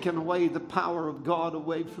 It's taken away the power of God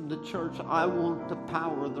away from the church. I want the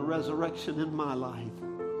power of the resurrection in my life.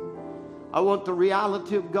 I want the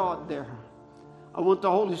reality of God there. I want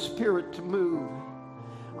the Holy Spirit to move.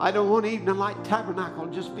 I don't want Evening Light Tabernacle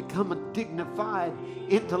to just become a dignified,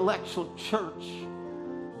 intellectual church.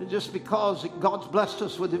 And just because God's blessed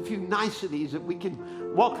us with a few niceties that we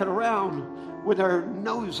can walk it around with our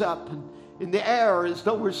nose up and in the air as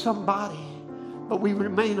though we're somebody. But we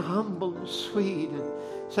remain humble and sweet and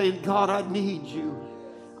saying, God, I need you.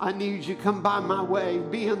 I need you. Come by my way.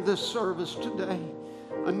 Be in this service today.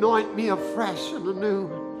 Anoint me afresh and anew.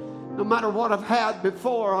 No matter what I've had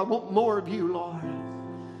before, I want more of you, Lord.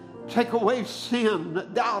 Take away sin,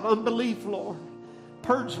 doubt, unbelief, Lord.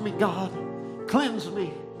 Purge me, God. Cleanse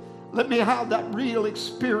me. Let me have that real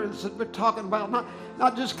experience that we're talking about.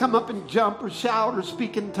 Not just come up and jump or shout or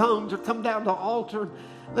speak in tongues or come down to the altar and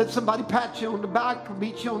let somebody pat you on the back or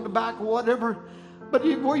beat you on the back or whatever. But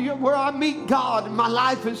where I meet God and my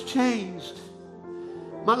life has changed.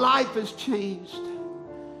 My life has changed.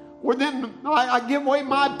 Where then I give away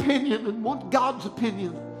my opinion and want God's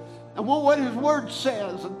opinion. And want what His Word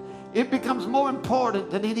says. And it becomes more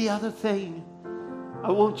important than any other thing.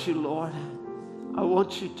 I want you, Lord. I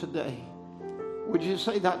want you today. Would you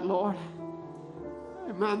say that, Lord?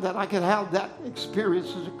 Amen, that I could have that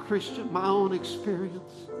experience as a Christian, my own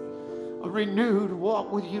experience. A renewed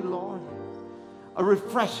walk with you, Lord. A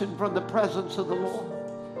refreshing from the presence of the Lord.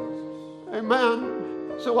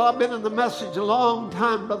 Amen. So I've been in the message a long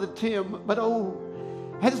time, Brother Tim, but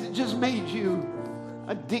has it just made you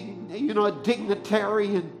a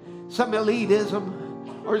dignitary and some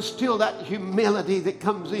elitism? Or is still that humility that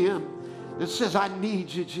comes in that says, I need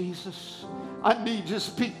you, Jesus. I need you to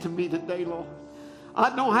speak to me today, Lord.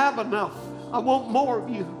 I don't have enough. I want more of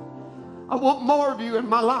you. I want more of you in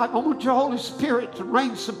my life. I want your Holy Spirit to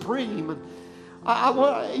reign supreme. And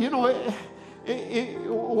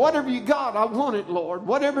whatever you got, I want it, Lord.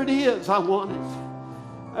 Whatever it is, I want it.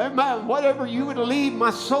 Amen. Whatever you would lead my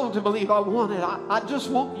soul to believe, I want it. I just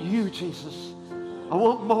want you, Jesus. I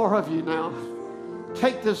want more of you now.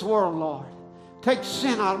 Take this world, Lord. Take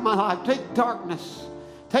sin out of my life. Take darkness.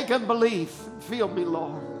 Take unbelief. Fill me,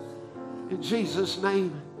 Lord. In Jesus'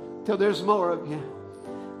 name, till there's more of you.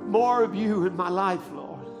 More of you in my life,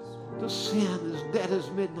 Lord. The sin is dead as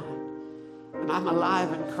midnight. And I'm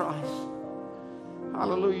alive in Christ.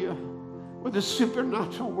 Hallelujah. With the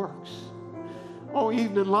supernatural works. Oh,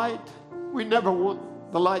 Evening Light, we never want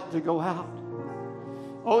the light to go out.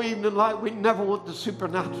 Oh, Evening Light, we never want the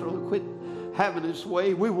supernatural to quit having its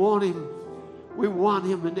way. We want Him. We want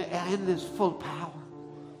Him in His full power.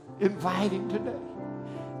 Invite Him today.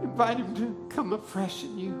 Invite Him to come afresh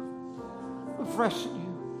in you. Afresh in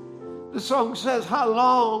you. The song says, how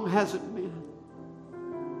long has it been?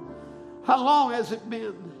 How long has it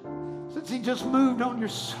been since He just moved on your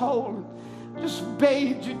soul and just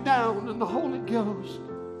bathed you down in the Holy Ghost?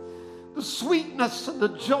 The sweetness and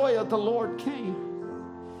the joy of the Lord came.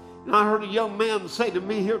 And I heard a young man say to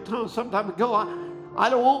me here some time ago, I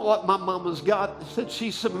don't want what my mama's got. Said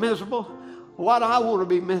she's so miserable. Why do I want to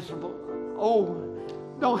be miserable? Oh,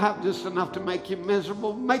 don't have just enough to make you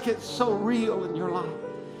miserable. Make it so real in your life.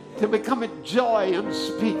 To become a joy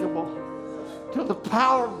unspeakable. Till the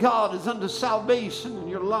power of God is unto salvation in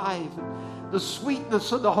your life. The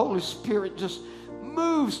sweetness of the Holy Spirit just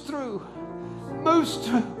moves through. Moves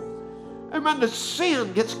through. Amen. The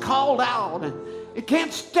sin gets called out. And it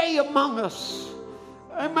can't stay among us.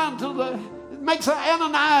 Amen. It makes an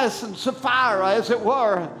Ananias and Sapphira, as it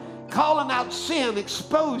were, calling out sin,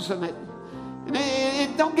 exposing it. And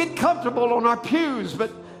it don't get comfortable on our pews,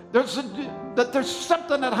 but there's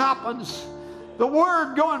something that happens. The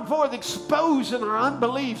word going forth, exposing our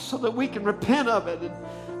unbelief so that we can repent of it and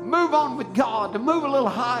move on with God, to move a little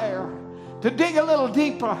higher, to dig a little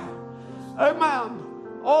deeper. Amen.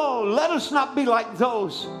 Oh, let us not be like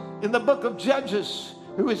those in the book of Judges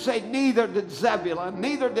who would say, neither did Zebulun,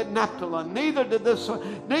 neither did Naphtali, neither did this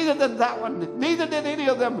one, neither did that one, neither did any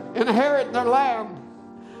of them inherit their land.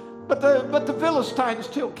 But the Philistines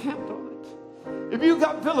still camped on it. If you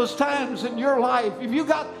got Philistines in your life, if you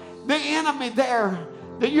got the enemy there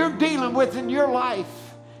that you're dealing with in your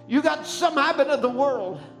life, you got some habit of the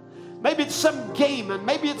world. Maybe it's some gaming.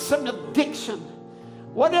 Maybe it's some addiction.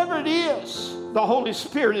 Whatever it is, the Holy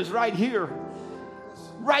Spirit is right here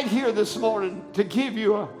this morning to give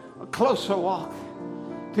you a closer walk,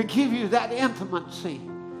 to give you that intimacy,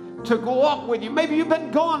 to walk with you. Maybe you've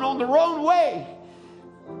been going on the wrong way,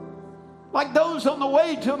 like those on the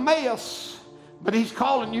way to Emmaus, but He's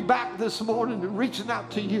calling you back this morning and reaching out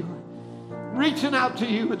to you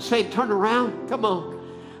and saying, turn around, come on.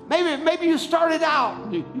 Maybe you started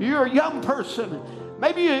out, you're a young person.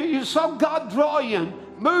 Maybe you saw God draw you and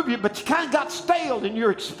move you, but you kind of got stale in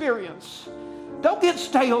your experience. Don't get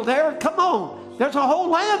stale there. Come on. There's a whole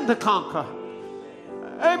land to conquer.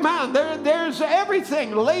 Amen. There's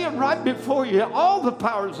everything laying right before you, all the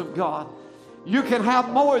powers of God. You can have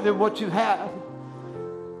more than what you have.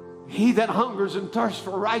 He that hungers and thirsts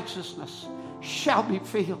for righteousness shall be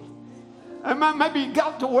filled. Amen. Maybe you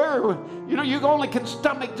got to where, you only can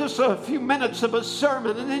stomach just a few minutes of a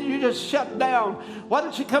sermon and then you just shut down. Why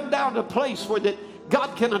don't you come down to a place where that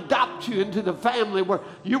God can adopt you into the family where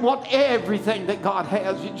you want everything that God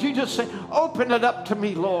has. You just say, open it up to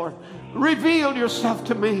me, Lord. Reveal yourself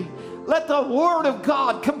to me. Let the Word of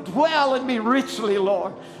God come dwell in me richly,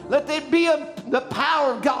 Lord. Let there be the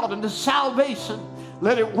power of God and the salvation.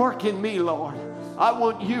 Let it work in me, Lord. I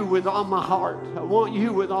want you with all my heart. I want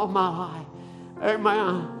you with all my life.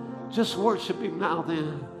 Amen. Just worship Him now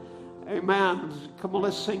then. Amen. Come on,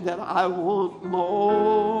 let's sing that. I want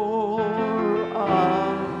more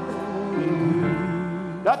of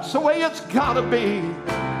you. That's the way it's got to be.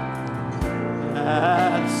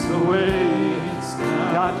 That's the way it's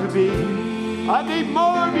got to be. I need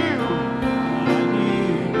more of you.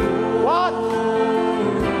 What?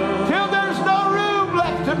 Till there's no room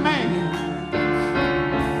left in me.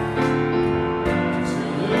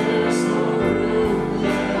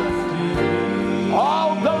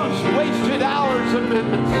 All those wasted hours and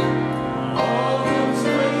minutes. All those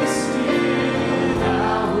wasted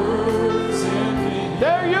hours and minutes.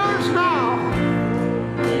 They're yours now.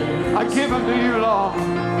 I give them to you, Lord.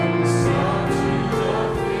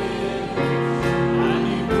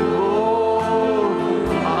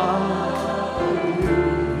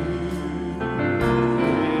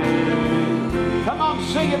 Come on,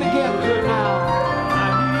 sing it again to Him now.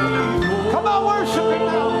 Come on, worship Him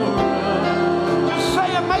now.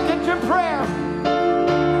 Make it your prayer.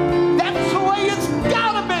 That's the way it's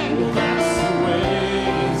gotta be. That's the way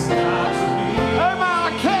it's gotta be. Amen.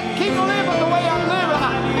 I can't keep living the way I'm living.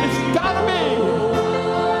 It's gotta be.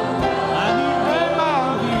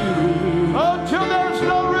 Amen. Oh, till there's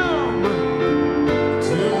no room.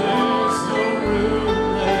 Till there's no room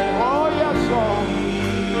left. Oh, yes, Lord.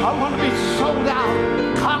 I want to be sold out,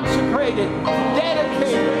 consecrated,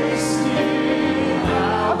 dedicated.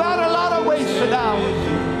 About a lot of wasted hours.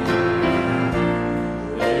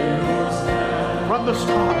 From the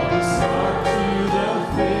start to the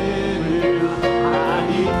finish, I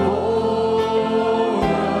need more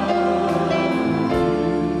of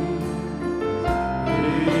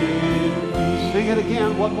you. Sing it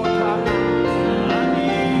again one more time. I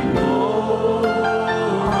need more of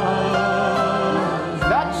you.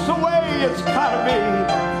 That's the way it's gotta be.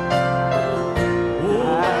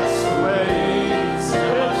 That's the way it's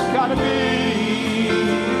gotta be.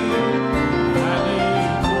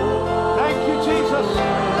 Thank you, Jesus.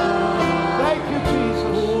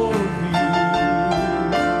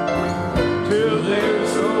 Till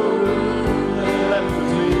there's no room left for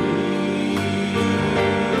me.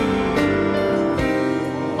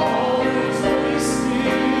 All these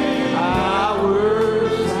wasted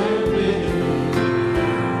hours and minutes,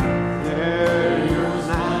 they're yours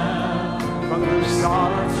now. From the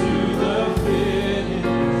start to the finish,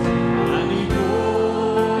 I need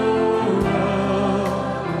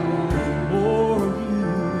more of you.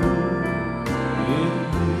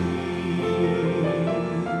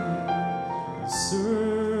 Sir.